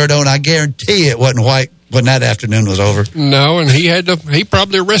white shirt on. I guarantee it wasn't white when that afternoon was over. No, and he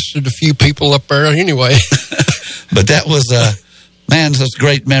probably arrested a few people up there anyway. But that was, man, such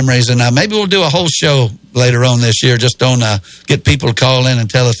great memories. And maybe we'll do a whole show later on this year just on get people to call in and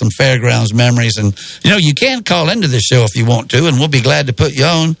tell us some fairgrounds memories. And, you can call into this show if you want to, and we'll be glad to put you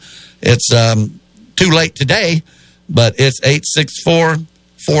on. It's too late today, but it's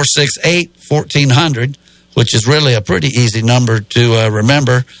 864-468-1400, which is really a pretty easy number to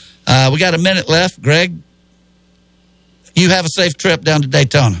remember. We got a minute left. Greg, you have a safe trip down to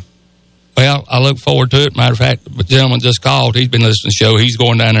Daytona. Well, I look forward to it. Matter of fact, the gentleman just called. He's been listening to the show. He's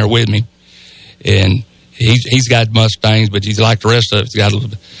going down there with me. And he's got Mustangs, but he's like the rest of us.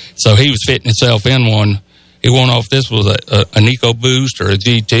 So he was fitting himself in one. He wanted to know if this was an EcoBoost or a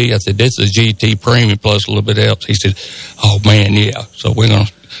GT. I said, this is a GT Premium plus a little bit else. He said, oh, man, yeah. So we're going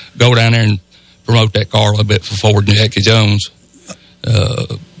to go down there and promote that car a little bit for Ford and Jackie Jones.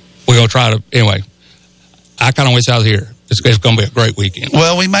 We're going to try to, anyway, I kind of wish I was here. It's going to be a great weekend.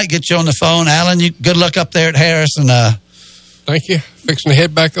 Well, we might get you on the phone. Alan, good luck up there at Harris. And thank you. Fixing to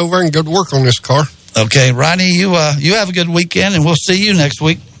head back over and go to work on this car. Okay, Ronnie, you have a good weekend, and we'll see you next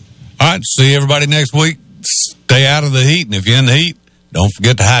week. All right, see everybody next week. Stay out of the heat, and if you're in the heat, don't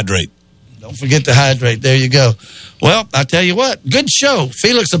forget to hydrate. Don't forget to hydrate. There you go. Well, I tell you what, good show.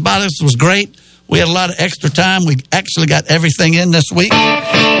 Felix Abatis was great. We had a lot of extra time. We actually got everything in this week.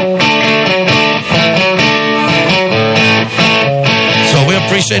 So we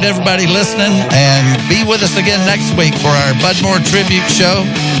appreciate everybody listening, and be with us again next week for our Bud Moore Tribute Show.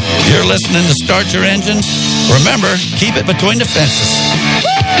 You're listening to Start Your Engines. Remember, keep it between the fences.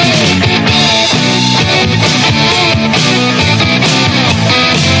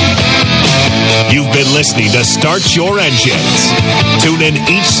 You've been listening to Start Your Engines. Tune in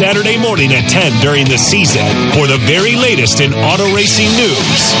each Saturday morning at 10 during the season for the very latest in auto racing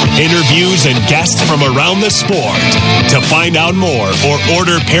news, interviews, and guests from around the sport. To find out more or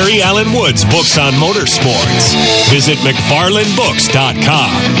order Perry Allen Wood's books on motorsports, visit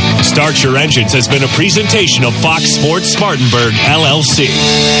McFarlandBooks.com. Start Your Engines has been a presentation of Fox Sports Spartanburg, LLC.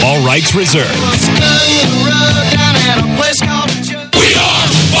 All rights reserved. We are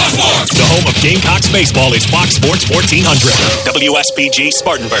Fox Sports. The home of Gamecocks baseball is Fox Sports 1400. WSBG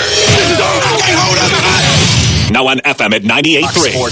Spartanburg. Now on FM at 98.3.